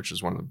cane, which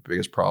is one of the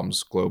biggest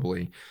problems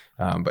globally.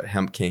 But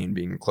hemp cane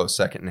being a close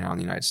second now in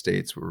the United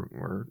States,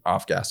 we're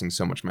off-gassing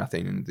so much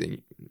methane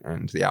into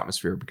the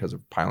atmosphere because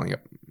of piling up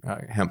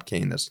hemp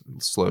cane that's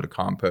slow to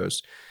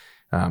compost.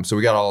 So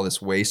we got all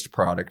this waste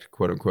product,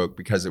 quote unquote,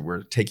 because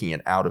we're taking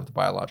it out of the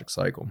biologic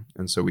cycle.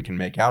 And so we can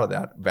make out of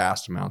that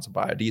vast amounts of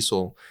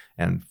biodiesel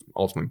and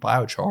ultimately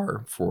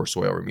biochar for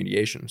soil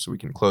remediation. So we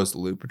can close the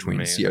loop between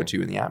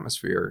CO2 in the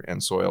atmosphere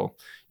and soil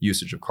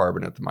usage of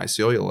carbon at the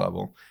mycelial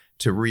level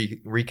to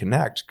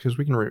reconnect, because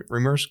we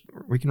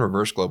can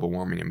reverse global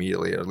warming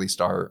immediately, at least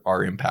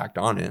our impact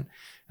on it,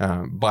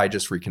 by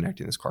just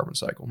reconnecting this carbon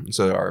cycle. And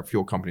so our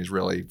fuel company is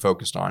really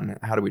focused on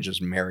how do we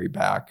just marry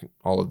back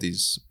all of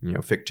these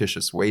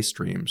fictitious waste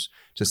streams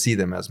to see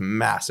them as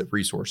massive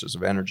resources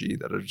of energy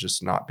that are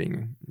just not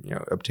being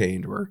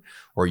obtained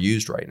or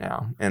used right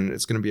now. And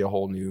it's going to be a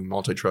whole new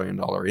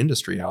multi-trillion-dollar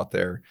industry out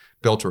there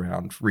built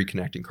around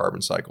reconnecting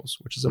carbon cycles,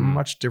 which is a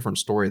much different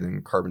story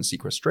than carbon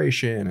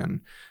sequestration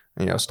and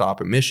stop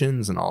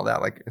emissions and all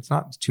that. Like, it's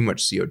not too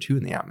much CO2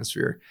 in the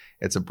atmosphere.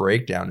 It's a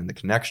breakdown in the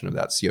connection of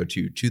that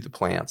CO2 to the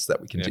plants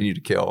that we continue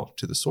to kill,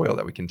 to the soil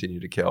that we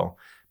continue to kill.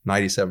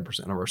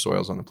 97% of our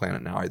soils on the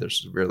planet now are either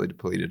severely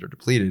depleted or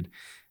depleted.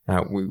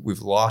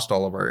 We've lost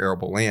all of our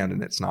arable land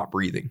and it's not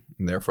breathing.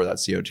 And therefore that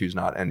CO2 is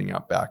not ending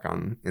up back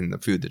in the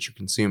food that you're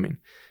consuming.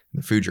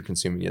 The food you're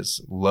consuming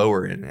is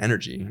lower in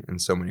energy in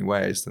so many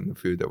ways than the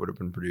food that would have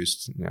been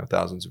produced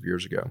thousands of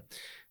years ago.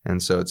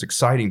 And so it's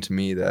exciting to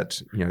me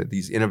that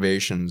these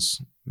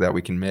innovations that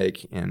we can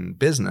make in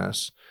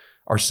business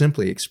are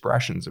simply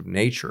expressions of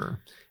nature.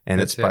 And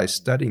it's by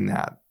studying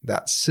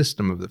that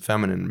system of the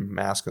feminine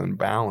masculine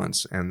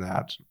balance and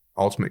that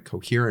ultimate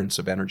coherence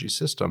of energy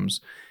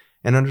systems,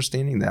 and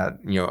understanding that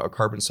a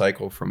carbon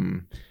cycle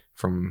from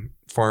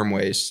farm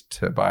waste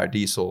to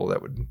biodiesel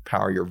that would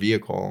power your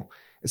vehicle.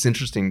 It's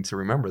interesting to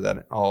remember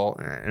that all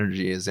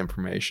energy is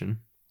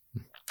information.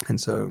 And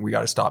so we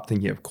got to stop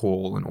thinking of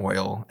coal and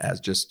oil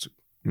as just,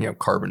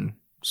 carbon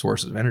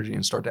sources of energy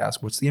and start to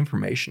ask, what's the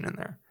information in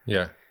there?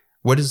 Yeah.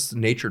 What is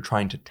nature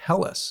trying to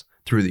tell us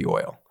through the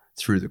oil,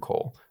 through the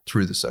coal,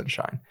 through the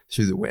sunshine,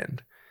 through the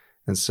wind?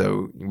 And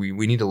so we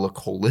need to look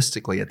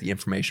holistically at the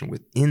information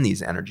within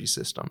these energy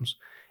systems,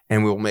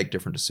 and we'll make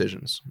different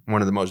decisions.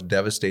 One of the most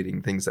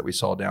devastating things that we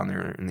saw down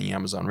there in the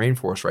Amazon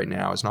rainforest right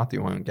now is not the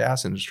oil and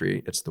gas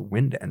industry, it's the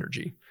wind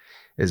energy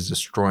is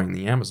destroying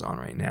the Amazon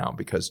right now,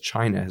 because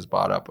China has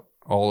bought up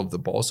all of the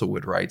balsa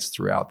wood rights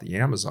throughout the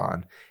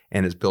Amazon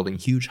and is building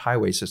huge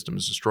highway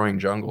systems, destroying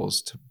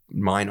jungles to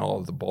mine all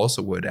of the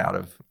balsa wood out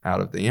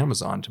of the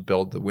Amazon to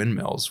build the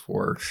windmills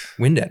for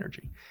wind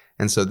energy.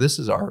 And so this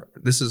is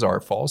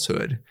our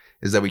falsehood,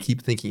 is that we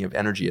keep thinking of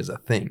energy as a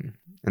thing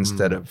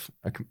instead of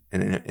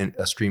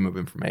a stream of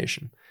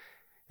information.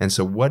 And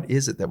so what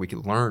is it that we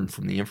can learn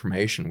from the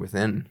information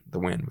within the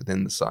wind,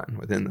 within the sun,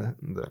 within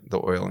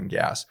the oil and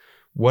gas?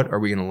 What are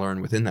we going to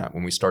learn within that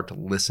when we start to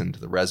listen to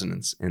the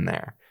resonance in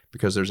there?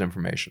 Because there's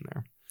information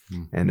there.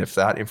 And if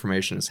that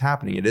information is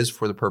happening, it is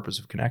for the purpose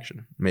of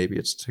connection. Maybe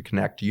it's to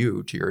connect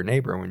you to your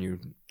neighbor when you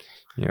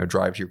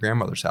drive to your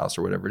grandmother's house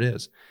or whatever it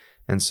is.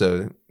 And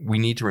so we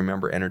need to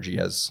remember energy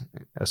as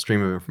a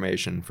stream of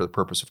information for the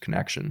purpose of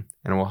connection.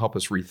 And it will help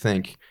us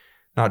rethink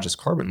not just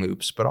carbon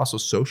loops, but also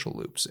social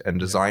loops and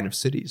design of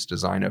cities,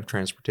 design of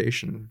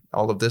transportation.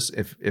 All of this,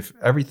 if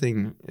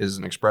everything is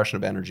an expression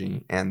of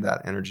energy and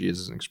that energy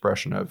is an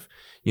expression of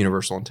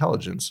universal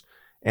intelligence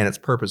and its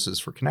purpose is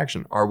for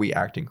connection, are we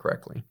acting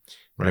correctly?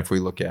 Right. And if we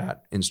look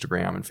at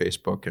Instagram and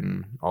Facebook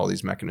and all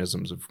these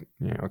mechanisms of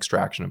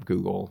extraction of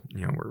Google,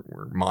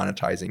 we're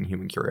monetizing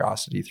human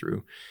curiosity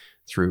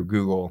through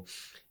Google.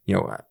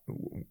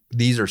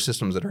 These are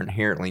systems that are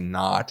inherently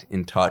not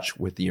in touch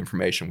with the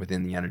information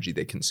within the energy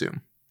they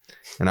consume.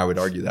 And I would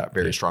argue that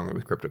very strongly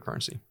with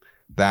cryptocurrency.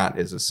 That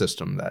is a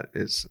system that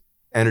is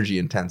energy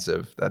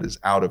intensive, that is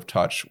out of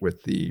touch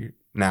with the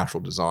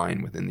natural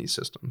design within these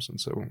systems. And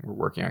so we're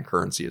working on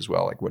currency as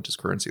well. Like, what does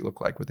currency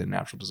look like within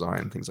natural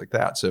design, things like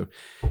that. So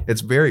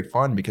it's very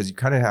fun because you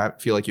kind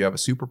of feel like you have a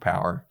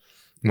superpower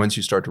once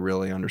you start to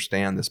really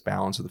understand this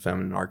balance of the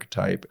feminine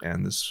archetype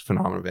and this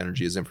phenomenon of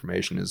energy as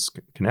information is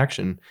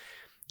connection.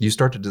 you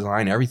start to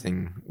design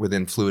everything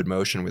within fluid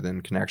motion,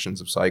 within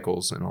connections of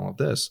cycles and all of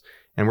this.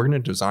 And we're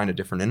going to design a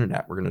different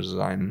internet. We're going to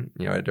design,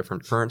 a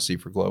different currency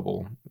for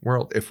global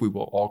world if we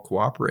will all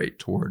cooperate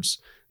towards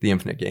the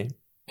infinite game.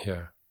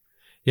 Yeah.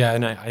 Yeah.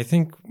 And I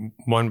think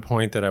one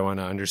point that I want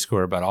to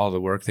underscore about all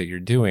the work that you're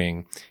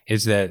doing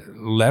is that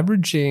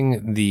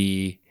leveraging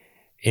the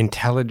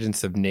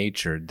intelligence of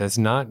nature does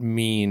not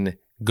mean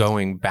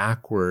going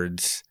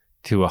backwards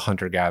to a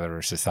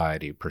hunter-gatherer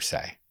society per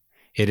se.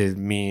 It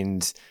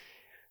means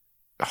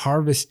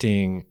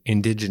harvesting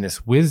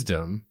indigenous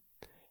wisdom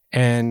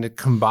and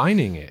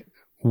combining it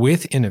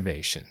with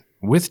innovation,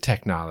 with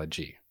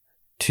technology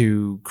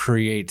to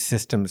create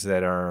systems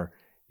that are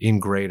in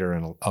greater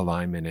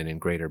alignment and in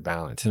greater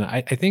balance. And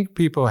I think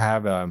people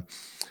have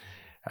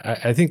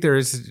I think there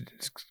is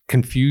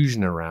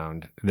confusion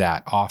around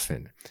that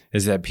often,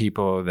 is that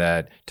people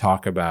that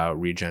talk about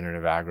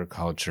regenerative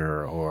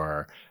agriculture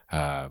or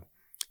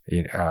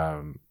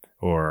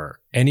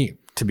any,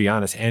 to be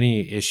honest,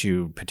 any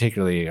issue,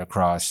 particularly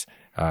across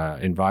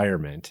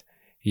environment,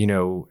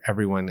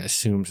 everyone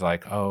assumes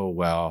like, oh,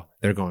 well,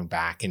 they're going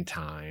back in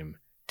time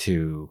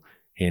to,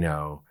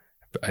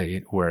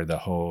 where the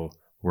whole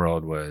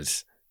world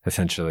was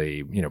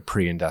essentially,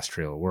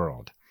 pre-industrial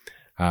world.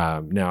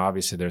 Now,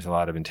 obviously, there's a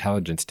lot of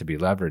intelligence to be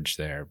leveraged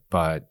there,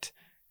 but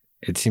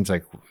it seems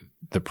like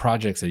the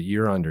projects that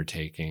you're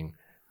undertaking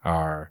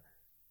are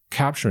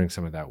capturing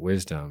some of that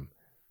wisdom,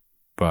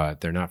 but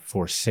they're not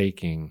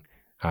forsaking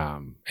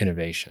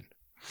innovation.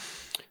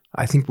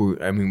 I think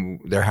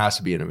there has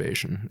to be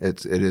innovation.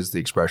 It is the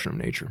expression of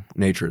nature.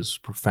 Nature is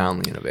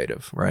profoundly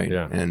innovative, right?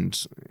 Yeah. And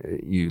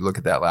you look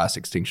at that last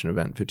extinction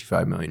event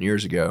 55 million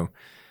years ago,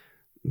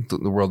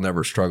 the world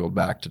never struggled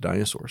back to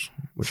dinosaurs,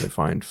 which I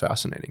find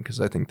fascinating because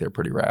I think they're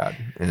pretty rad.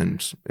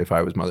 And if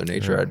I was Mother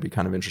Nature, I'd be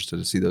kind of interested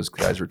to see those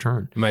guys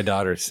return. My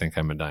daughters think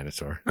I'm a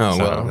dinosaur. Oh,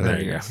 so, well,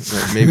 there you go.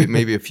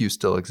 Maybe a few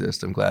still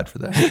exist. I'm glad for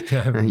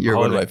that. You're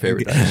one of my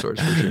favorite dinosaurs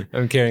for sure.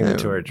 I'm carrying the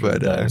torch for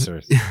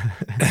dinosaurs.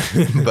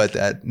 But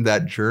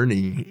that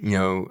journey,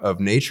 of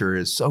nature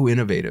is so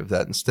innovative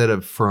that instead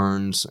of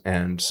ferns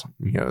and,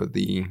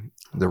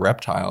 the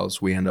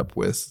reptiles, we end up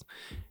with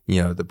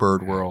the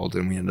bird world,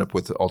 and we end up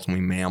with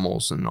ultimately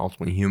mammals and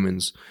ultimately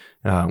humans.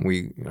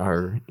 We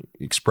are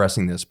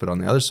expressing this, but on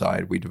the other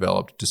side, we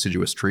developed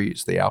deciduous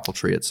trees. The apple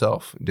tree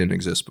itself didn't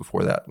exist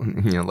before that,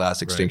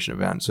 last extinction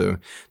event. So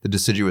the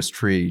deciduous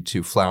tree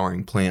to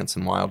flowering plants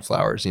and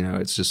wildflowers,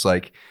 it's just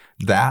like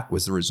that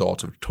was the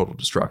result of total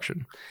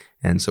destruction.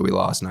 And so we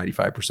lost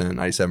 95%,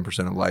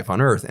 97% of life on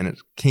Earth, and it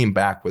came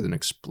back with an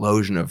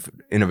explosion of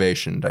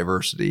innovation,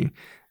 diversity.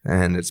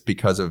 And it's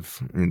because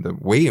of the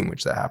way in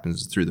which that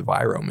happens is through the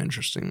virome,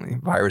 interestingly.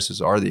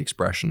 Viruses are the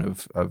expression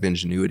of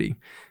ingenuity.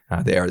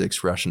 They are the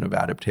expression of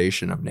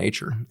adaptation of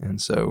nature.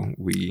 And so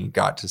we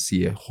got to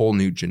see a whole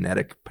new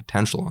genetic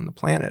potential on the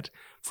planet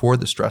for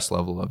the stress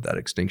level of that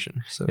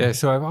extinction. So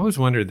I've always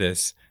wondered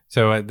this.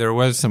 So there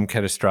was some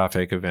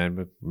catastrophic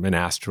event, an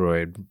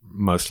asteroid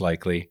most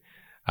likely,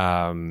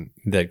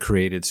 that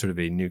created sort of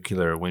a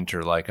nuclear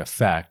winter-like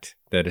effect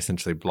that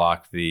essentially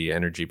blocked the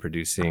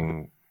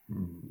energy-producing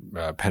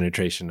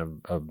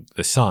penetration of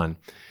the sun.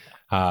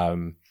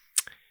 And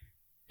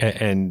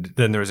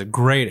then there was a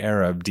great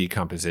era of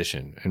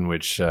decomposition in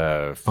which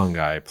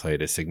fungi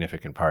played a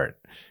significant part.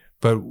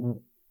 But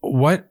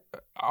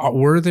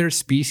were there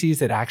species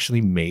that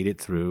actually made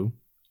it through?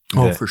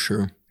 Oh, for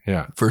sure.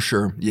 Yeah. For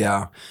sure.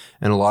 Yeah.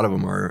 And a lot of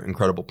them are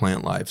incredible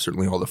plant life.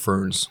 Certainly all the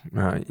ferns,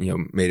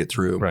 made it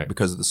through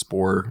because of the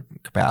spore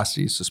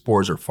capacities. The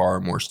spores are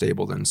far more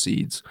stable than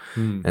seeds.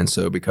 And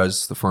so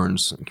because the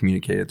ferns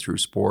communicated through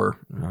spore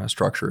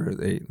structure,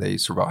 they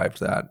survived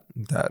that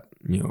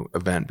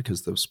event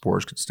because the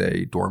spores could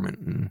stay dormant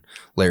in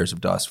layers of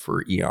dust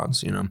for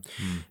eons,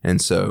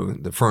 And so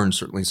the ferns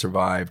certainly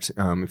survived.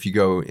 If you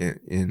go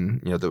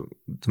in the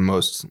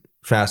most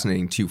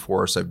fascinating two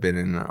forests I've been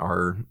in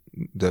are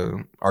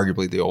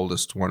arguably the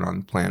oldest one on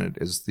the planet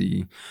is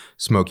the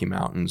Smoky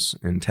Mountains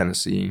in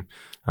Tennessee.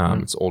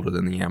 It's older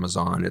than the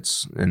Amazon.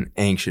 It's an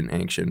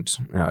ancient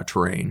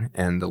terrain,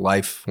 and the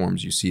life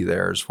forms you see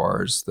there, as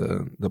far as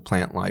the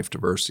plant life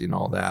diversity and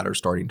all that, are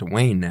starting to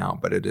wane now.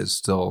 But it is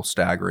still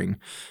staggering,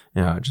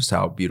 just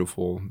how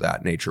beautiful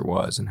that nature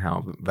was and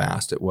how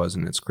vast it was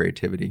in its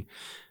creativity.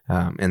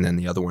 And then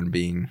the other one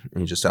being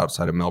just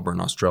outside of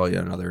Melbourne, Australia,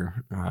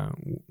 another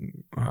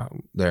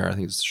there, I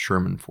think it's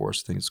Sherman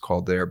Forest, I think it's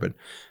called there. But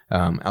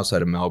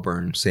outside of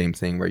Melbourne, same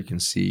thing, where you can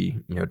see,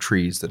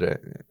 trees that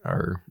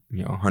are,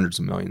 hundreds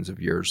of millions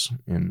of years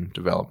in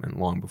development,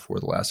 long before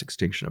the last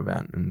extinction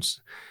event.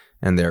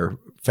 And they're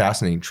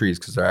fascinating trees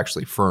because they're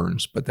actually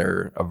ferns, but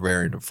they're a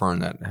variant of fern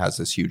that has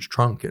this huge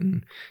trunk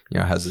and,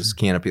 has this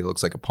canopy that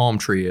looks like a palm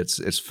tree.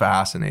 It's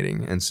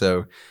fascinating. And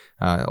so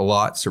a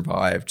lot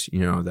survived,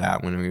 that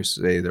when we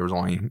say there was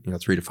only,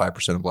 3 to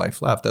 5% of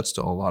life left, that's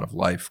still a lot of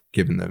life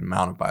given the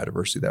amount of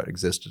biodiversity that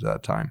existed at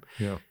that time.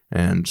 Yeah.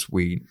 And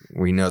we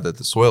know that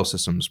the soil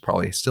systems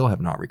probably still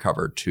have not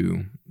recovered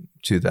to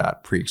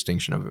that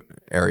pre-extinction of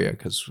area,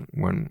 because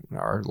when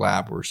our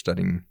lab we're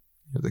studying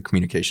the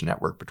communication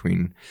network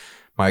between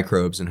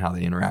microbes and how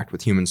they interact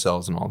with human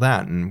cells and all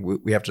that. And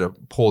we have to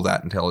pull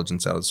that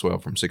intelligence out of the soil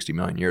from 60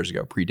 million years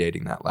ago,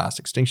 predating that last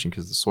extinction,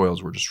 because the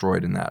soils were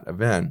destroyed in that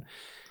event.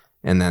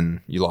 And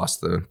then you lost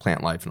the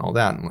plant life and all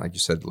that. And like you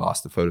said,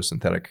 lost the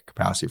photosynthetic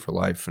capacity for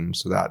life. And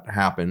so that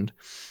happened.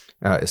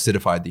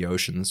 Acidified the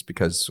oceans,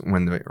 because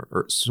when the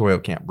soil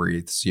can't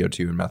breathe,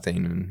 CO2 and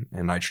methane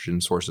and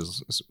nitrogen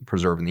sources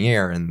preserve in the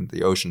air, and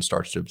the ocean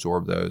starts to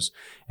absorb those,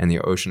 and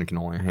the ocean can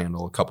only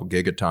handle a couple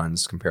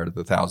gigatons compared to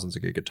the thousands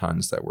of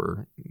gigatons that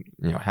were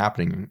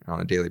happening on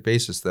a daily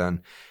basis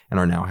then, and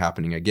are now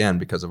happening again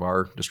because of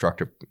our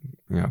destructive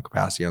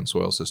capacity on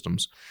soil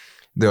systems.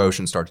 The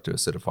ocean started to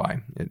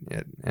acidify,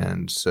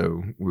 and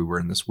so we were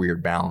in this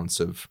weird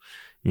balance of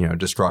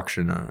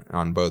destruction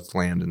on both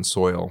land and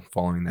soil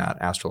following that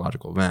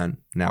astrological event.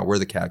 Now we're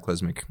the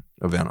cataclysmic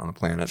event on the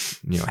planet,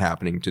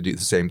 happening to do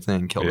the same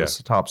thing, kill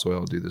this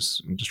topsoil, do this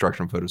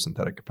destruction of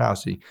photosynthetic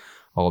capacity,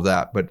 all of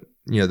that. But,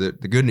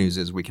 the good news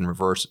is we can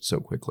reverse it so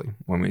quickly.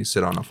 When we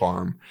sit on a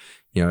farm,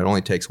 it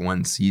only takes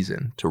one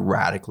season to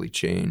radically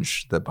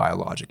change the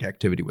biologic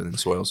activity within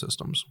soil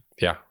systems.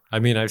 Yeah. I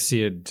mean, I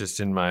see it just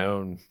in my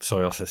own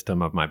soil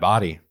system of my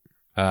body.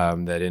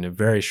 That in a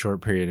very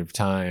short period of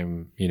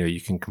time,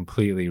 you can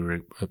completely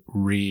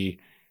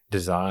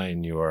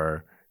redesign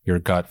your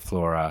gut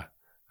flora,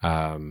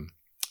 and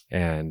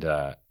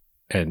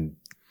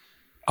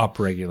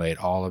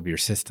upregulate all of your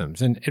systems.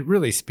 And it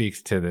really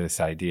speaks to this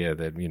idea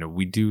that,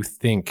 we do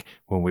think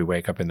when we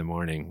wake up in the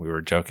morning. We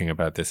were joking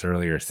about this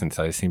earlier, since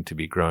I seem to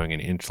be growing an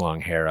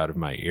inch-long hair out of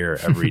my ear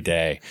every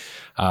day.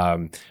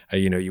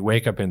 You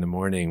wake up in the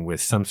morning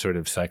with some sort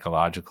of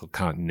psychological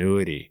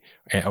continuity,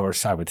 or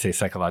I would say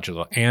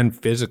psychological and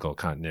physical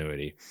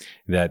continuity,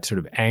 that sort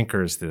of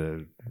anchors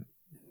the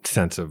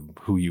sense of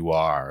who you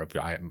are, of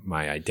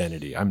my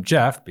identity. I'm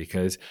Jeff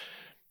because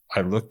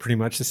I look pretty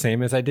much the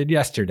same as I did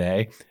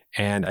yesterday,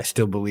 and I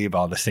still believe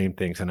all the same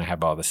things, and I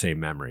have all the same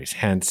memories.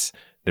 Hence,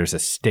 there's a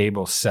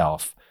stable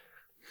self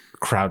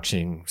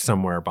crouching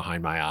somewhere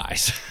behind my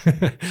eyes.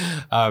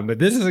 But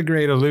this is a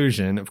great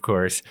illusion, of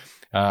course,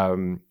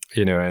 and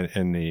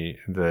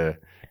the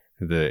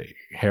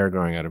hair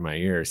growing out of my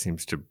ear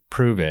seems to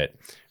prove it.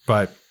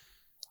 But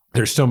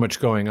there's so much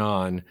going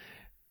on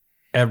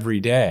every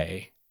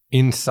day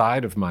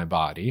inside of my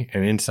body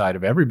and inside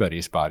of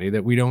everybody's body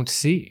that we don't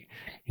see.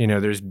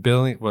 There's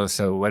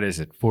so what is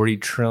it? 40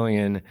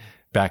 trillion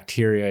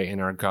bacteria in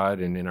our gut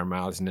and in our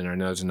mouths and in our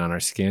nose and on our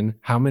skin.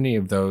 How many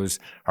of those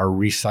are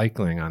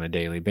recycling on a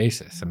daily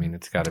basis? I mean,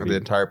 it's got to be the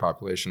entire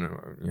population,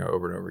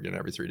 over and over again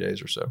every 3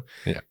 days or so.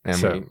 Yeah.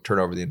 And we turn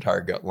over the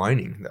entire gut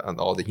lining.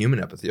 All the human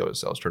epithelial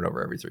cells turn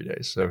over every 3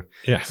 days. So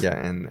yeah,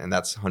 and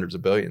that's hundreds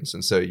of billions.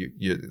 And so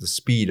the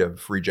speed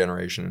of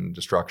regeneration and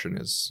destruction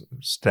is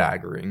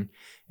staggering.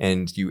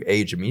 And you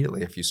age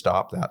immediately if you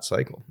stop that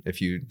cycle,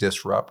 if you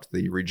disrupt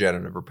the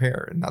regenerative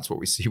repair. And that's what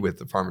we see with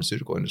the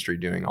pharmaceutical industry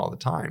doing all the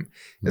time.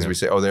 As we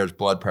say, there's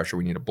blood pressure,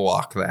 we need to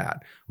block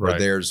that. Or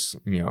there's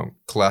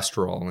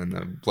cholesterol in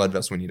the blood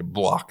vessel, we need to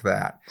block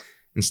that.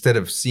 Instead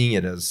of seeing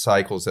it as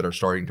cycles that are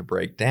starting to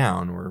break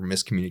down or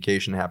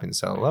miscommunication happening at the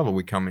cellular level,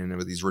 we come in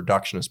with these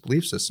reductionist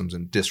belief systems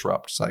and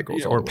disrupt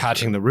cycles. Or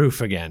patching the roof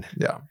again.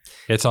 Yeah.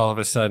 It's all of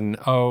a sudden,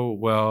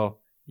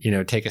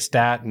 take a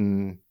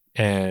statin,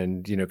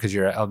 and, because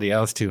your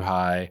LDL is too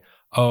high.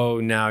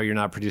 Oh, now you're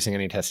not producing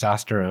any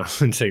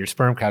testosterone, so your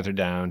sperm counts are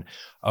down.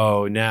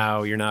 Oh,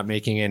 now you're not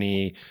making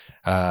any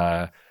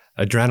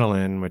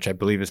adrenaline, which I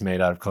believe is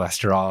made out of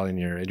cholesterol in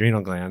your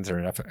adrenal glands,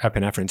 or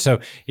epinephrine. So,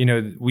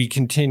 we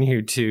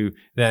continue to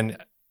then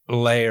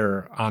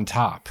layer on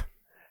top.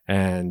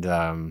 And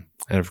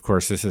of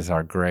course, this is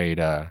our great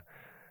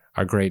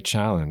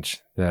challenge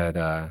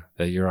that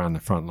you're on the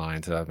front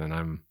lines of, and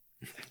I'm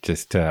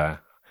just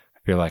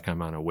I feel like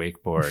I'm on a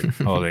wakeboard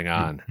holding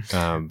on,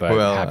 but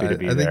happy to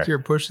be there. I think you're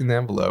pushing the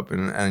envelope,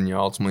 and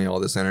ultimately all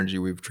this energy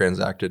we've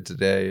transacted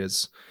today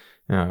is,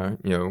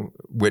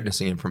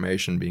 witnessing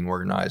information being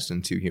organized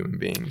into human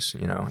beings,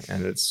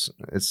 and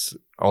it's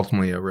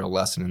ultimately a real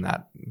lesson in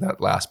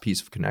that last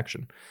piece of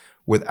connection.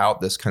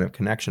 Without this kind of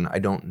connection, I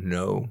don't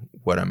know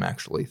what I'm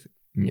actually,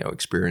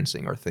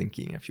 experiencing or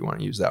thinking, if you want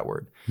to use that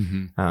word.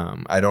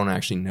 Mm-hmm. I don't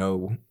actually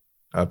know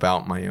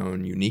about my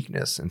own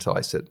uniqueness until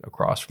I sit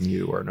across from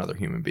you or another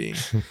human being.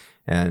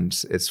 And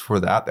it's for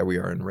that we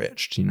are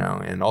enriched,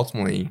 and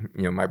ultimately,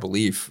 my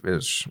belief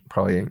is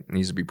probably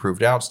needs to be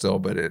proved out still,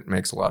 but it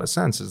makes a lot of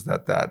sense, is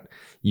that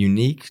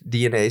unique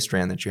DNA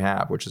strand that you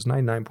have, which is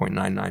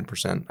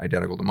 99.99%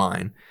 identical to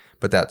mine,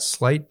 but that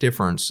slight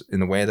difference in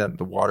the way that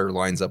the water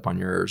lines up on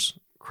yours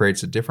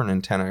creates a different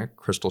antenna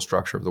crystal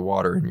structure of the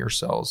water in your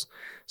cells,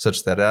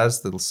 such that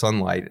as the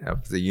sunlight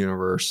of the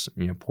universe,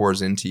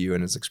 pours into you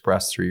and is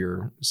expressed through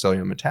your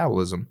cellular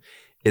metabolism,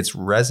 it's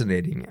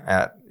resonating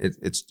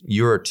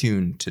you're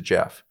attuned to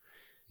Jeff.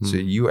 So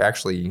you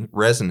actually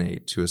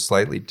resonate to a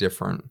slightly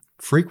different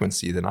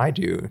frequency than I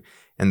do.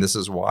 And this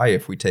is why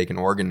if we take an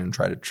organ and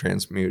try to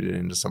transmute it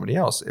into somebody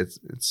else,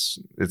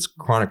 it's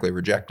chronically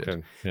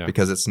rejected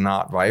because it's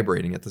not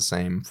vibrating at the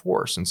same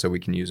force. And so we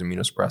can use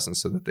immunosuppressants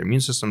so that the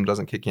immune system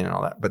doesn't kick in and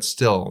all that. But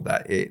still,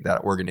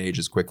 that organ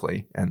ages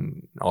quickly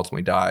and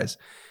ultimately dies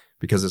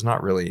because it's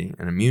not really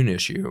an immune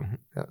issue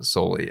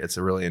solely. It's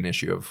really an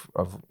issue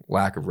of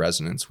lack of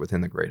resonance within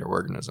the greater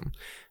organism.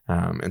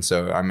 And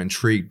so I'm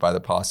intrigued by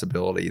the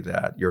possibility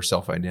that your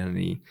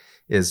self-identity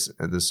is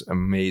this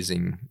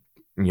amazing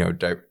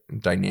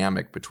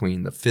dynamic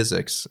between the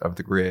physics of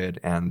the grid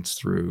and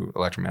through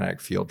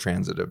electromagnetic field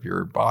transit of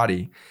your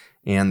body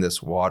and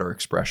this water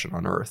expression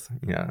on Earth,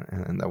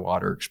 and the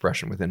water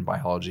expression within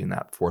biology and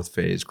that fourth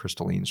phase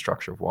crystalline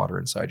structure of water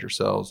inside your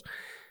cells.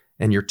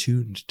 And you're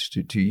tuned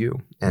to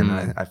you. And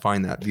I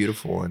find that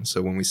beautiful. And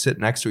so when we sit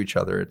next to each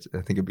other,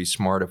 I think it'd be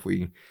smart if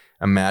we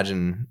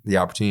imagine the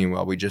opportunity,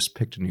 well, we just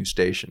picked a new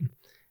station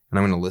and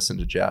I'm going to listen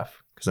to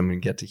Jeff because I'm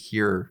going to get to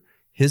hear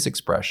his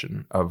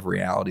expression of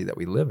reality that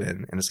we live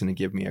in. And it's going to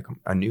give me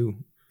a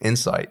new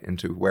insight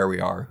into where we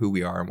are, who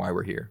we are, and why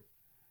we're here.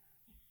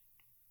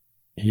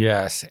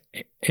 Yes.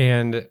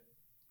 And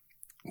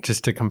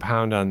just to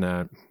compound on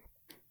that,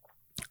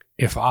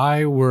 if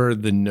I were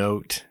the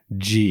note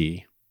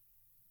G,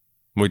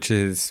 which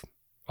is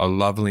a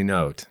lovely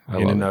note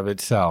in and of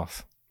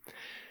itself,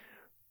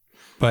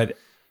 but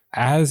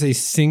as a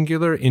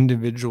singular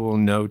individual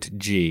note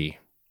G,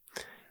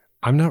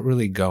 I'm not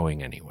really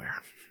going anywhere.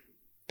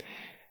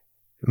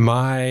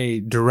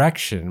 My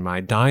direction, my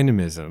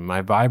dynamism,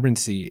 my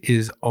vibrancy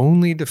is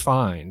only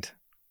defined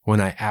when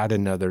I add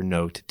another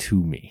note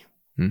to me.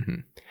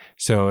 Mm-hmm.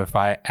 So if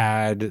I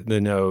add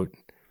the note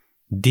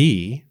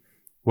D,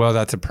 well,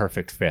 that's a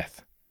perfect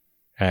fifth.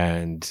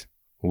 And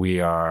we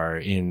are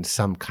in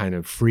some kind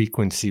of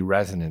frequency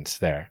resonance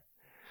there.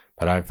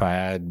 But if I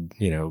add,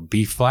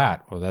 B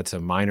flat, well, that's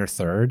a minor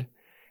third.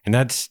 And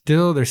there's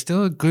still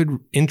a good,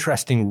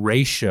 interesting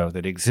ratio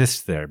that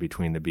exists there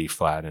between the B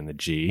flat and the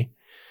G.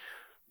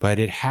 But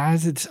it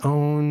has its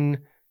own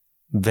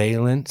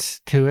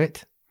valence to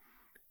it.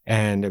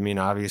 And I mean,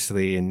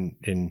 obviously,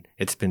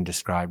 it's been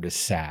described as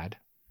sad.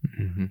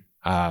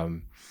 Mm-hmm.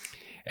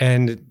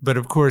 But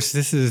of course,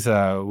 this is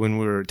when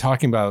we're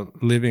talking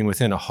about living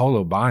within a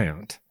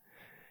holobiont,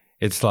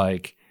 it's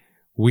like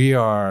we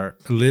are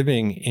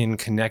living in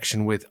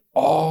connection with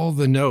all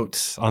the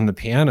notes on the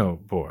piano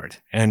board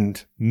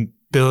and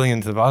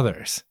billions of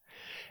others.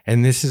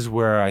 And this is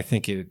where I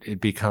think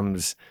it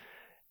becomes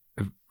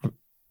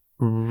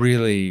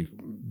really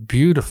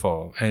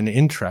beautiful and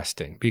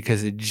interesting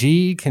because a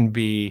G can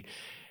be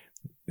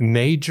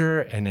major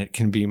and it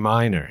can be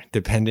minor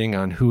depending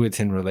on who it's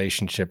in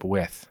relationship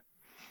with.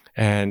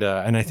 And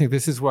I think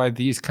this is why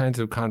these kinds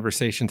of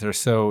conversations are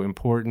so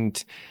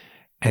important.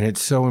 And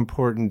it's so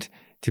important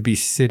to be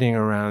sitting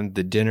around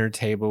the dinner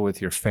table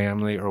with your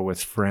family or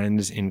with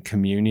friends in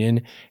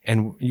communion.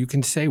 And you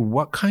can say,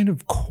 what kind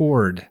of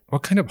chord,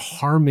 what kind of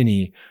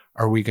harmony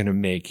are we going to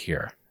make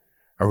here?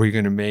 Are we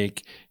going to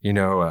make,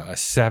 a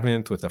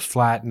seventh with a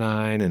flat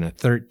 9 and a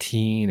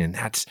 13, and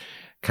that's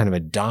kind of a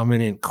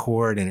dominant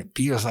chord and it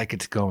feels like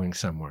it's going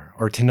somewhere?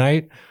 Or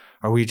tonight,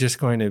 are we just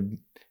going to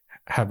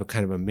have a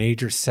kind of a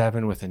major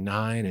 7 with a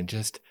 9 and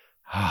just,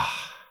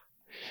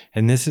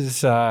 And this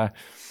is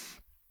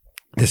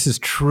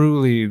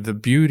truly the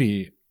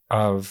beauty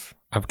of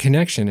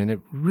connection. And it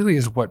really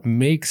is what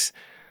makes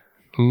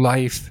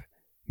life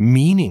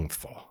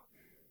meaningful.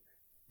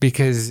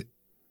 Because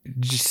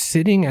just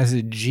sitting as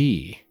a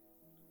G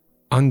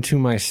unto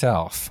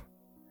myself,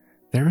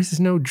 there is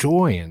no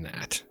joy in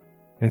that.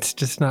 It's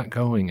just not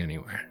going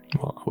anywhere.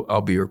 Well,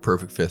 I'll be your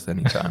perfect fifth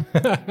anytime.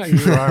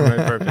 You are my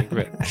perfect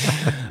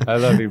fifth. I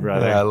love you,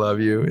 brother. I love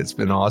you. It's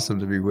been awesome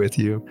to be with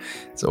you.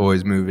 It's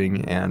always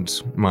moving and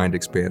mind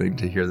expanding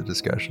to hear the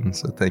discussion.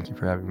 So thank you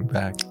for having me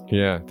back.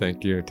 Yeah,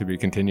 thank you. To be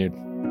continued.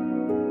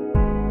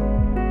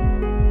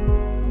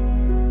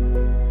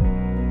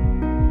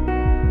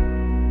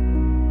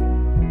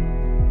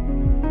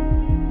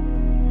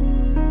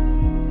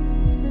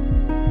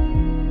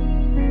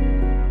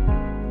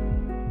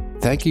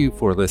 Thank you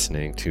for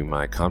listening to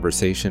my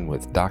conversation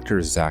with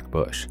Dr. Zach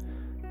Bush.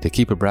 To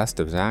keep abreast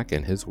of Zach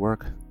and his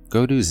work,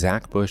 go to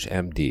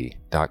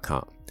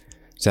zachbushmd.com.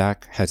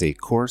 Zach has a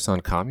course on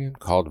commune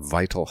called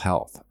Vital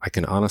Health. I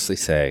can honestly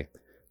say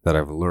that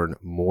I've learned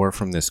more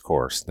from this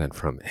course than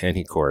from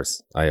any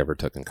course I ever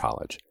took in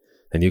college.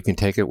 And you can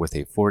take it with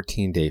a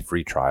 14-day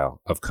free trial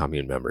of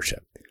commune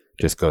membership.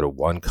 Just go to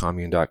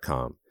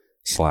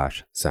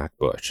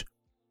onecommune.com/ZachBush.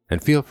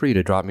 And feel free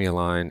to drop me a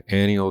line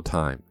any old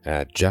time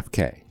at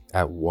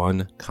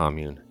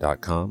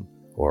jeffk@onecommune.com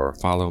or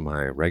follow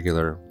my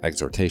regular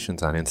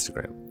exhortations on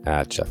Instagram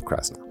at Jeff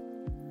Krasnow.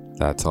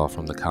 That's all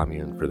from the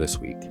commune for this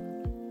week.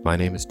 My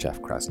name is Jeff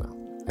Krasnow,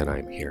 and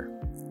I'm here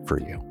for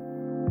you.